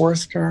for a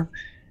 4th term,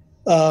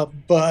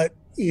 but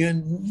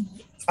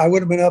I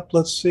would have been up,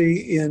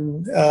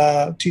 in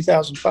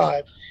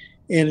 2005,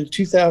 and in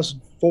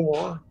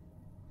 2004,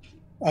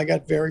 I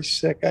got very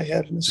sick. I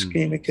had an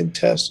ischemic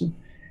intestine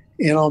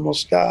and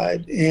almost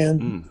died.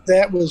 And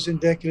that was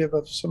indicative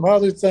of some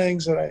other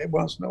things that I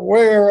wasn't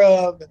aware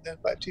of. And then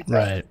by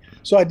 2000,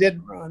 so I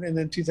didn't run. And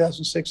then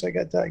 2006, I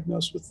got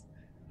diagnosed with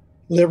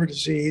liver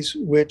disease,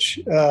 which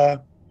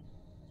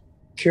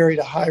carried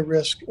a high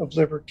risk of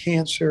liver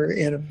cancer.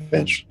 And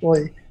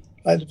eventually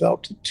I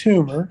developed a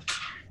tumor.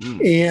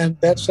 And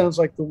that sounds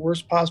like the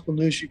worst possible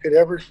news you could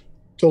ever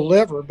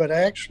deliver. But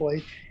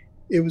actually,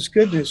 it was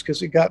good news,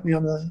 because it got me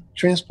on the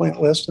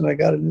transplant list and I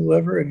got a new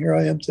liver, and here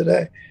I am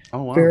today.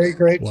 Oh, wow. Very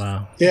great.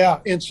 Wow. Yeah.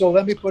 And so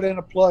let me put in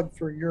a plug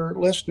for your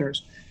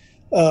listeners.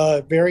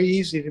 Very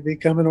easy to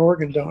become an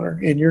organ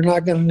donor, and you're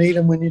not going to need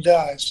them when you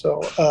die.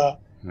 So,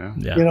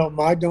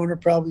 my donor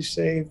probably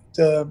saved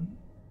a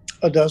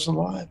dozen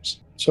lives.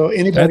 So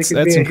anybody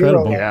can be a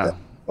incredible. hero. Yeah.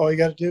 All you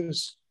got to do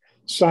is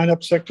sign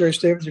up Secretary of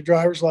State with your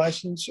driver's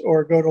license,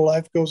 or go to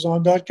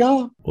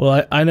lifegoeson.com.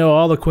 Well, I know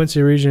all the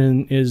Quincy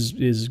region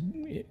is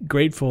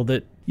grateful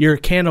that your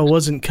candle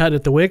wasn't cut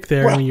at the wick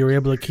there, and you were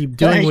able to keep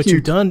doing what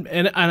you've done.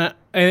 And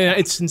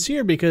it's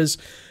sincere because,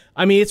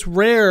 I mean, it's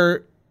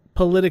rare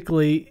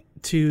politically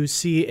to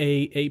see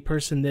a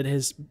person that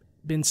has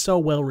been so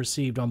well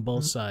received on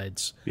both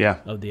sides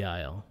of the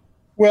aisle.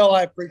 Well,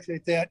 I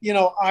appreciate that. You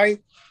know,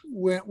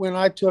 when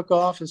I took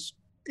office,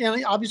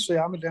 and obviously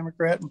I'm a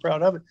Democrat and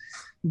proud of it,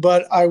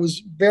 but I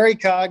was very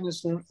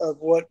cognizant of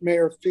what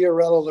Mayor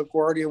Fiorello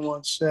LaGuardia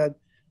once said,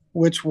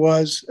 which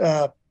was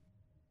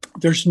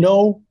there's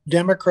no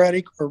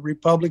Democratic or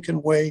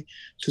Republican way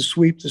to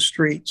sweep the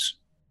streets.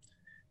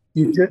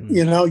 You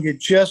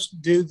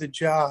just do the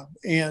job.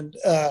 And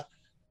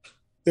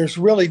there's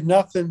really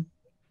nothing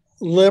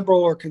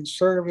liberal or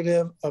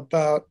conservative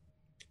about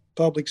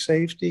public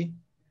safety.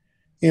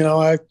 You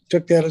know, I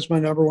took that as my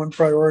number one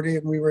priority.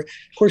 And we were, of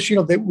course,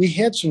 we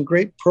had some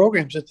great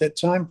programs at that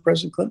time.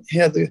 President Clinton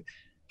had the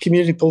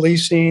community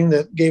policing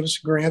that gave us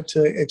a grant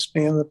to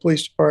expand the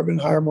police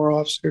department and hire more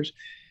officers.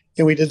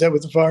 And we did that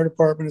with the fire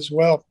department as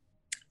well.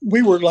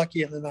 We were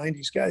lucky in the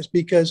 90s, guys,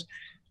 because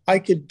I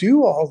could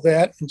do all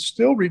that and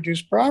still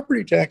reduce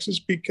property taxes,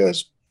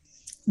 because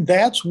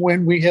that's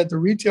when we had the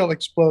retail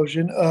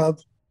explosion of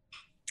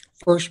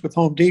first with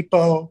Home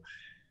Depot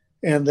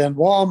and then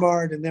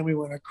Walmart. And then we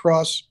went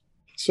across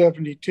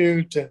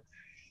 72 to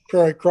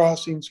Prairie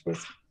Crossings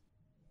with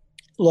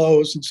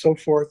Lowe's and so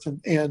forth.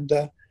 And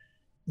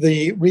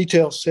the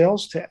retail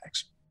sales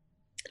tax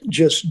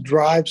just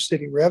drives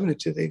city revenue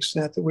to the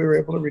extent that we were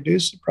able to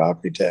reduce the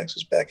property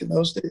taxes back in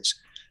those days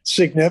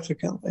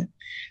significantly.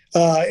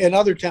 In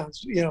other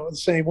towns, the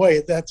same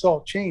way. That's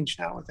all changed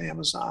now with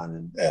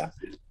Amazon. And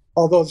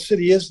although the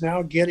city is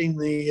now getting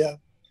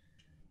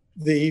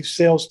the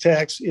sales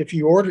tax if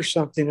you order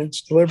something and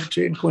it's delivered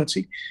to you in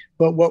Quincy.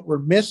 But what we're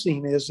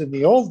missing is, in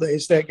the old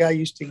days, that guy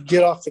used to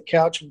get off the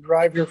couch and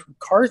drive here from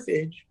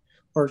Carthage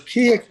or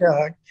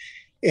Keokuk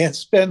and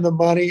spend the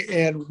money,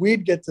 and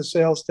we'd get the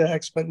sales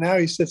tax. But now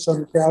he sits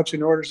on the couch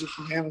and orders it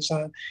from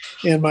Amazon,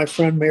 and my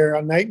friend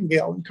Mayor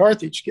Nightingale in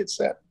Carthage gets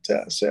that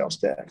sales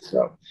tax.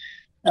 So,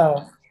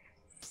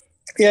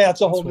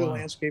 it's a whole new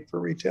landscape for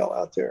retail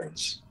out there.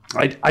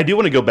 I do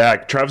want to go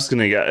back. Travis is going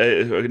to get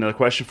another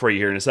question for you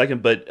here in a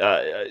second, but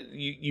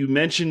you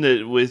mentioned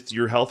that with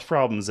your health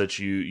problems that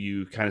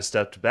you kind of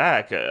stepped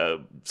back.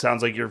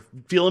 Sounds like you're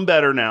feeling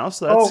better now,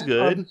 so that's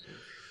good.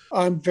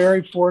 I'm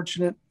very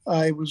fortunate.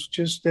 I was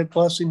just at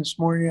Blessing this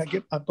morning. I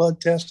get my blood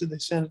tested. They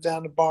sent it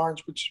down to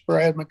Barnes, which is where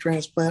I had my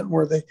transplant,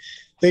 where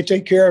they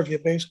take care of you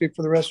basically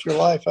for the rest of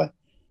your life.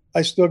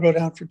 I still go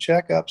down for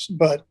checkups,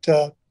 but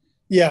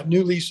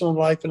new lease on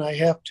life, and I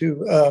have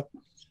to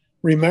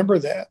remember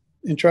that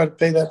and try to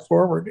pay that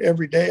forward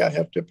every day. I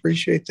have to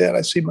appreciate that.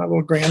 I see my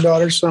little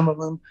granddaughters, some of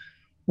them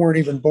weren't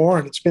even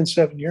born. It's been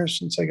 7 years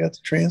since I got the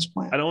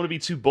transplant. I don't want to be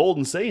too bold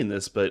in saying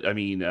this, but I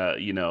mean,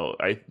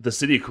 the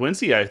city of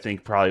Quincy, I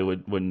think probably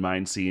wouldn't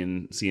mind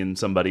seeing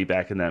somebody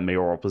back in that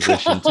mayoral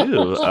position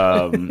too.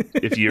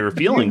 If you're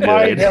feeling good.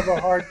 I might have a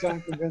hard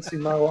time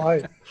convincing my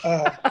wife.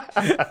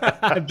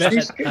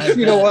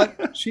 You know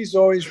what? She's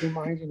always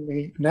reminding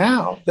me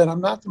now that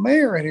I'm not the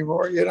mayor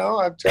anymore.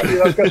 I'm telling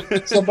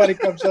you, somebody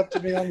comes up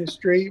to me on the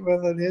street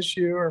with an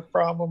issue or a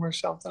problem or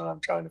something, I'm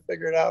trying to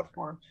figure it out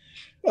for them.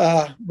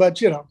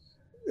 But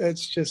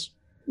it's just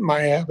my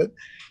habit.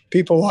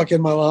 People walk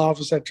in my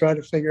office, I try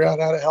to figure out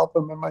how to help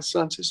them, and my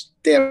son says,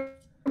 "Damn,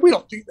 we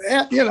don't do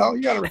that. You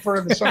got to refer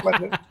them to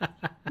somebody."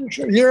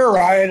 You're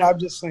right. I'm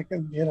just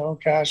thinking,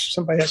 gosh,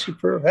 somebody asks you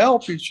for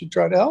help, you should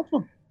try to help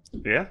them.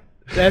 Yeah,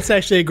 that's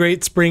actually a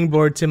great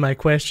springboard to my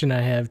question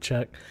I have,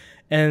 Chuck,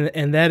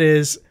 and that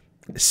is,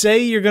 say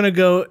you're going to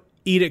go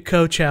eat at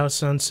Coach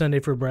House on Sunday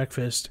for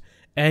breakfast,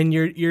 and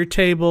your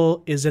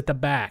table is at the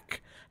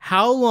back.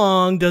 How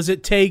long does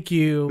it take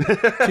you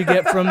to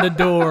get from the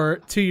door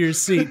to your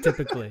seat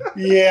typically?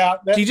 Yeah.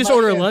 Do you just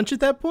order lunch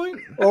at that point?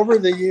 Over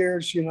the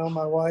years,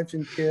 my wife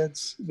and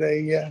kids,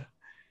 they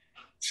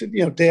said,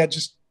 Dad,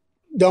 just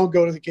don't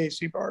go to the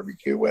KC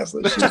barbecue with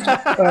us.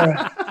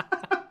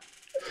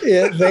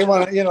 They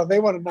want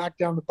to knock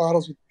down the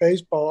bottles with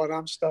baseball, and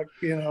I'm stuck.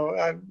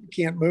 I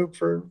can't move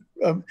for.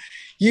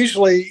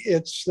 Usually,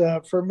 it's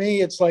for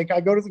me. It's like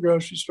I go to the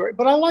grocery store,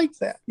 but I like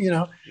that.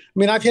 I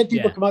mean, I've had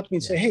people come up to me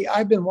and say, "Hey,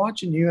 I've been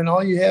watching you, and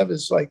all you have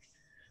is like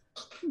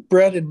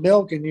bread and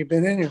milk, and you've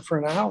been in here for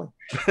an hour."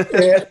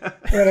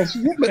 and I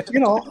said, "Yeah, but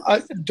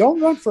don't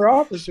run for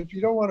office if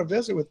you don't want to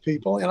visit with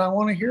people, and I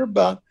want to hear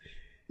about,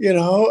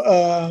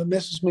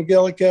 Mrs.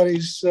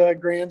 McGillicuddy's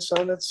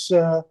grandson that's."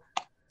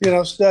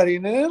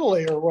 Studying in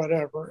Italy or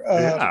whatever.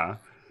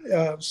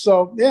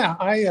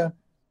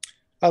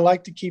 I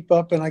like to keep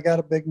up, and I got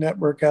a big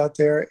network out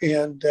there.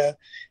 And,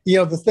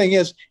 the thing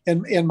is,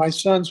 and my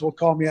sons will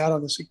call me out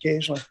on this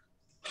occasionally.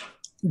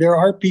 There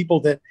are people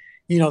that,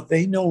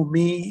 they know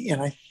me, and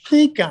I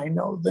think I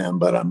know them,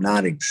 but I'm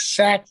not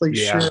exactly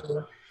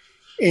sure.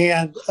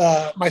 And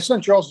my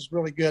son Charles is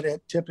really good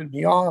at tipping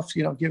me off,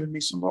 giving me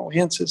some little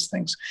hints as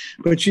things.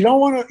 But you don't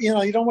want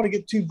to,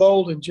 get too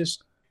bold and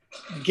just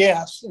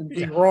guess and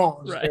be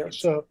wrong there.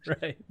 So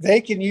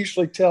they can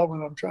usually tell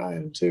when I'm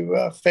trying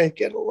to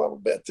fake it a little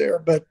bit there.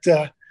 But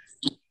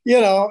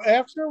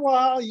after a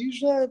while,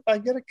 usually if I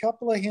get a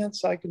couple of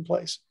hints, I can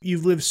place.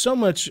 You've lived so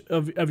much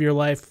of your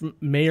life,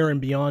 mayor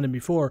and beyond and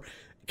before,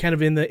 kind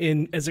of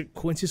as a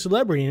Quincy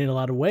celebrity in a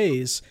lot of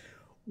ways.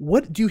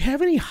 What do you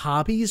have any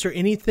hobbies or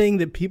anything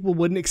that people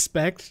wouldn't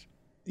expect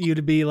you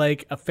to be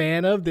like a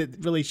fan of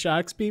that really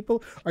shocks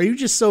people? Are you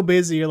just so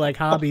busy? You're like,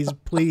 hobbies,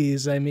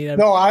 please. I mean,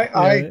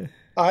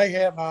 I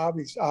have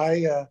hobbies.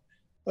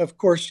 Of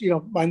course,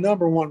 my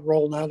number one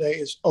role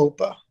nowadays is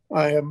Opa.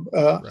 I am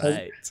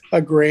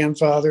a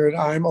grandfather, and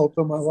I'm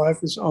Opa. My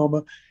wife is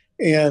Oma,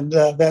 and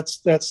that's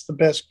the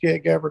best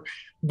gig ever.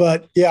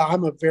 But yeah,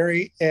 I'm a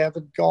very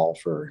avid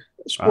golfer,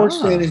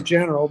 sports fan in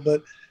general,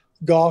 but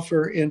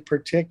golfer in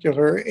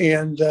particular,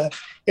 and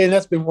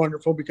that's been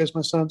wonderful because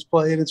my son's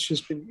played. It's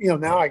just been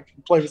now I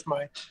can play with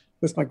my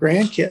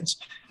grandkids.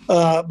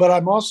 But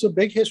I'm also a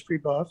big history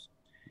buff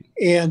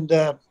and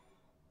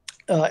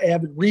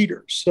avid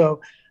reader. So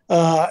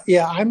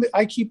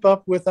I keep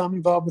up with. I'm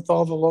involved with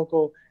all the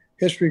local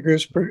history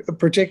groups,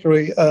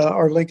 particularly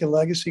our Lincoln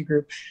Legacy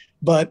group.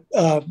 But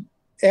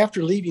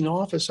after leaving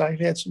office, I've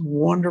had some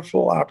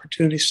wonderful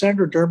opportunities.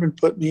 Senator Durbin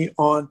put me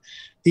on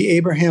the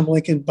Abraham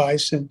Lincoln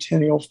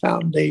Bicentennial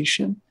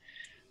Foundation,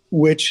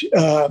 which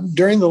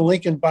during the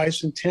Lincoln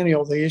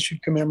Bicentennial, they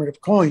issued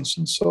commemorative coins.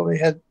 And so they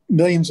had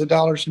millions of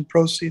dollars in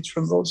proceeds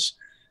from those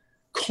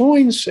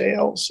coin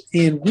sales.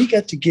 And we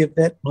got to give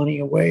that money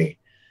away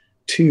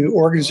to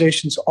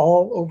organizations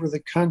all over the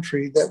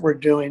country that were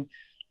doing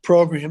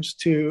programs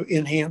to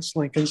enhance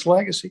Lincoln's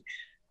legacy.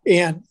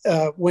 And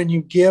when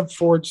you give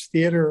Ford's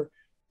Theater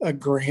a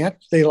grant,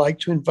 they like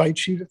to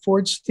invite you to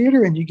Ford's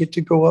Theater, and you get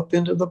to go up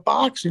into the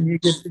box and you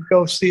get to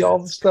go see all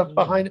the stuff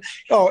behind it.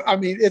 Oh, I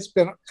mean, it's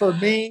been for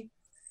me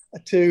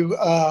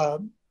to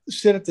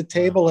sit at the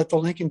table at the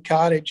Lincoln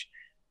Cottage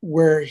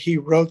where he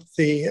wrote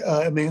the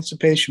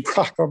Emancipation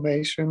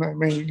Proclamation. I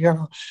mean,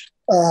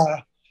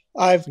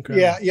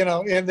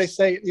 and they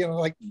say,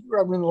 like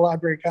I'm in the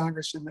Library of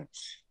Congress, and the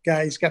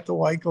guy's got the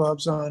white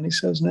gloves on. He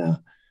says,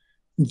 "Now,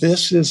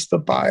 this is the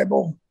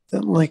Bible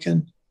that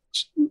Lincoln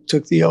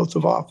took the oath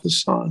of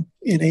office on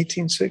in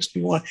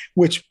 1861,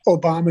 which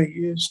Obama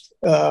used,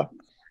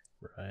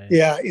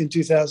 in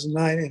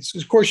 2009. And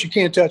of course, you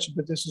can't touch it,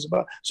 but this is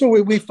about. So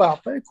we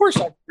filed. Of course,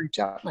 I reach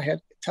out and I had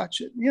to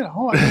touch it.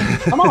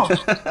 Come on,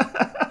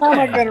 how am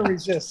I going to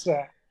resist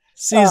that?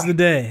 Seize the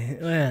day.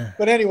 Yeah.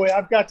 But anyway,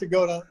 I've got to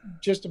go to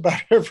just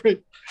about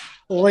every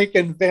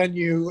Lincoln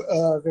venue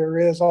there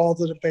is, all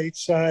the debate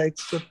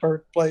sites, the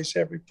birthplace,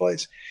 every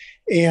place.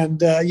 And,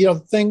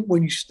 the thing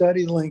when you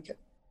study Lincoln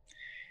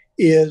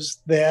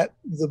is that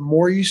the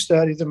more you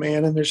study the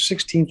man, and there's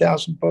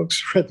 16,000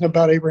 books written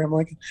about Abraham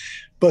Lincoln,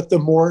 but the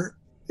more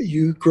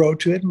you grow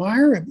to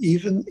admire him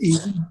even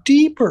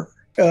deeper.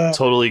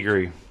 Totally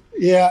agree.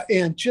 Yeah.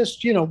 And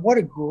just, what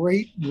a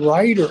great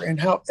writer and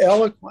how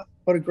eloquent,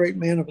 what a great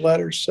man of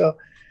letters. So,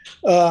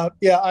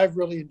 I've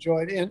really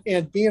enjoyed it.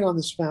 And being on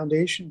this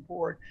foundation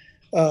board,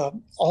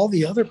 all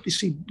the other,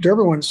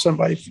 Durbin was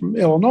somebody from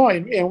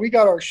Illinois, and we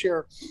got our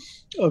share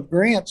of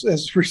grants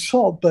as a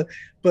result.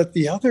 But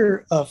the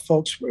other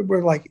folks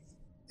were like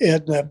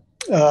Edna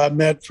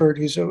Medford,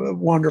 who's a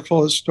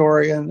wonderful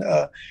historian,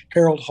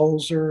 Harold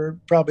Holzer,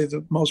 probably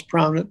the most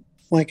prominent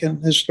Lincoln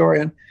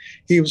historian.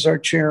 He was our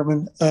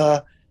chairman.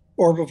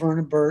 Orville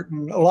Vernon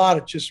Burton, a lot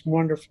of just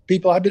wonderful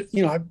people. I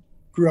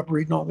grew up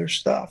reading all their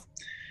stuff.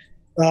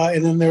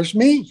 And then there's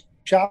me,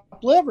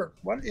 chopped liver.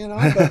 But,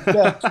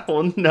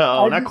 oh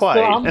no, not quite.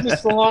 I'm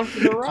just along for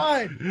the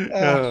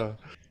ride.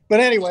 But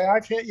anyway,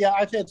 I've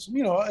had some,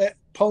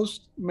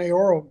 post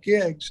mayoral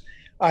gigs.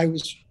 I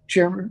was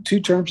chairman, 2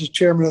 terms as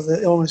chairman of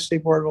the Illinois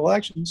State Board of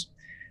Elections,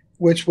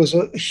 which was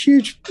a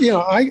huge,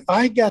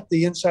 I got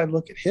the inside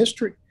look at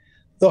history.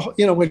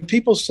 When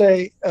people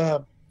say,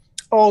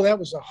 oh, that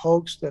was a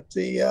hoax that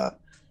the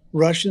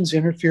Russians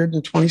interfered in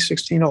the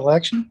 2016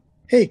 election.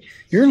 Hey,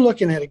 you're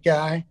looking at a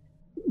guy.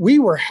 We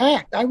were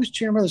hacked. I was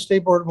chairman of the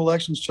State Board of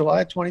Elections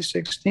July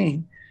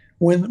 2016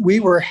 when we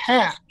were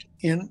hacked.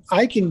 And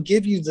I can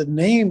give you the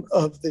name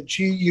of the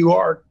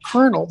GUR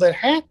colonel that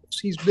hacked us.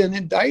 He's been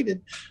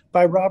indicted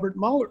by Robert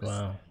Mueller.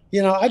 Wow.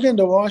 I've been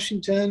to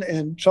Washington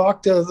and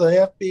talked to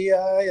the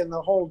FBI and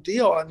the whole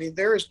deal. I mean,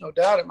 there is no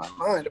doubt in my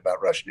mind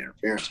about Russian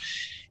interference.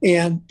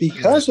 And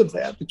because of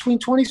that, between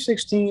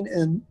 2016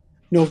 and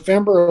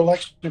November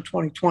election of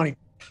 2020,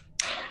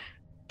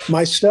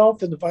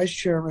 myself and the vice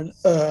chairman,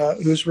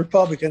 who's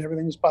Republican,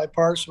 everything is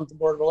bipartisan with the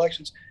Board of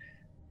Elections,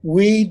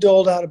 we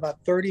doled out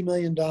about $30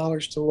 million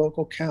to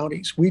local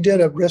counties. We did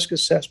a risk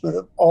assessment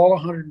of all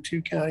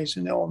 102 counties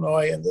in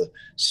Illinois and the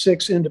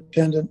 6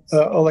 independent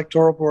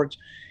electoral boards.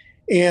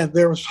 And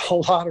there was a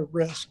lot of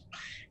risk.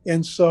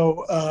 And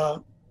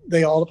so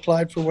they all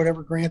applied for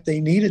whatever grant they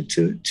needed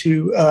to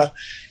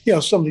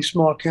some of these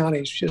small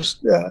counties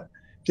just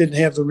didn't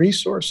have the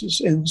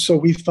resources. And so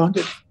we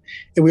funded it.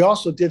 And we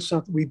also did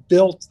something. We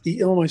built the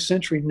Illinois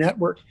Century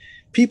Network.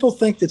 People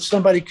think that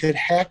somebody could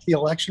hack the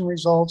election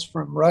results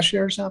from Russia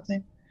or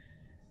something.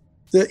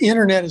 The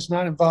internet is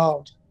not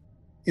involved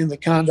in the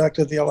conduct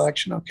of the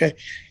election. Okay,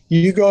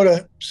 you go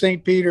to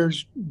St.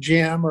 Peter's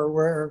Gym or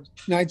where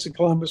Knights of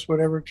Columbus,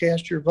 whatever,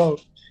 cast your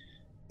vote.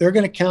 They're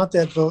going to count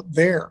that vote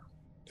there.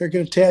 They're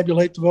going to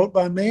tabulate the vote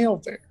by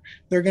mail there.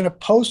 They're going to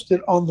post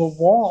it on the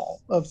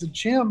wall of the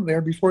gym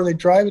there before they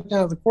drive it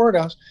down to the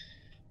courthouse.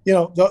 You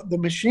know, the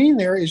machine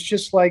there is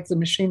just like the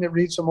machine that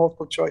reads a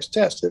multiple choice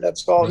test.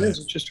 That's all it is.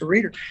 It's just a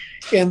reader.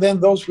 And then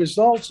those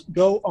results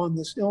go on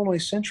this Illinois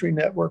Century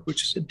Network,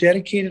 which is a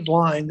dedicated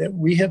line that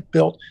we have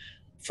built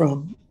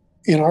from,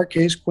 in our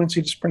case,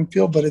 Quincy to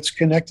Springfield, but it's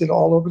connected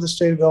all over the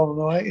state of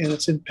Illinois, and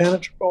it's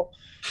impenetrable.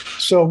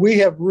 So we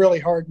have really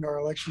hardened our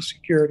election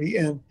security.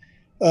 And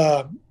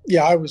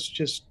I was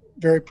just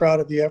very proud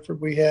of the effort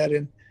we had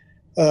in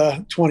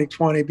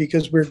 2020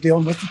 because we're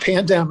dealing with the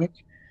pandemic.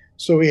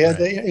 So we had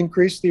to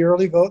increase the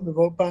early vote and the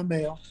vote by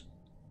mail,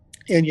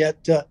 and yet,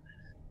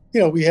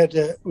 we had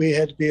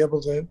to be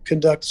able to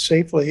conduct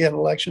safely an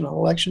election on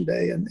election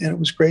day, and it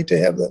was great to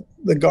have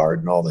the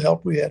guard and all the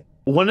help we had.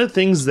 One of the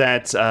things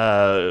that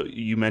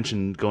you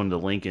mentioned going to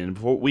Lincoln,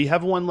 before we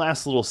have one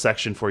last little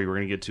section for you, we're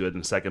going to get to it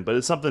in a second, but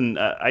it's something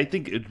I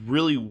think it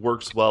really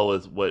works well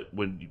with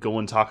when you go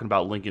and talking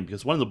about Lincoln,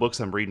 because one of the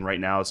books I'm reading right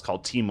now is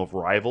called Team of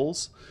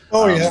Rivals.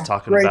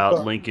 Talking Great about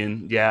book.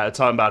 Lincoln. Yeah,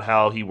 talking about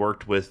how he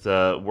worked with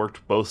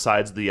worked both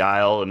sides of the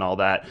aisle and all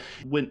that.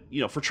 When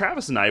for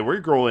Travis and I, we're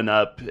growing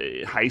up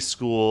high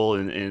school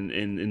and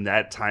in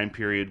that time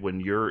period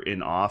when you're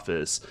in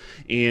office,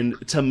 and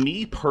to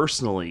me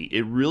personally,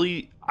 it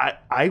really.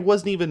 I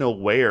wasn't even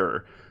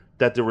aware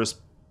that there was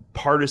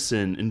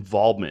partisan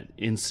involvement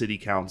in city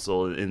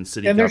council and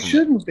city government. And there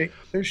shouldn't be.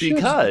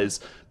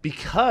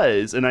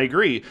 Because, and I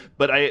agree,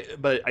 but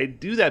I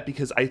do that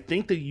because I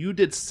think that you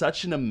did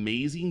such an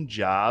amazing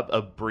job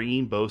of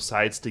bringing both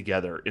sides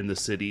together in the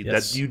city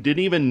that you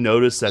didn't even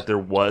notice that there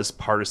was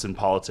partisan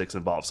politics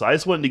involved. So I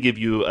just wanted to give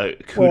you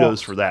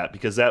kudos for that,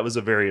 because that was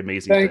a very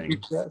amazing thing. Thank you,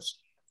 Chris.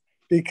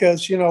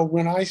 Because,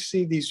 when I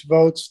see these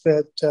votes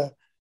that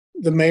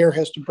the mayor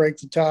has to break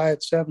the tie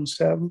at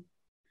 7-7.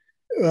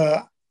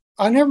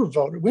 I never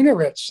voted. We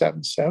never had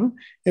 7-7.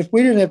 If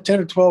we didn't have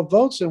 10 or 12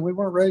 votes, then we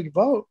weren't ready to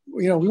vote.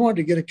 We wanted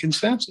to get a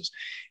consensus.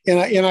 And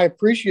I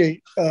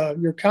appreciate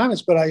your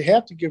comments, but I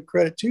have to give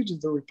credit too to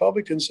the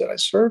Republicans that I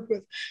served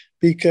with,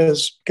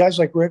 because guys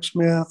like Rick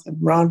Smith and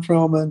Ron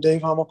Perlman and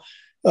Dave Hummel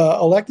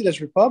elected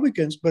as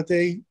Republicans, but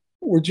they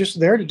were just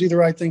there to do the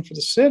right thing for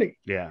the city.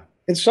 Yeah.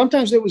 And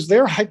sometimes it was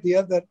their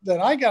idea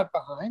that I got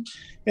behind,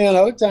 and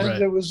other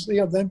times it was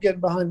them getting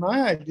behind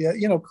my idea.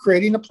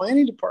 Creating a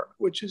planning department,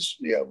 which is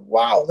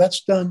wow,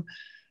 that's done.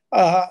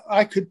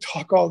 I could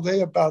talk all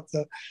day about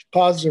the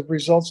positive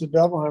results that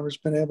Belbenheimer's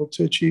been able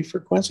to achieve for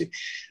Quincy,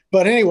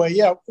 but anyway,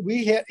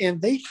 we had, and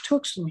they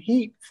took some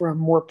heat from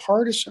more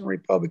partisan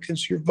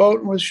Republicans. You're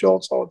voting with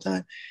Schultz all the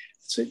time.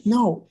 Said,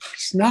 no,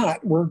 it's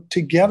not. We're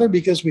together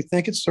because we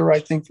think it's the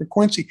right thing for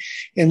Quincy.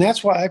 And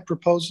that's why I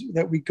propose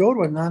that we go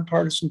to a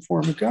nonpartisan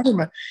form of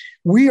government.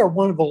 We are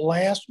one of the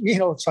last,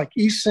 it's like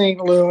East St.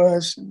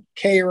 Louis and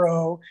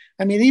Cairo.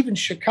 I mean, even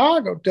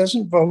Chicago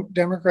doesn't vote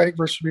Democratic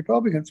versus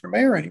Republican for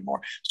mayor anymore.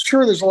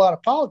 Sure, there's a lot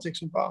of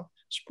politics involved.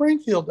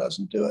 Springfield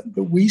doesn't do it,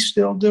 but we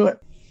still do it.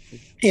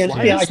 And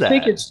I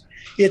think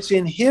it's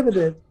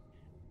inhibited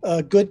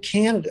good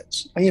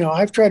candidates.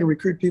 I've tried to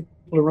recruit people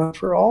to run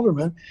for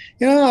alderman.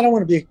 I don't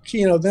want to be,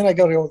 then I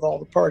got to go with all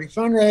the party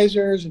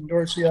fundraisers,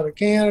 endorse the other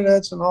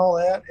candidates and all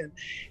that. And,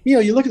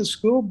 you look at the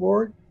school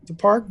board, the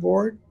park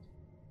board,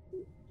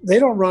 they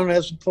don't run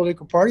as a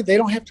political party. They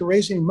don't have to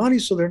raise any money,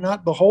 so they're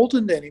not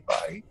beholden to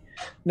anybody.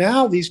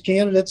 Now these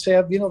candidates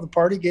have, the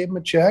party gave them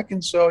a check,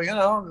 and so,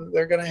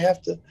 they're going to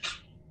have to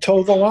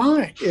toe the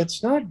line.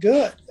 It's not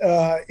good.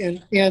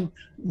 And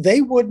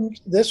they wouldn't,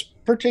 this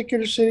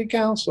particular city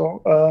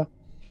council,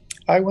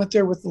 I went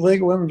there with the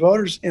League of Women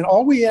Voters, and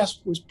all we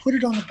asked was put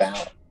it on the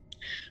ballot.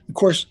 Of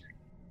course,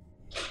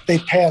 they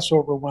pass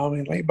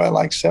overwhelmingly by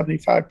like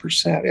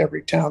 75%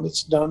 every town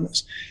that's done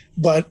this.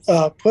 But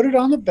put it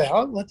on the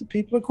ballot, let the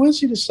people of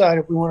Quincy decide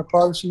if we want a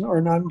partisan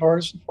or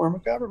nonpartisan form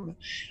of government.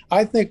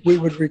 I think we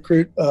would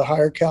recruit a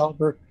higher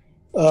caliber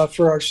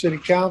for our city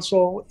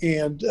council,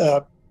 and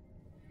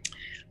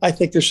I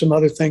think there's some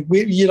other things.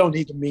 You don't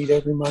need to meet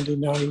every Monday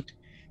night.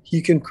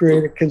 You can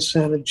create a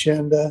consent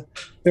agenda.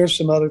 There's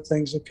some other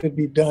things that could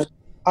be done.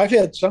 I've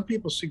had some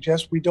people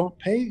suggest we don't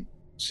pay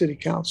city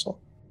council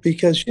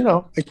because,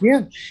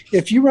 again,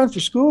 if you run for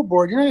school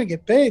board, you're not going to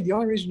get paid. The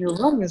only reason you're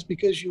running is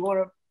because you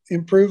want to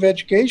improve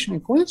education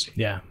in Quincy.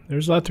 Yeah,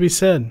 there's a lot to be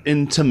said.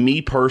 And to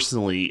me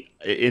personally,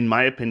 in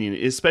my opinion,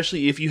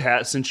 especially if you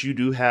have, since you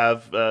do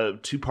have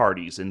two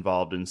parties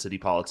involved in city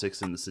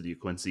politics in the city of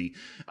Quincy,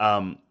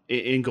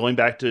 in going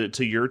back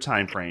to your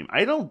time frame,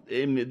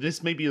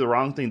 this may be the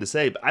wrong thing to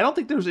say, but I don't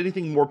think there's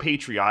anything more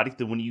patriotic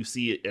than when you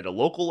see it at a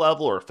local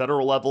level or a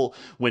federal level,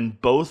 when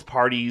both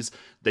parties,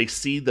 they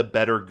see the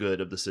better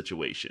good of the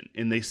situation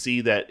and they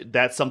see that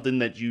that's something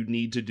that you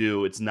need to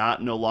do. It's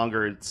no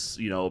longer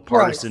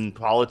partisan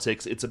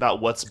politics. It's about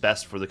what's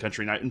best for the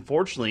country. And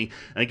unfortunately,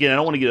 and again, I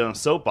don't want to get on a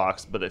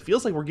soapbox, but it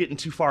feels like we're getting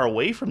too far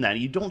away from that.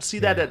 You don't see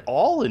that at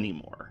all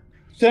anymore.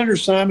 Senator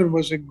Simon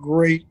was a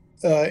great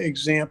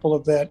example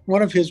of that.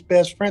 One of his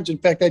best friends, in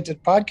fact, I did a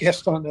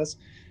podcast on this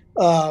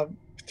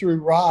through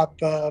Rob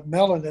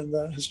Mellon and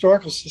the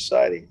Historical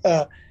Society,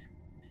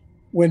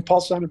 when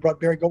Paul Simon brought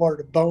Barry Goldwater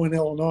to Bowen,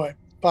 Illinois,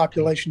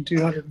 population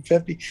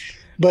 250.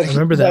 But I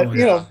remember that one.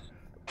 You know,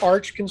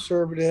 arch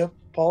conservative,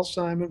 Paul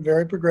Simon,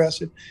 very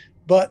progressive,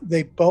 but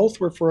they both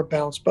were for a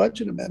balanced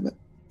budget amendment.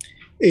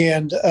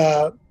 And,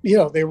 you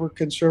know, they were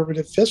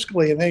conservative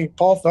fiscally. And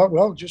Paul thought,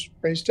 well, just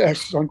raise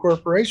taxes on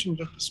corporations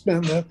to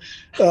spend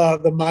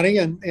the money.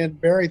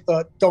 And Barry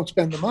thought, don't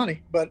spend the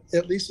money. But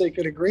at least they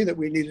could agree that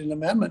we needed an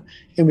amendment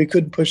and we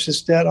couldn't push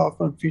this debt off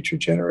on future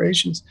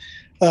generations.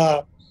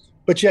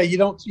 But yeah, you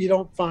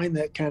don't find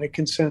that kind of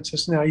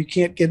consensus now. You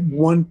can't get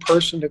one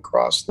person to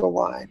cross the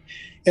line.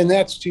 And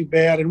that's too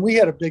bad. And we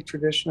had a big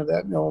tradition of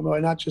that in Illinois,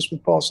 not just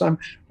with Paul Simon.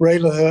 Ray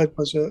LaHood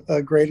was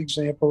a great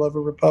example of a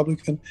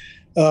Republican,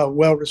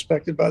 well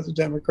respected by the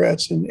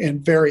Democrats and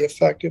very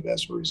effective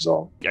as a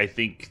result. I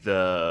think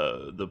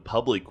the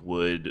public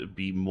would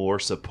be more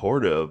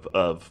supportive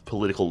of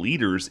political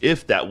leaders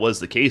if that was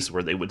the case,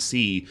 where they would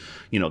see,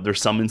 you know,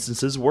 there's some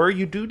instances where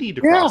you do need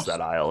to cross that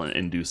aisle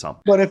and do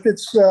something. But if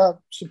it's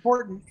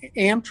supporting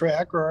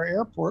Amtrak or our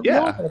airport, we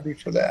all got to be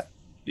for that.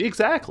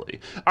 Exactly.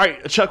 All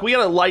right, Chuck, we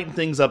got to lighten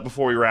things up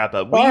before we wrap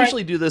up. We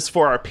usually do this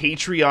for our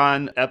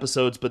Patreon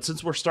episodes, but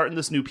since we're starting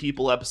this new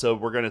people episode,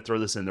 we're going to throw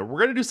this in there. We're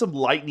going to do some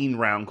lightning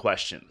round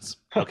questions,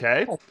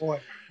 okay? Oh, boy.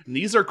 And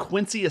these are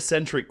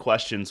Quincy-eccentric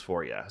questions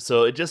for you.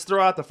 So just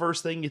throw out the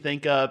first thing you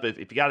think of.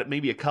 If you got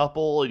maybe a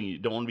couple and you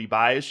don't want to be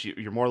biased,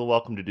 you're more than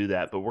welcome to do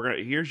that. But we're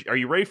going to, are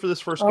you ready for this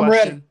first question?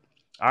 Ready.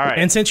 All right.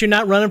 And since you're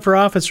not running for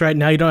office right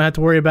now, you don't have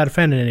to worry about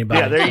offending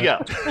anybody. Yeah, there you go.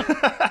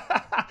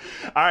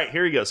 All right,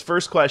 here he goes.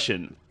 First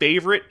question.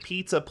 Favorite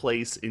pizza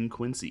place in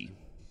Quincy?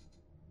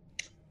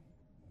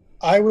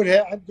 I'd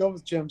go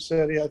with Jim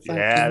City, I think.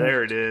 Yeah,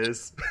 there it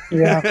is.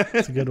 Yeah.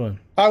 That's a good one.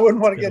 I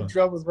wouldn't want to get in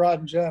trouble with Rod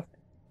and Jeff.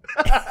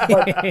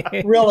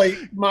 But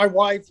really, my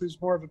wife, who's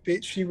more of a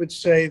pizza, she would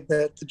say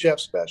that the Jeff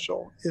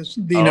Special is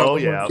the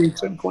number one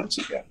pizza in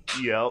Quincy. Yeah.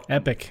 Yep.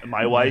 Epic.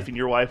 My wife and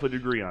your wife would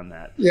agree on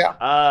that.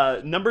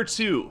 Yeah. Number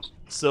 2.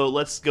 So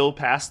let's go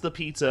past the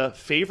pizza.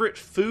 Favorite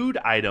food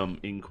item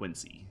in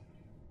Quincy?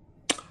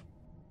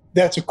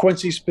 That's a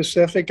Quincy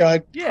specific.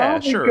 I'd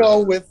probably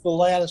go with the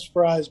lattice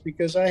fries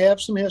because I have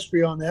some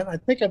history on that. I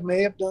think I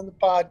may have done the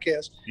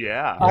podcast.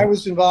 Yeah. I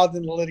was involved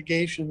in the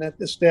litigation that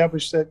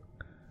established that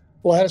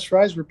lattice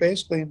fries were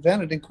basically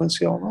invented in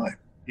Quincy, Illinois.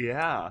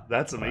 Yeah,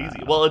 that's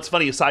amazing. Well, it's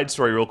funny. A side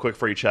story real quick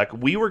for you, Chuck.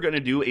 We were going to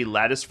do a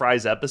lattice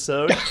fries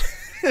episode.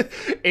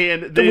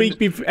 And the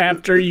week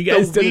after you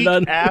guys did it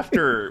on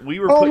after we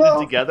were putting it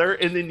together,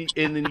 and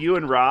then you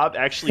and Rob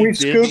actually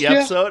did the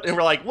episode, and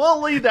we're like,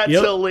 we'll leave that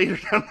till later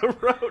down the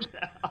road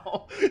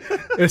now.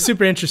 It was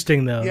super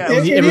interesting though. Yeah,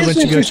 everyone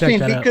should go check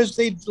that out. Because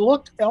they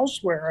looked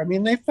elsewhere. I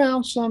mean, they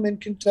found some in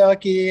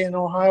Kentucky and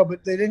Ohio,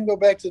 but they didn't go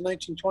back to the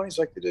 1920s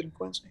like they did in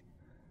Quincy.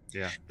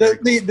 Yeah.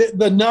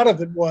 The nut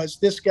of it was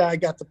this guy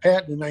got the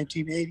patent in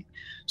 1980.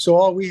 So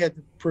all we had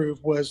to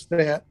prove was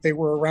that they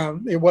were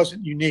around. It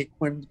wasn't unique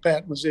when the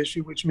patent was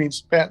issued, which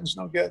means the patent's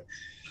no good.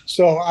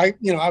 So I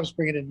was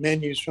bringing in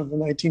menus from the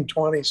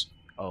 1920s.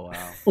 Oh,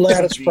 wow.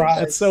 Lattice fries.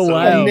 That's so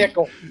wild. A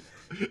nickel.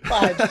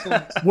 5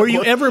 cents. Were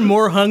you ever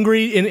more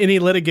hungry in any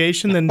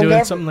litigation than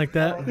doing something like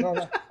that?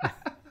 No.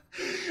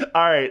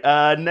 All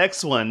right.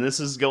 Next one.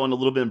 This is going a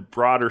little bit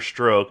broader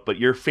stroke, but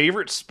your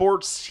favorite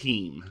sports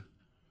team?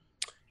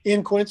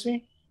 In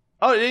Quincy?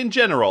 Oh, in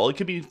general, it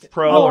could be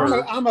pro.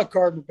 I'm a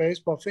Cardinal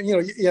baseball fan.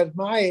 You know, at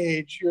my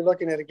age, you're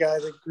looking at a guy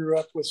that grew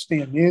up with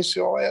Stan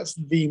Musial as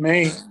the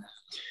man,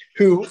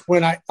 who,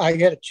 when I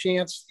had a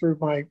chance through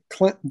my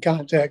Clinton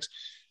contacts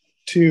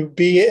to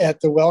be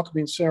at the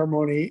welcoming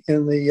ceremony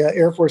in the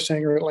Air Force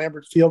hangar at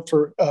Lambert Field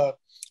for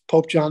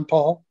Pope John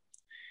Paul,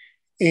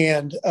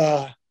 and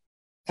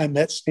I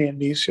met Stan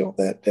Musial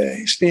that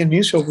day. Stan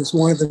Musial was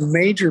one of the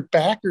major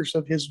backers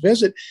of his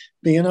visit,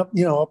 being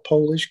a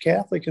Polish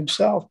Catholic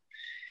himself.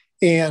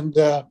 And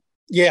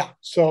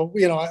so,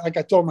 like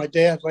I told my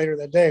dad later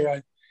that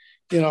day,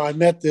 I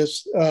met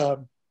this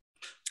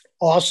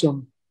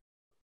awesome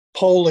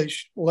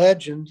Polish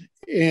legend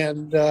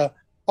and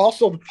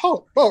also the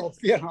Pope, both,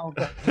 kind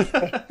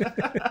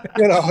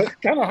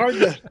of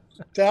hard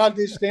to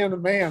understand the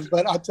man.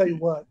 But I'll tell you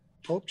what,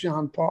 Pope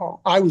John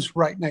Paul, I was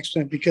right next to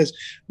him because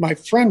my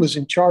friend was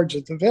in charge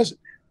of the visit,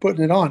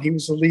 putting it on. He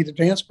was the lead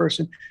advance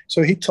person.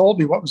 So he told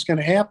me what was going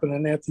to happen.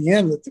 And at the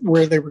end,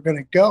 where they were going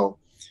to go.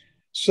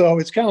 So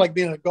it's kind of like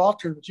being in a golf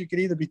tournament. You could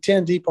either be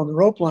 10 deep on the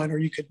rope line or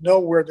you could know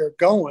where they're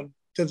going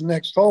to the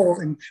next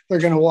hole and they're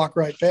going to walk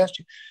right past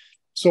you.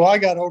 So I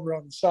got over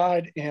on the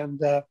side and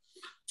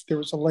there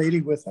was a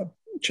lady with a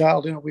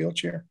child in a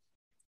wheelchair.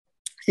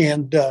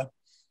 And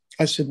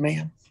I said,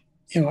 man,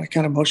 I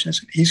kind of motioned. I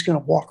said, he's going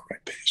to walk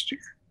right past you.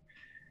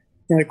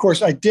 And of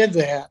course I did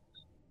that,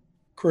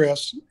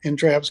 Chris and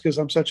Travis, because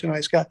I'm such a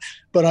nice guy.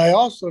 But I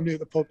also knew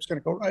the Pope's going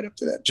to go right up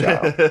to that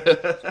child.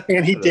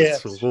 And he did.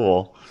 That's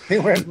cool. He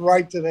went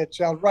right to that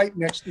child,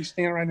 he's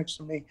standing right next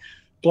to me,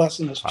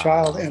 blessing this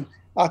child. And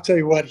I'll tell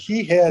you what,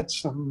 he had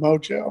some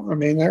mojo. I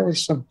mean, there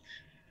was some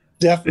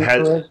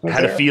definite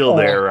had a feel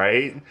there,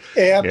 right?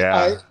 And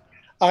Yeah.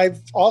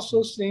 I've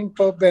also seen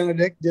Pope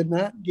Benedict, did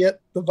not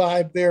get the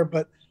vibe there,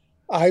 but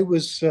I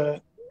was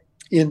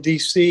in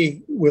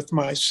D.C. with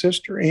my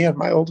sister Ann,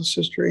 my oldest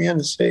sister Ann,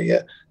 is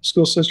a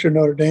school sister at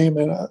Notre Dame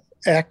and an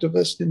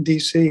activist in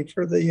D.C.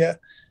 for the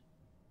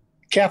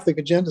Catholic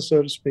agenda,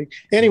 so to speak.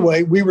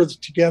 Anyway, we were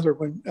together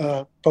when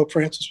Pope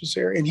Francis was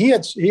there, and he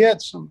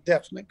had some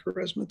definite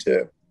charisma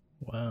too.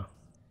 Wow.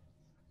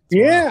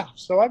 Yeah,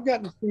 so I've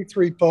gotten to see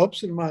 3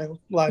 popes in my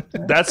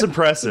lifetime. That's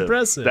impressive.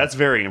 Impressive. That's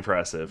very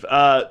impressive.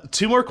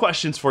 2 more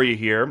questions for you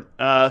here.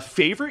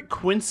 Favorite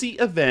Quincy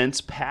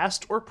events,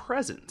 past or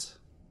present?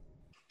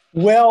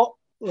 Well,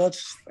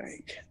 let's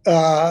think.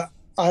 I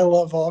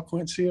love all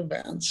Quincy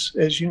events,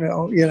 as you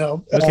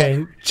know.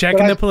 Okay,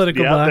 checking the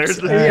political box.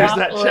 There's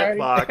that check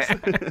box.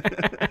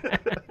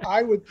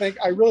 I would think,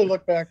 I really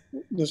look back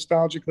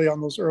nostalgically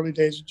on those early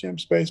days of Jim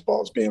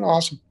Spaceball as being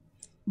awesome.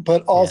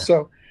 But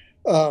also,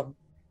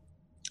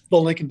 the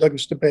Lincoln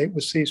Douglas debate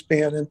with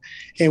C-SPAN,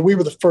 and we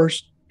were the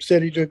first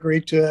city to agree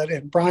to it.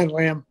 And Brian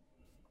Lamb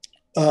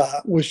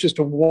was just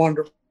a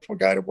wonderful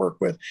guy to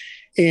work with,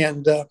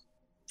 and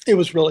it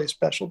was really a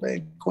special day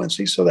in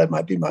Quincy. So that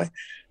might be my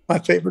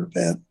favorite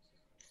event.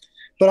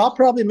 But I'll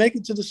probably make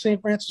it to the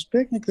St. Francis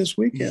picnic this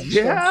weekend.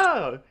 Yeah.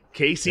 So.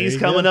 Casey's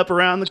coming up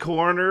around the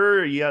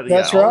corner. Yeah,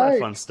 that's all right.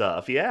 That fun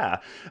stuff. Yeah.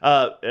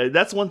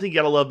 That's one thing you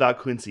got to love about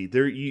Quincy.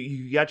 There,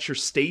 you got your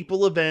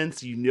staple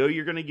events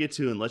you're going to get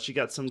to, unless you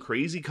got some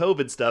crazy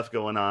COVID stuff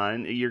going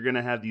on. You're going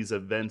to have these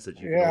events that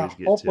you can always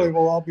get hopefully to.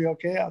 we'll all be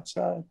okay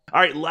outside. All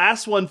right,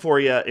 last one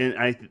for you.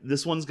 And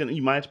this one's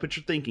you might have to put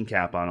your thinking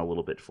cap on a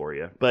little bit for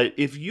you. But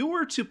if you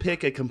were to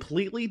pick a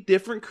completely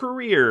different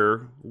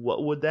career,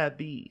 what would that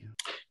be?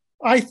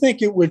 I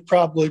think it would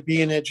probably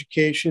be in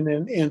education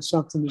and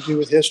something to do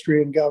with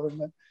history and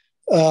government.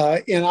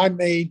 And I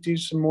may do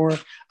some more.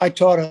 I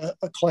taught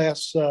a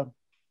class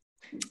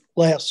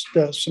last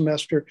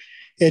semester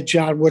at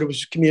John Wood. It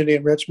was community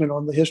enrichment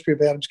on the history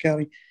of Adams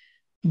County.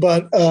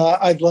 But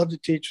I'd love to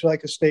teach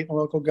like a state and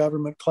local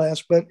government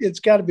class, but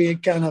it's got to be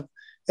kind of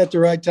at the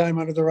right time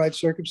under the right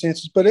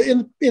circumstances. But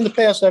in the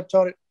past, I've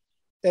taught it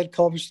at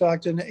Culver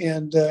Stockton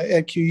and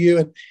at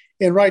QU.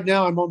 And right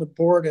now I'm on the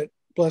board at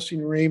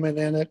Blessing Riemann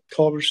and at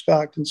Culver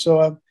Stockton.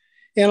 So I'm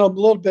a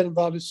little bit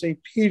involved at St.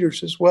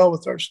 Peter's as well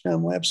with our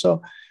STEM lab.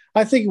 So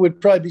I think it would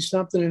probably be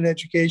something in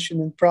education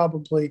and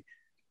probably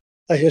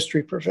a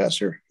history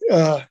professor.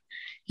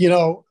 Being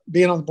on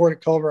the board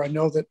at Culver, I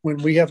know that when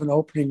we have an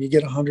opening, you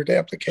get 100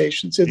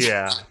 applications.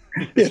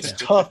 It's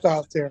tough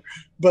out there,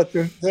 but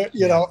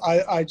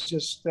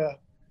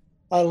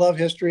I love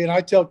history. And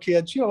I tell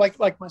kids,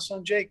 like my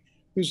son, Jake,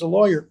 who's a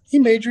lawyer, he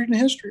majored in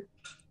history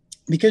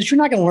because you're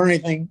not going to learn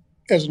anything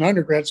as an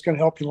undergrad. It's going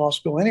to help you in law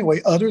school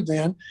anyway, other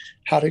than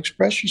how to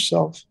express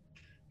yourself,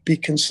 be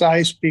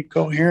concise, be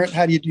coherent.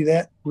 How do you do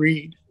that?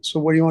 Read. So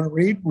what do you want to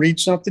read? Read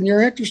something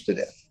you're interested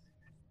in.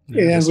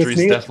 Yeah, and with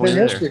me, it's been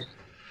history.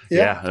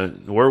 Yeah,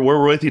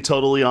 we're with you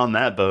totally on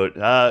that boat.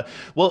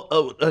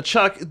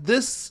 Chuck,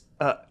 this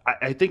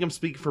I think I'm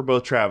speaking for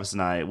both Travis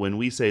and I when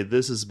we say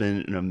this has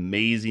been an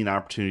amazing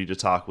opportunity to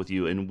talk with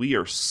you, and we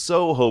are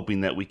so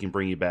hoping that we can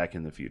bring you back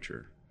in the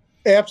future.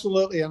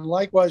 Absolutely, and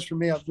likewise for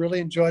me, I've really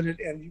enjoyed it,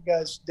 and you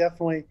guys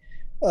definitely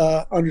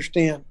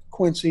understand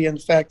Quincy and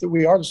the fact that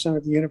we are the center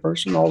of the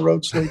universe and all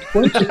roads lead to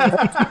Quincy.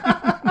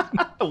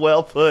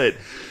 Well put.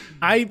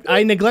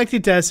 I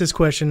neglected to ask this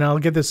question. I'll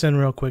get this in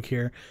real quick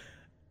here.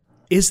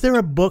 Is there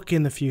a book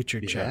in the future,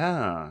 Chuck?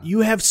 Yeah. You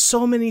have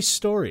so many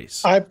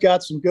stories. I've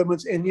got some good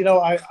ones. And,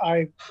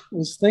 I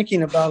was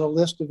thinking about a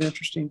list of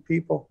interesting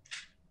people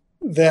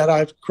that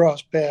I've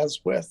crossed paths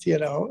with,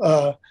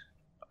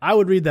 I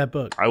would read that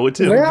book. I would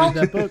too. Well, read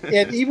that book.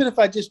 And even if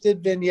I just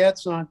did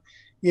vignettes on,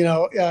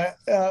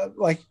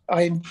 like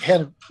I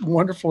had a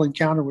wonderful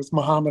encounter with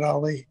Muhammad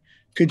Ali.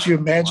 Could you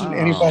imagine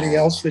anybody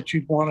else that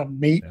you'd want to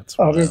meet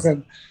other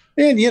than,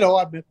 and,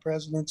 I've met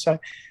presidents.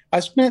 I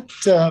spent,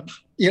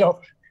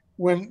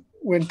 when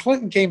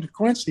Clinton came to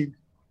Quincy,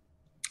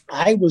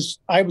 I was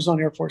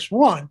on Air Force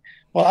One.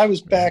 Well, I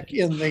was back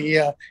in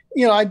the,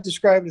 I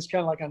describe it as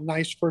kind of like a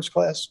nice first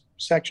class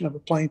section of a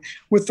plane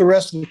with the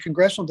rest of the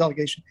congressional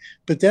delegation.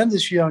 But then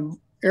this young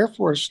Air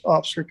Force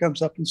officer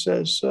comes up and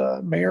says,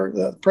 Mayor,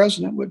 the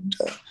president would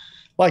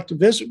like to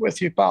visit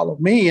with you, follow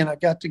me. And I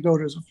got to go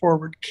to the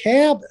forward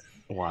cabin.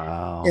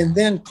 Wow. And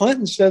then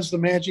Clinton says the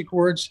magic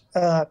words,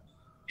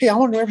 hey, I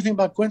want to know everything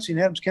about Quincy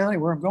and Adams County,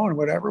 where I'm going,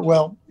 whatever.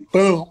 Well,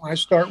 boom, I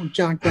start with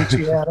John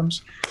Quincy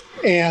Adams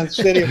and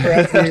City of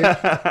Refuge,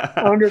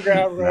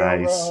 Underground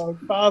Railroad,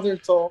 Father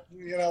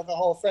Tolton, the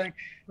whole thing.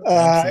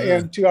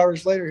 And 2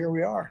 hours later, here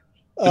we are.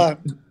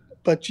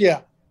 But yeah,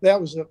 that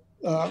was a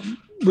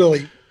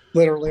really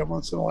literally a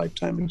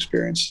once-in-a-lifetime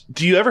experience.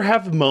 Do you ever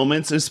have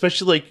moments,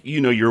 especially like,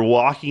 you're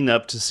walking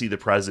up to see the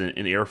president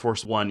in Air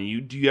Force One,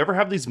 do you ever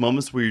have these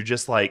moments where you're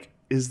just like,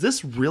 is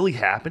this really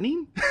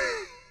happening?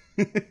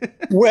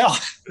 Well,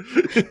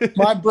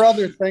 my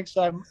brother thinks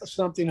I'm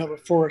something of a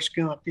Forrest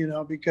Gump,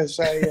 because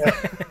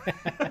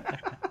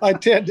I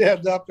tend to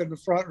end up in the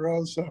front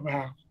row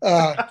somehow.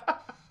 But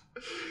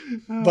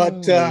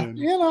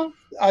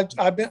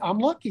I'm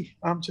lucky.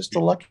 I'm just a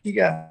lucky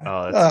guy.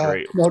 Oh, that's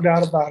great. No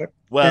doubt about it.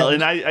 Well,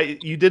 And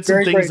and you did some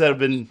very things great. that have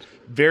been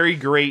very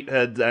great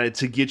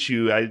to get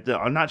you.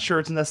 I'm not sure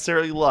it's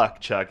necessarily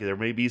luck, Chuck. There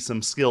may be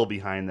some skill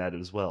behind that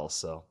as well.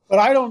 So, But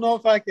I don't know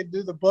if I could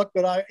do the book,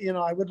 but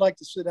I would like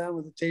to sit down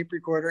with a tape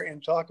recorder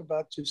and talk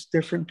about just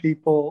different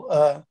people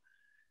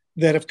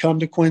that have come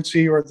to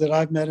Quincy or that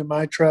I've met in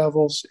my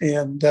travels.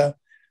 And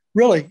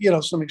really,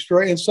 some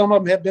extraordinary, and some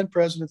of them have been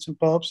presidents and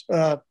popes.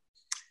 One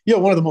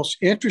of the most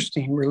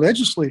interesting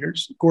religious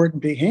leaders, Gordon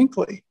B.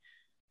 Hinckley,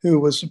 who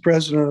was the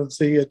president of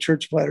the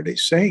Church of Latter-day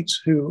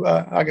Saints, who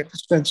I got to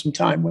spend some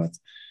time with,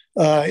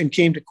 and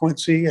came to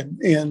Quincy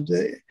and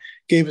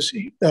gave us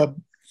a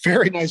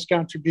very nice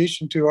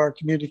contribution to our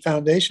community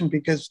foundation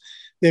because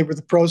they were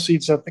the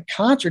proceeds of the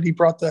concert. He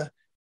brought the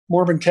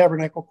Mormon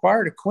Tabernacle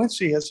Choir to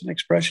Quincy as an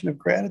expression of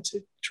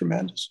gratitude.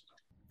 Tremendous.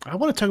 I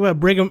want to talk about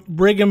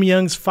Brigham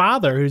Young's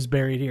father, who's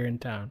buried here in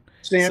town.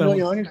 Samuel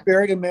Young is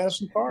buried in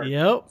Madison Park.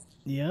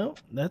 Yep.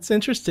 That's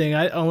interesting.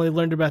 I only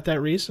learned about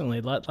that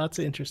recently. Lots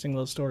of interesting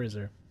little stories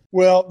there.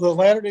 Well, the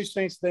Latter-day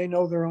Saints, they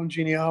know their own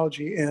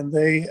genealogy, and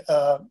they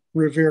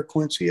revere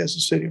Quincy as a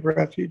city of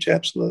refuge.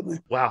 Absolutely.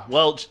 wow.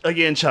 Well,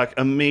 again, Chuck,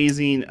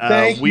 amazing.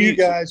 Thank you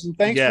guys, and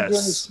thanks for doing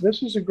Yes. this.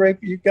 This is a great.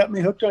 You got me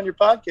hooked on your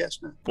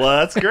podcast, man. Well,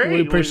 that's great. We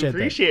appreciate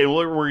it.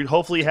 We'll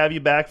hopefully have you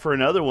back for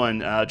another one.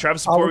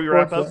 Travis, I'll before we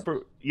wrap report up,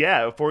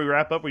 before we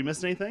wrap up, we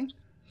missed anything?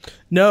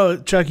 No,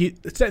 Chuck,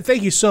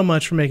 thank you so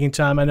much for making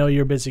time. I know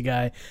you're a busy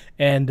guy,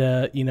 and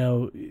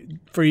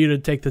for you to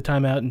take the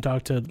time out and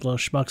talk to little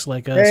schmucks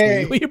like us,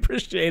 Hey. we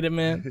appreciate it,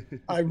 man.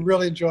 I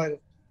really enjoyed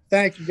it.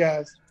 Thank you,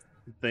 guys.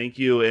 Thank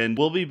you, and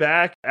we'll be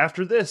back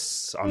after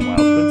this on Wild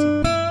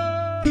Quincy.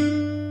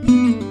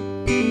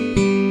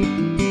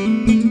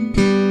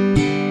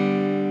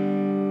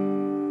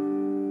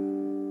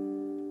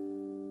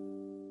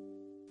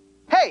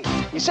 Hey,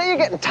 you say you're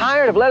getting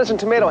tired of lettuce and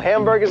tomato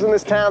hamburgers in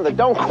this town that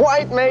don't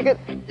quite make it?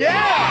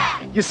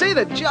 Yeah! You say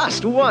that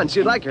just once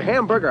you'd like your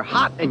hamburger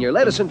hot and your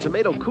lettuce and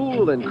tomato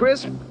cool and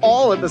crisp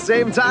all at the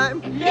same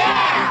time?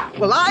 Yeah!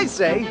 Well, I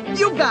say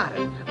you got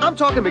it. I'm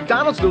talking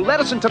McDonald's new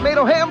lettuce and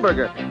tomato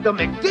hamburger, the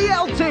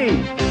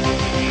McDLT.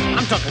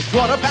 I'm talking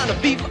quarter pound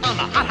of beef on the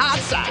hot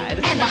side.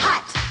 And the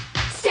hot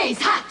stays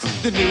hot.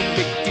 The new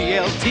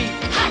McDLT.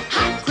 Hot,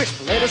 hot.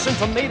 Crisp lettuce and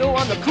tomato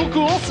on the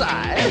cool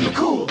side. And the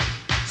cool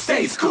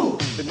stays cool.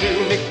 The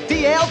new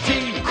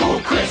McDLT.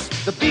 Cool crisp.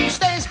 The beef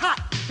stays hot,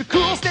 the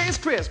cool stays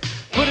crisp.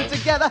 Put it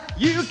together,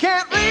 you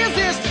can't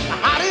resist. The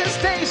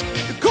hottest taste,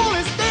 the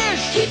coolest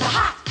dish. Keep it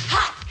hot,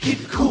 hot. Keep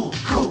it cool,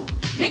 cool.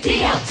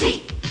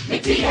 McDLT.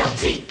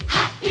 McDLT.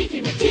 Hot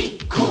beefy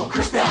McD. Cool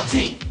crisp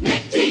LT.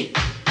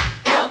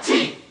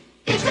 McDLT.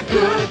 It's a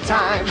good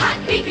time.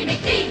 Hot beefy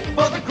McD.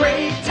 For the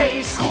great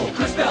taste Cool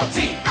crisp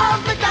LT.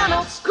 of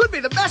McDonald's. Could be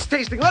the best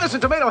tasting lettuce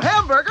and tomato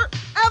hamburger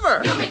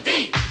ever. New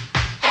McD.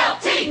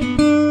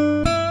 LT.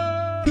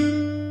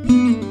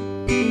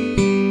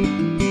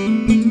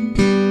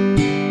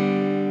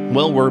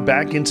 Well, we're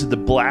back into the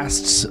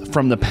blasts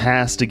from the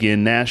past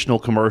again. National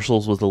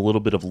commercials with a little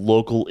bit of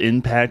local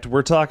impact.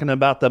 We're talking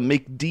about the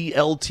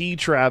McDLT,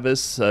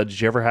 Travis.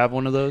 Did you ever have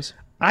one of those?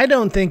 I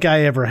don't think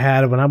I ever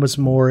had it when I was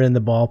more in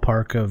the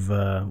ballpark of,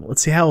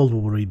 let's see, how old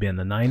would we be in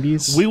the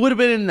 90s? We would have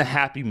been in the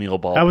Happy Meal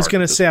ball. I was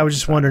going to say, I was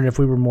just wondering if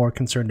we were more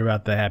concerned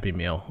about the Happy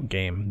Meal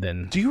game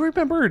than... Do you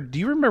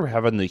remember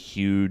having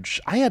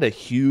I had a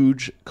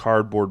huge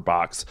cardboard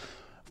box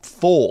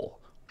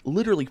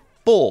literally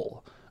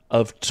full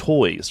of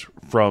toys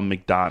from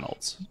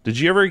McDonald's. Did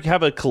you ever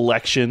have a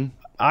collection?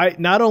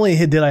 Not only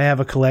did I have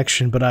a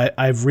collection, but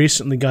I've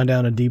recently gone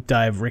down a deep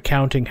dive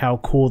recounting how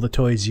cool the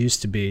toys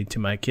used to be to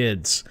my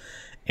kids.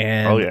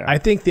 And I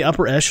think the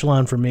upper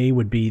echelon for me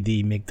would be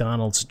the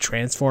McDonald's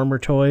Transformer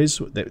toys.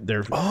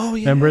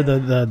 Remember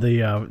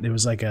it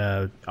was like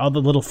all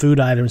the little food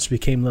items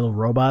became little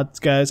robots,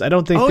 guys. I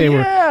don't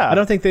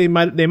think they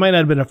might not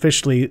have been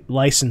officially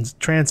licensed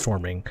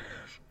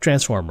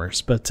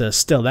Transformers, but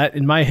still, that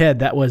in my head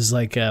that was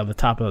like the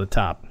top of the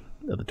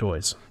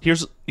toys.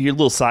 Here's a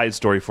little side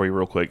story for you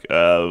real quick.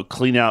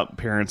 Clean out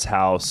parents'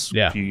 house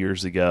a few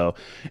years ago.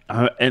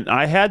 And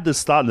I had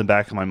this thought in the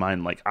back of my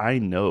mind, like, I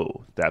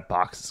know that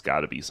box has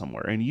got to be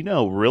somewhere. And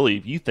really,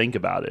 if you think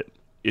about it,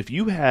 if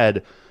you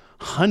had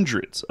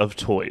hundreds of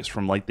toys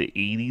from like the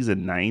 80s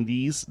and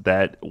 90s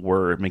that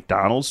were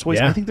McDonald's toys,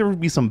 I think there would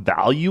be some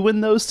value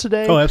in those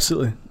today. Oh,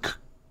 absolutely.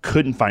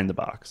 Couldn't find the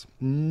box.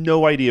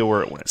 No idea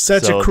where it went.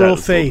 Such a cruel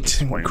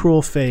fate.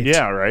 Cruel fate.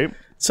 Yeah, right?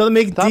 So the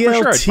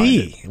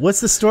McDLT, what's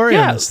the story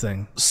on this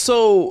thing?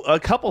 So a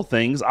couple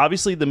things.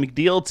 Obviously, the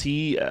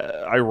McDLT,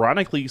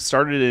 ironically,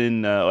 started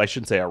in, I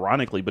shouldn't say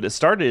ironically, but it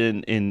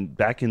started in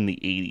back in the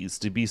 80s.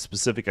 To be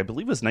specific, I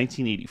believe it was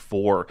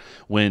 1984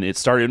 when it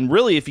started. And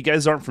really, if you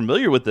guys aren't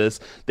familiar with this,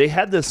 they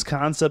had this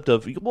concept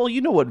of, well, you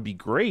know what would be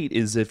great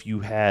is if you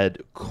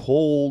had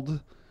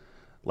cold,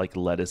 like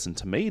lettuce and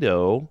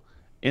tomato,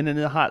 in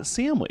a hot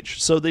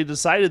sandwich. So they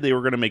decided they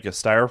were going to make a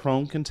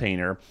styrofoam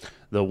container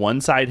The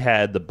one side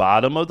had the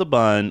bottom of the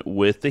bun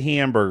with the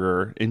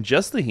hamburger and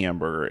just the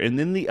hamburger. And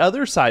then the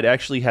other side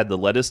actually had the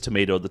lettuce,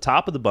 tomato, the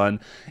top of the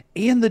bun,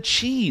 and the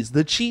cheese.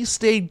 The cheese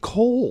stayed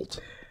cold.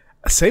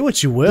 Say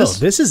what you will.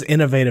 This is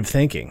innovative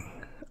thinking.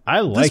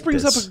 I like this. This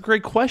brings up a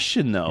great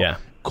question, though. Yeah.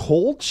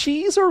 Cold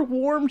cheese or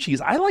warm cheese?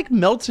 I like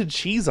melted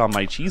cheese on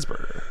my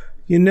cheeseburger.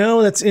 You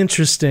know, that's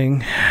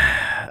interesting.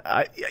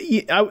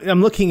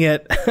 I'm looking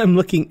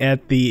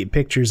at the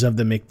pictures of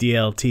the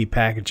McDLT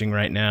packaging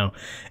right now,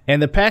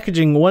 and the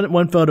packaging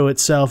one photo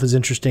itself is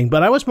interesting,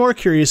 but I was more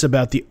curious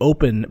about the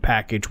open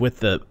package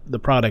with the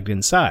product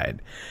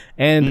inside,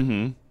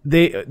 and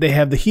they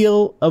have the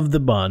heel of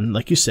the bun,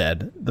 like you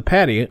said, the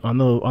patty on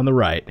the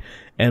right,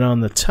 and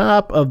on the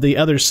top of the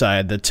other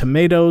side, the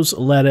tomatoes,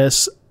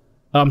 lettuce.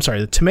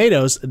 The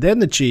tomatoes, then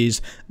the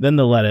cheese, then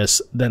the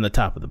lettuce, then the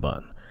top of the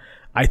bun.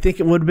 I think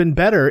it would have been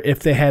better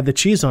if they had the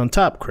cheese on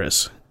top,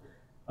 Chris,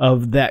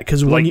 of that.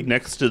 Because when you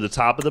next to the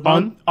top of the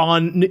bun?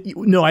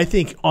 No, I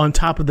think on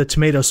top of the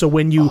tomato. So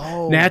when you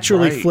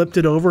naturally flipped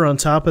it over on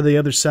top of the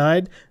other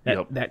side,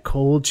 that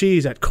cold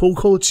cheese, that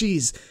cold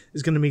cheese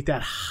is going to make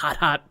that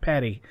hot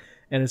patty,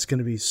 and it's going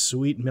to be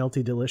sweet,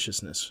 melty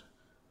deliciousness.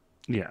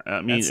 Yeah,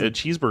 I mean, a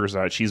cheeseburger's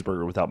not a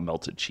cheeseburger without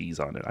melted cheese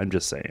on it. I'm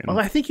just saying. Well,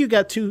 I think you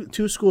got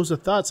two schools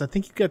of thoughts. I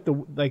think you got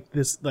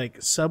the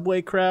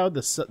Subway crowd,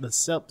 the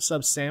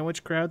sub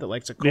sandwich crowd that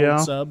likes a cold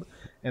sub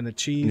and the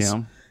cheese.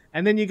 Yeah.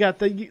 And then you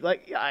got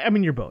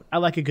I'm your boat. I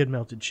like a good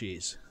melted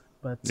cheese.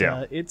 But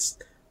it's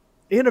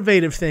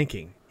innovative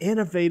thinking.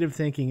 Innovative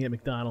thinking at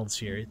McDonald's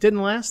here. It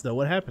didn't last, though.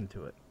 What happened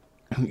to it?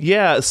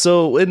 Yeah,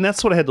 so, and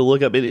that's what I had to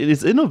look up. It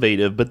is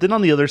innovative, but then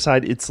on the other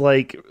side, it's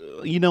like,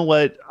 you know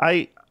what?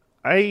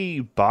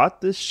 I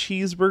bought this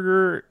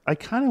cheeseburger. I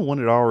kind of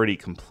want it already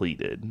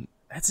completed.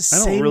 That's the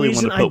same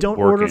reason I don't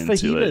order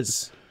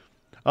fajitas.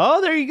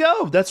 Oh, there you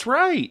go. That's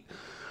right.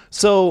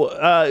 So,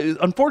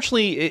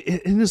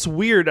 unfortunately, and it's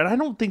weird, and I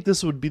don't think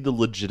this would be the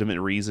legitimate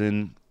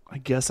reason. I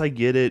guess I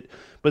get it.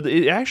 But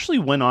it actually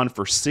went on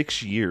for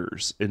 6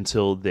 years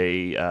until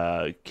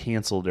they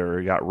canceled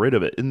or got rid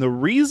of it. And the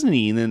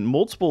reasoning, and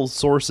multiple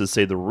sources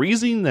say the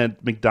reason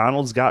that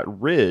McDonald's got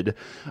rid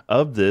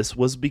of this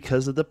was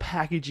because of the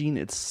packaging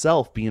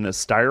itself being a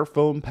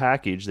styrofoam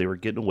package. They were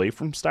getting away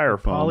from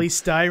styrofoam.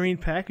 Polystyrene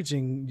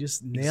packaging,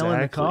 just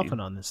nailing the coffin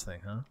on this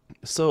thing, huh?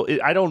 So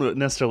I don't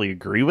necessarily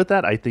agree with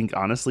that. I think,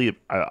 honestly,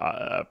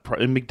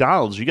 in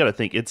McDonald's, you got to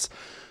think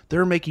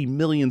they're making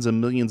millions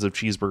and millions of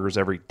cheeseburgers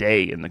every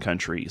day in the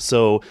country.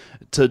 So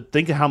to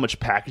think of how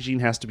much packaging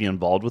has to be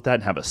involved with that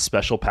and have a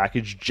special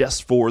package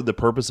just for the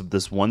purpose of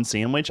this one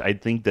sandwich, I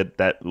think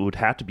that would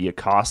have to be a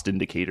cost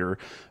indicator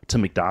to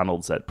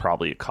McDonald's that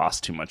probably it costs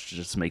too much to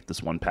just make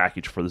this one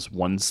package for this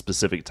one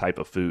specific type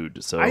of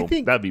food. So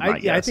that'd be my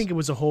guess. I think it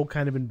was a whole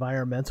kind of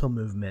environmental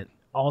movement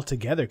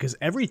altogether, because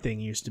everything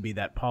used to be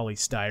that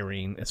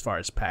polystyrene as far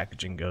as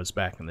packaging goes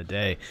back in the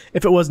day,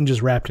 if it wasn't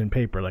just wrapped in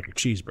paper like a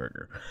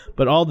cheeseburger.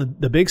 But all the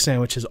big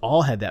sandwiches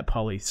all had that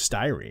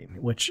polystyrene,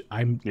 which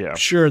I'm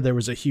sure there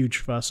was a huge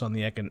fuss on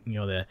the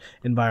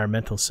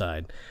environmental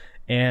side.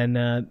 And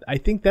I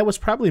think that was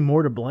probably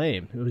more to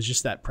blame. It was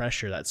just that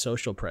pressure, that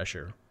social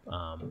pressure.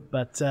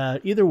 But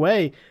either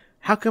way,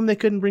 how come they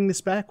couldn't bring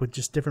this back with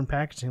just different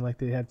packaging like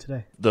they have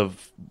today? The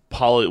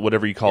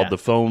whatever you call it, the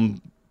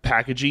foam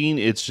packaging,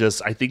 it's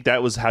just, I think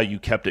that was how you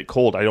kept it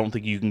cold. I don't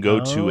think you can go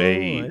to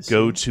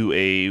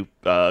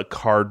a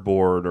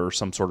cardboard or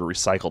some sort of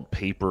recycled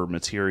paper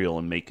material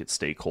and make it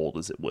stay cold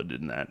as it would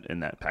in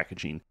that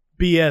packaging.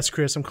 BS,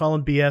 Chris. I'm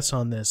calling BS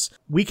on this.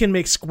 We can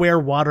make square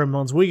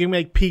watermelons. We can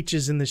make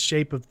peaches in the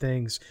shape of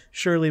things.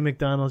 Surely,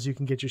 McDonald's, you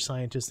can get your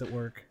scientists at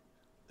work.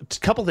 A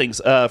couple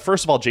things.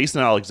 First of all, Jason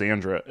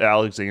Alexander.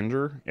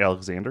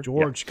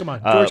 George, come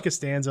on, George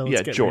Costanza.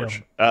 Let's get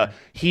George. Real.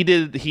 He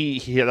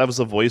that was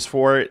the voice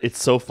for it.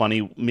 It's so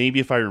funny. Maybe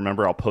if I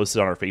remember, I'll post it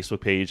on our Facebook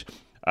page.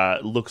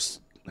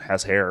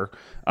 Has hair,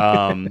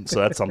 so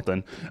that's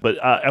something. But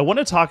I want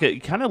to talk.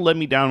 It kind of led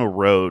me down a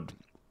road,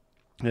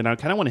 and I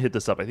kind of want to hit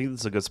this up. I think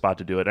this is a good spot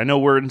to do it. I know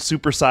we're in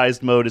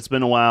supersized mode. It's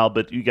been a while,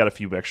 but you got a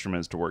few extra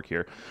minutes to work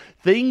here.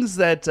 Things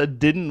that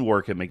didn't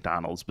work at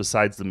McDonald's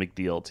besides the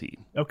McDLT.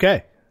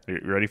 Okay. You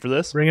ready for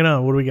this? Bring it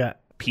on. What do we got?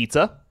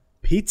 Pizza.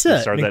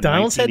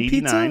 McDonald's had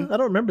pizza? I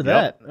don't remember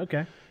that.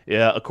 Okay.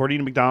 Yeah, according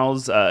to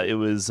McDonald's, it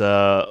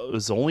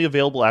was only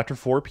available after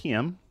 4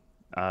 p.m.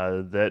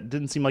 That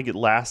didn't seem like it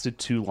lasted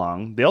too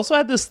long. They also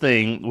had this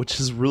thing,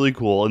 which is really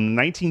cool. In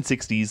the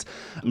 1960s,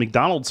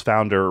 McDonald's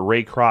founder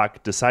Ray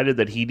Kroc decided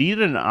that he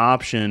needed an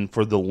option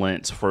for the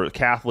Lent, for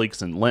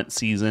Catholics and Lent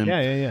season.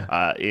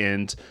 Yeah.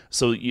 And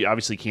so you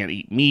obviously can't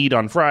eat meat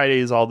on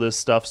Fridays, all this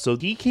stuff. So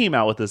he came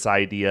out with this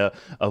idea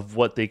of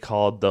what they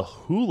called the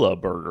Hula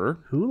Burger.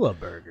 Hula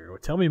Burger? Well,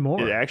 tell me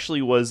more. It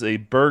actually was a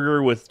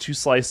burger with 2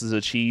 slices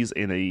of cheese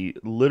and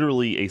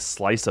literally a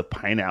slice of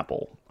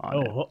pineapple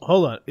on it.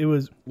 Hold on. It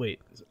was,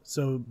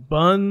 so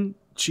bun,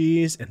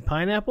 cheese, and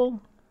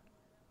pineapple?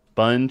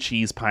 Bun,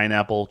 cheese,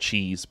 pineapple,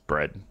 cheese,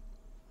 bread.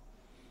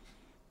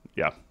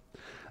 Yeah.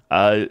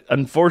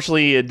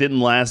 Unfortunately, it didn't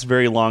last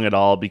very long at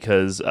all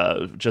because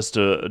just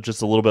a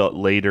little bit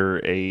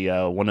later,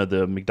 one of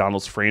the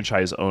McDonald's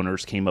franchise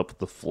owners came up with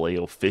the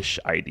Filet-O-Fish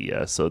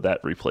idea, so that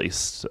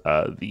replaced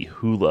the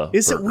Hula.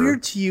 Is burger. it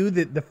weird to you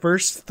that the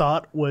first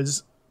thought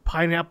was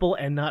pineapple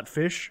and not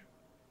fish?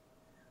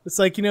 It's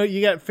like,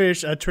 you got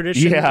fish, a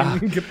tradition. Yeah.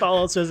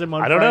 Capello says them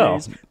on I don't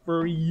Fridays know.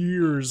 for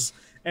years.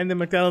 And the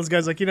McDonald's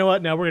guy's like, you know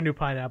what? Now we're going to do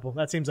pineapple.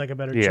 That seems like a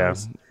better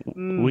choice.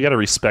 We got to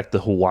respect the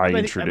Hawaiian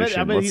I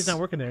tradition. bet he's not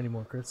working there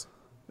anymore, Chris.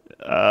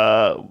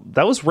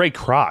 That was Ray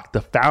Kroc,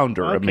 the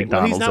founder of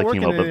McDonald's, that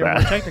came up with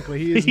that. Technically,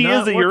 he is. He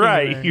not is. You're working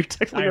right. there. You're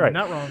technically I'm right.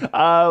 not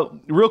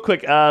wrong. Real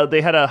quick,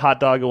 they had a hot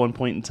dog at one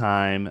point in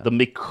time. The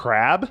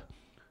McCrab.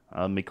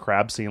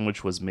 McCrab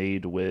sandwich was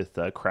made with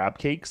crab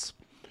cakes.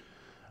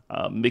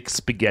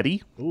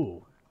 McSpaghetti.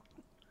 Ooh.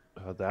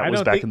 That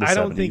was back in the 70s. I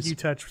don't think you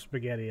touch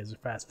spaghetti as a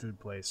fast food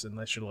place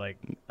unless you're like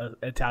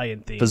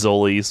Italian themed.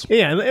 Fazoli's.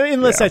 Yeah,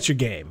 unless that's your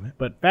game.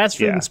 But fast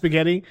food and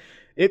spaghetti,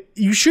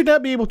 you should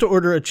not be able to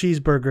order a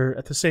cheeseburger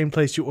at the same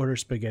place you order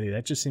spaghetti.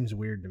 That just seems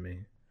weird to me.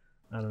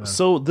 I don't know.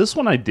 So this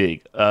one I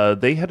dig.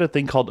 They had a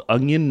thing called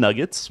onion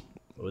nuggets.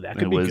 Oh, that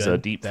could it be was good. a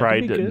deep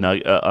fried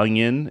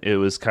onion. It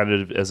was kind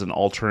of as an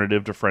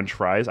alternative to French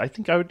fries. I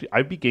think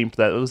I'd be game for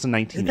that. It was a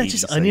 1980s. Isn't that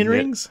just onion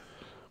rings?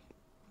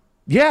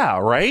 Yeah,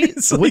 right?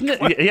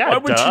 Why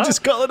would you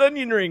just call it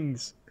onion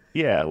rings?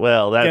 Yeah,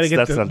 well, that's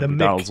not the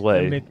McDonald's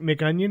way. The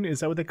McOnion,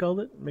 is that what they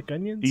called it?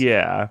 McOnions?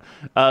 Yeah.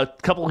 A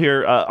couple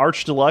here.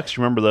 Arch Deluxe,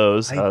 remember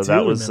those?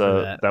 That was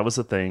remember that was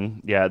a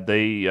thing. Yeah,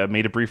 they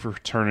made a brief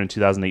return in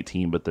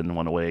 2018, but then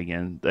went away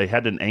again. They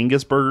had an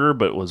Angus burger,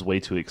 but it was way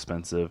too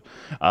expensive.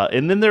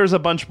 And then there's a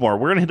bunch more.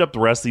 We're gonna hit up the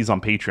rest of these on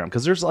Patreon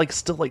because there's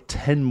still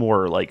 10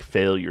 more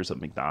failures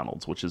at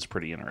McDonald's, which is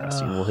pretty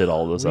interesting. We'll hit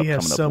all those up. We have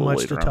coming so up a much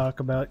later to on. talk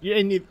about.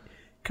 And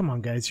come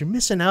on, guys, you're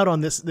missing out on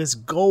this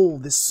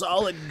gold, this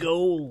solid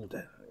gold.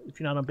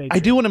 If you're not on Patreon, I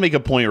do want to make a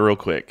point real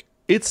quick.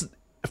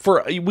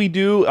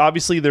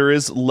 Obviously there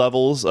is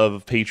levels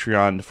of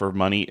Patreon for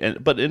money,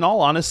 but in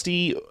all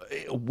honesty,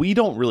 we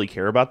don't really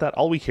care about that.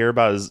 All we care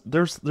about is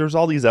there's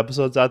all these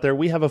episodes out there.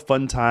 We have a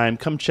fun time.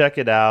 Come check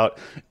it out.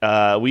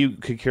 We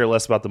could care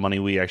less about the money.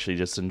 We actually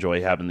just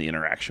enjoy having the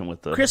interaction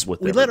with the Chris. with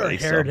We let our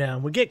everybody, hair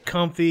down. We get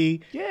comfy.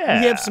 Yeah,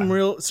 we have some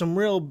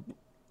real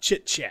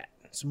chit chat.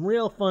 Some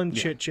real fun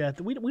chit chat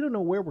that we don't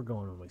know where we're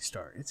going when we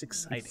start. It's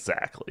exciting.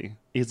 Exactly.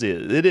 It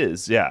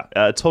is. Yeah,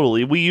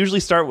 totally. We usually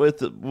start with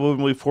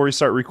before we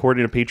start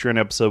recording a Patreon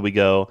episode, we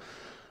go,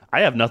 I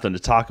have nothing to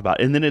talk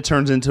about, and then it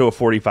turns into a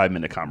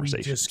 45-minute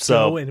conversation. We just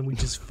go and we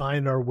just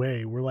find our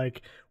way. We're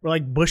like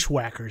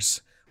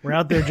bushwhackers. We're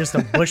out there just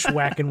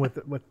bushwhacking with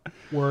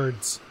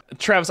words.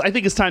 Travis, I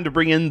think it's time to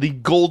bring in the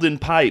golden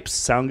pipes.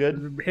 Sound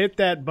good? Hit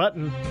that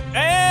button.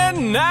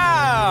 And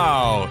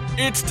now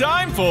it's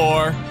time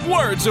for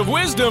Words of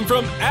Wisdom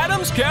from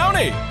Adams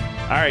County.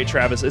 All right,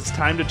 Travis, it's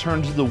time to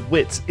turn to the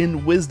wits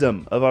and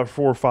wisdom of our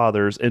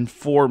forefathers and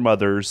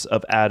foremothers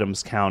of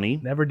Adams County.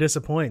 Never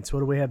disappoints. What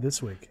do we have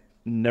this week?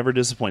 Never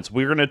disappoints.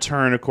 We're going to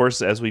turn, of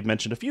course, as we've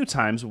mentioned a few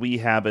times, we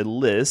have a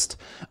list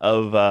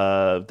of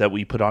that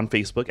we put on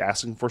Facebook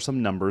asking for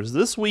some numbers.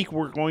 This week,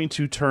 we're going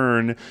to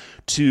turn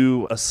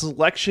to a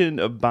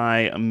selection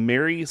by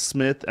Mary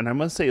Smith, and I'm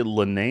going to say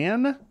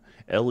Lenane,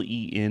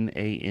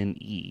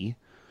 Lenane.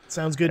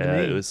 Sounds good to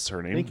me. It was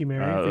her name. Thank you,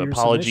 Mary. For your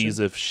apologies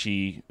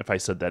if I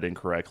said that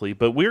incorrectly.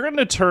 But we're going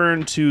to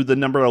turn to the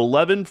number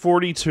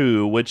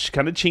 1142, which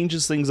kind of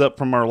changes things up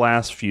from our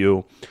last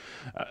few.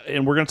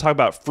 And we're going to talk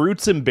about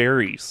fruits and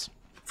berries.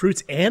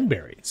 Fruits and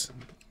berries.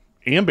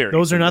 And berries.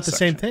 Those are not the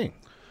same thing.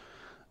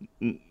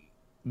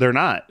 They're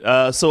not.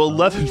 So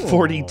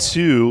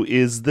 1142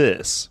 is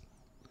this.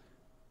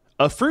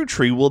 A fruit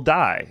tree will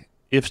die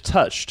if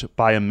touched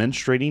by a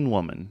menstruating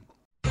woman.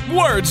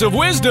 Words of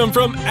Wisdom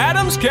from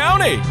Adams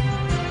County.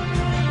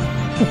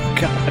 Oh,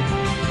 God.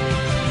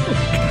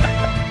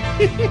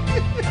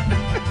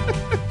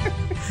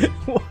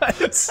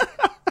 What?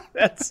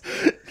 That's...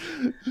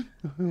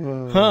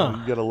 You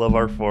gotta love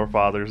our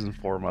forefathers and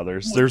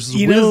foremothers. There's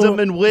wisdom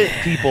and wit,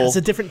 people. It's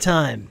a different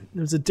time.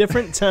 It was a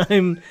different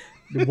time.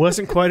 There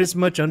wasn't quite as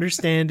much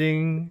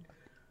understanding.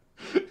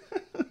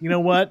 You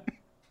know what?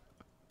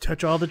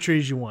 Touch all the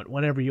trees you want,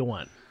 whatever you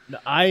want.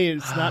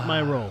 It's not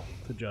my role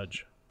to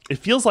judge. It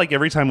feels like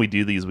every time we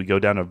do these, we go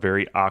down a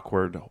very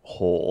awkward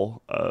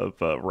hole of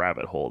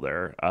rabbit hole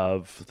there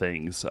of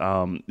things.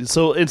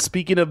 So, and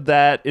speaking of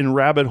that, in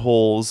rabbit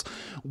holes,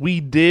 we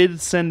did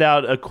send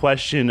out a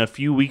question a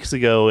few weeks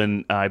ago,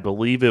 and I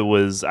believe it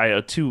was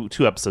two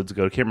episodes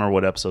ago. I can't remember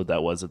what episode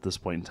that was at this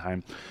point in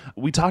time.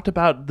 We talked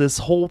about this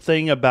whole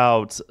thing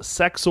about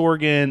sex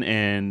organ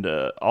and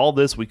all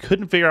this. We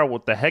couldn't figure out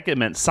what the heck it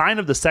meant. Sign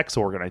of the sex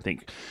organ, I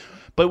think.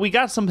 But we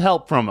got some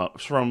help from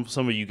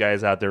some of you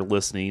guys out there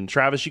listening.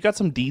 Travis, you got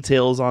some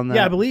details on that?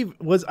 Yeah, I believe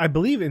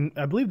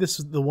this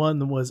is the one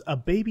that was a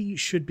baby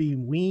should be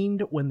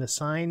weaned when the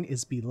sign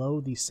is below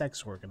the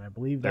sex organ. I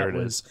believe that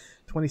was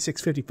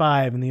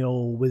 2655 in the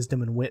old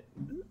wisdom and wit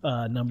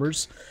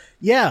numbers.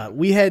 Yeah,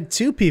 we had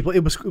two people. It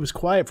was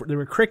quiet. There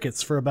were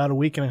crickets for about a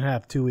week and a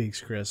half, 2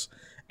 weeks, Chris.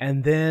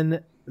 And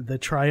then the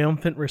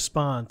triumphant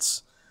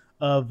response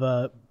of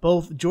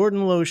both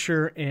Jordan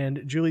Loescher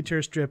and Julie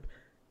Terstrip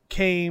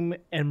came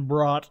and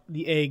brought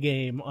the A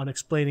game on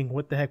explaining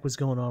what the heck was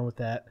going on with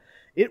that.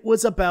 It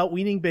was about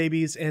weaning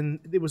babies, and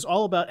it was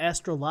all about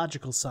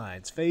astrological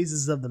signs,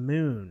 phases of the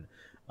moon.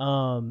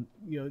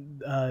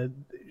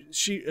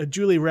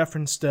 Julie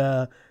referenced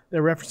they're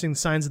referencing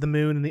signs of the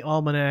moon in the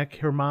almanac.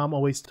 Her mom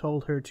always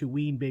told her to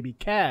wean baby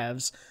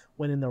calves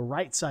when in the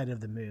right side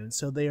of the moon,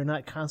 so they are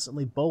not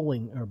constantly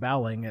bowling or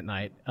bowling at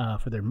night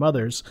for their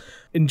mothers.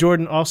 And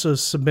Jordan also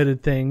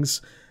submitted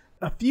things,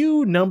 a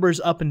few numbers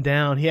up and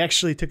down. He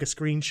actually took a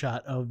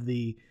screenshot of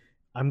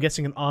I'm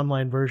guessing an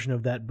online version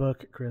of that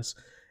book, Chris.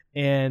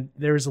 And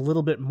there's a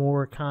little bit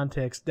more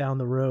context down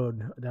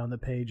the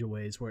page a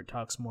ways, where it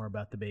talks more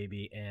about the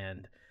baby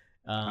and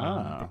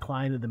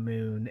decline of the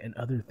moon and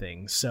other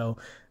things. So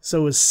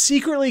it's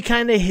secretly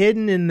kind of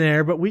hidden in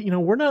there, but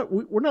we're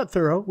not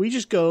thorough. We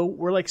just go.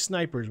 We're like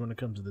snipers when it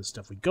comes to this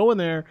stuff. We go in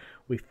there,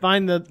 we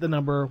find the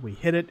number, we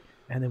hit it,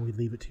 and then we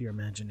leave it to your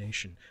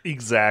imagination.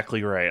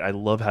 Exactly right. I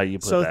love how you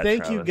put that. So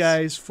thank Travis. you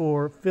guys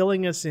for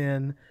filling us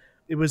in.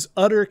 It was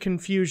utter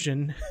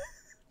confusion.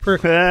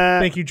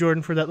 Thank you,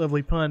 Jordan, for that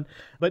lovely pun.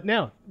 But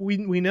now we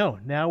know.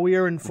 Now we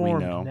are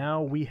informed.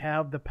 Now we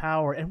have the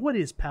power. And what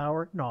is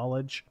power?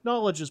 Knowledge.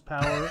 Knowledge is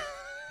power.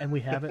 And we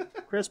have it.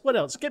 Chris, what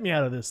else? Get me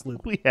out of this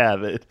loop. We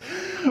have it.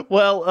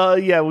 Well,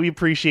 yeah, we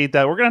appreciate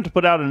that. We're going to have to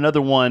put out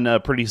another one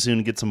pretty soon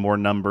to get some more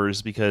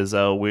numbers, because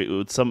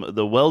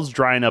the well's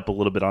drying up a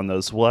little bit on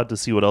those. So we'll have to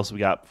see what else we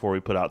got before we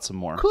put out some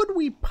more. Could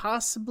we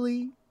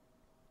possibly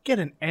get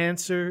an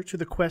answer to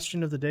the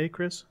question of the day,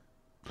 Chris?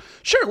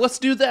 Sure, let's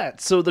do that.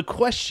 So the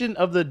question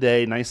of the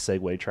day, nice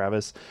segue,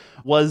 Travis,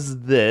 was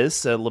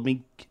this. Let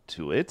me get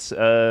to it.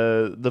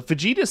 The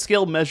Fujita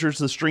scale measures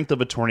the strength of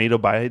a tornado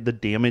by the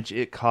damage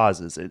it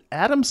causes. In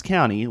Adams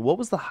County, what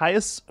was the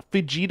highest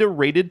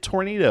Fujita-rated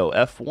tornado?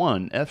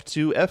 F1,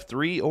 F2,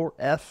 F3, or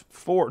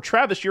F4?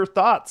 Travis, your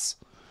thoughts?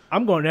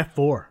 I'm going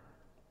F4.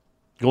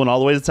 Going all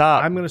the way to the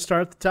top. I'm going to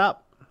start at the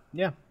top.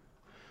 Yeah.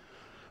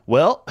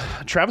 Well,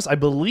 Travis, I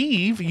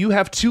believe you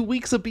have 2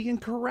 weeks of being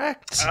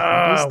correct.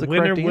 That is the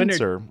correct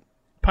answer.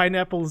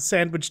 Pineapple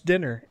sandwich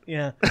dinner.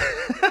 Yeah.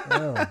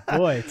 Oh,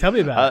 boy. Tell me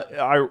about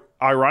it.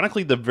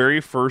 Ironically, the very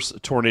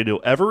first tornado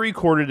ever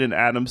recorded in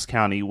Adams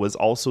County was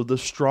also the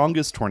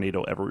strongest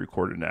tornado ever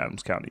recorded in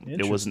Adams County.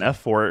 It was an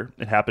F4.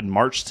 It happened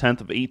March 10th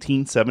of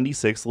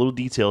 1876. A little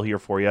detail here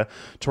for you.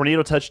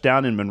 Tornado touched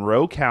down in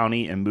Monroe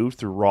County and moved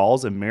through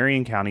Rawls and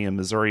Marion County in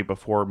Missouri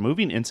before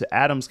moving into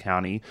Adams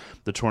County.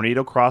 The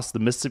tornado crossed the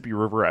Mississippi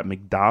River at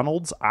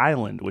McDonald's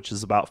Island, which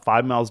is about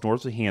 5 miles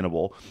north of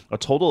Hannibal. A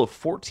total of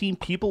 14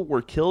 people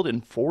were killed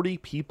and 40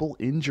 people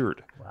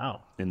injured.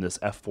 Wow. In this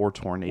F4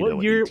 tornado.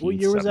 What year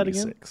was that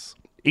again?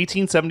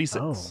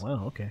 1876. Oh,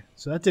 wow. Okay.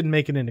 So that didn't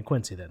make it into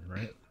Quincy then,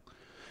 right?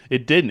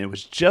 It didn't. It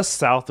was just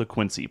south of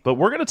Quincy. But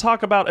we're going to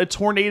talk about a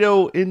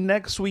tornado in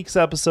next week's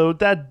episode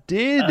that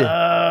did hit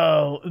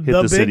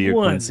the city of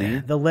Quincy.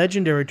 The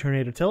legendary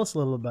tornado. Tell us a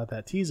little about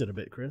that. Tease it a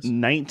bit, Chris.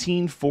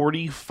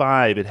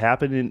 1945. It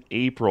happened in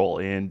April,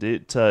 and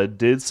it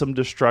did some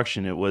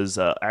destruction. It was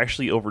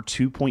actually over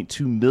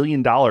 $2.2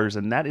 million,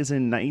 and that is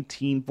in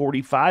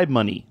 1945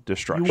 money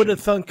destruction. You would have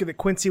thunk that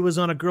Quincy was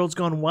on a Girls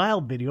Gone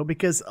Wild video,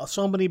 because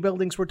so many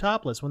buildings were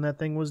topless when that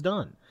thing was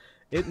done.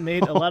 It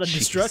made a lot of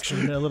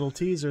destruction. A little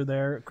teaser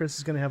there. Chris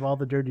is going to have all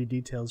the dirty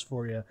details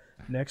for you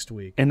next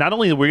week. And not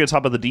only are we going to talk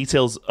about the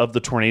details of the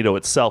tornado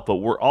itself, but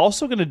we're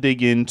also going to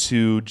dig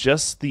into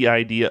just the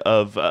idea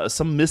of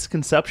some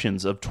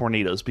misconceptions of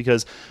tornadoes.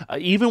 Because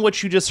even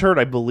what you just heard,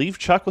 I believe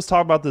Chuck was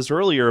talking about this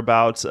earlier,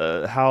 about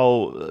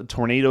how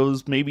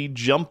tornadoes may be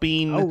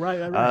jumping,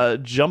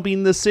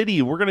 jumping the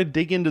city. We're going to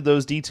dig into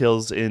those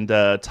details and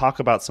talk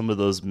about some of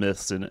those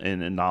myths and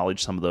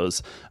acknowledge some of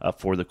those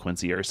for the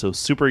Quincy area. So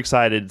super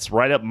excited. It's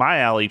right up my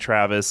alley,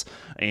 Travis.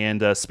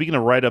 And speaking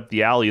of right up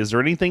the alley, is there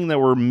anything that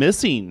we're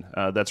missing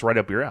that's right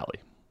up your alley?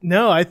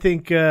 No, I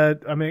think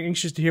I'm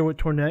anxious to hear what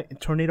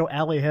Tornado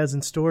Alley has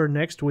in store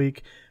next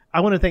week.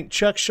 I want to thank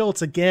Chuck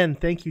Schultz again.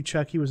 Thank you,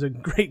 Chuck. He was a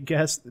great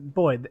guest.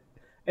 Boy,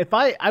 if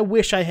I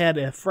wish I had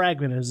a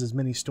fragment of as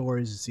many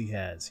stories as he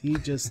has. He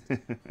just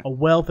a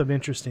wealth of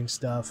interesting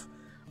stuff.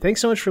 Thanks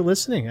so much for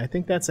listening. I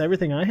think that's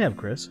everything I have,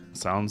 Chris.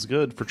 Sounds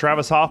good. For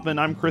Travis Hoffman,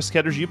 I'm Chris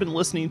Ketters. You've been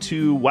listening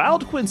to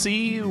Wild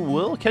Quincy.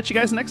 We'll catch you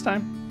guys next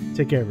time.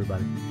 Take care,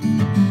 everybody.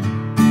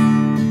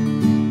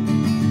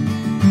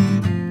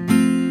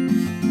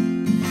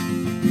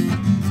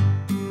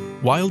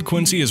 Wild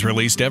Quincy is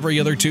released every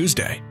other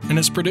Tuesday and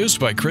is produced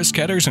by Chris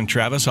Ketters and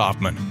Travis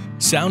Hoffman.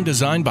 Sound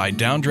designed by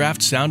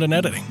Downdraft Sound and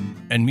Editing,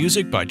 and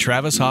music by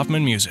Travis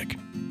Hoffman Music.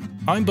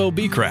 I'm Bo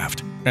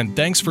Beecraft, and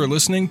thanks for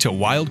listening to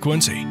Wild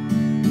Quincy.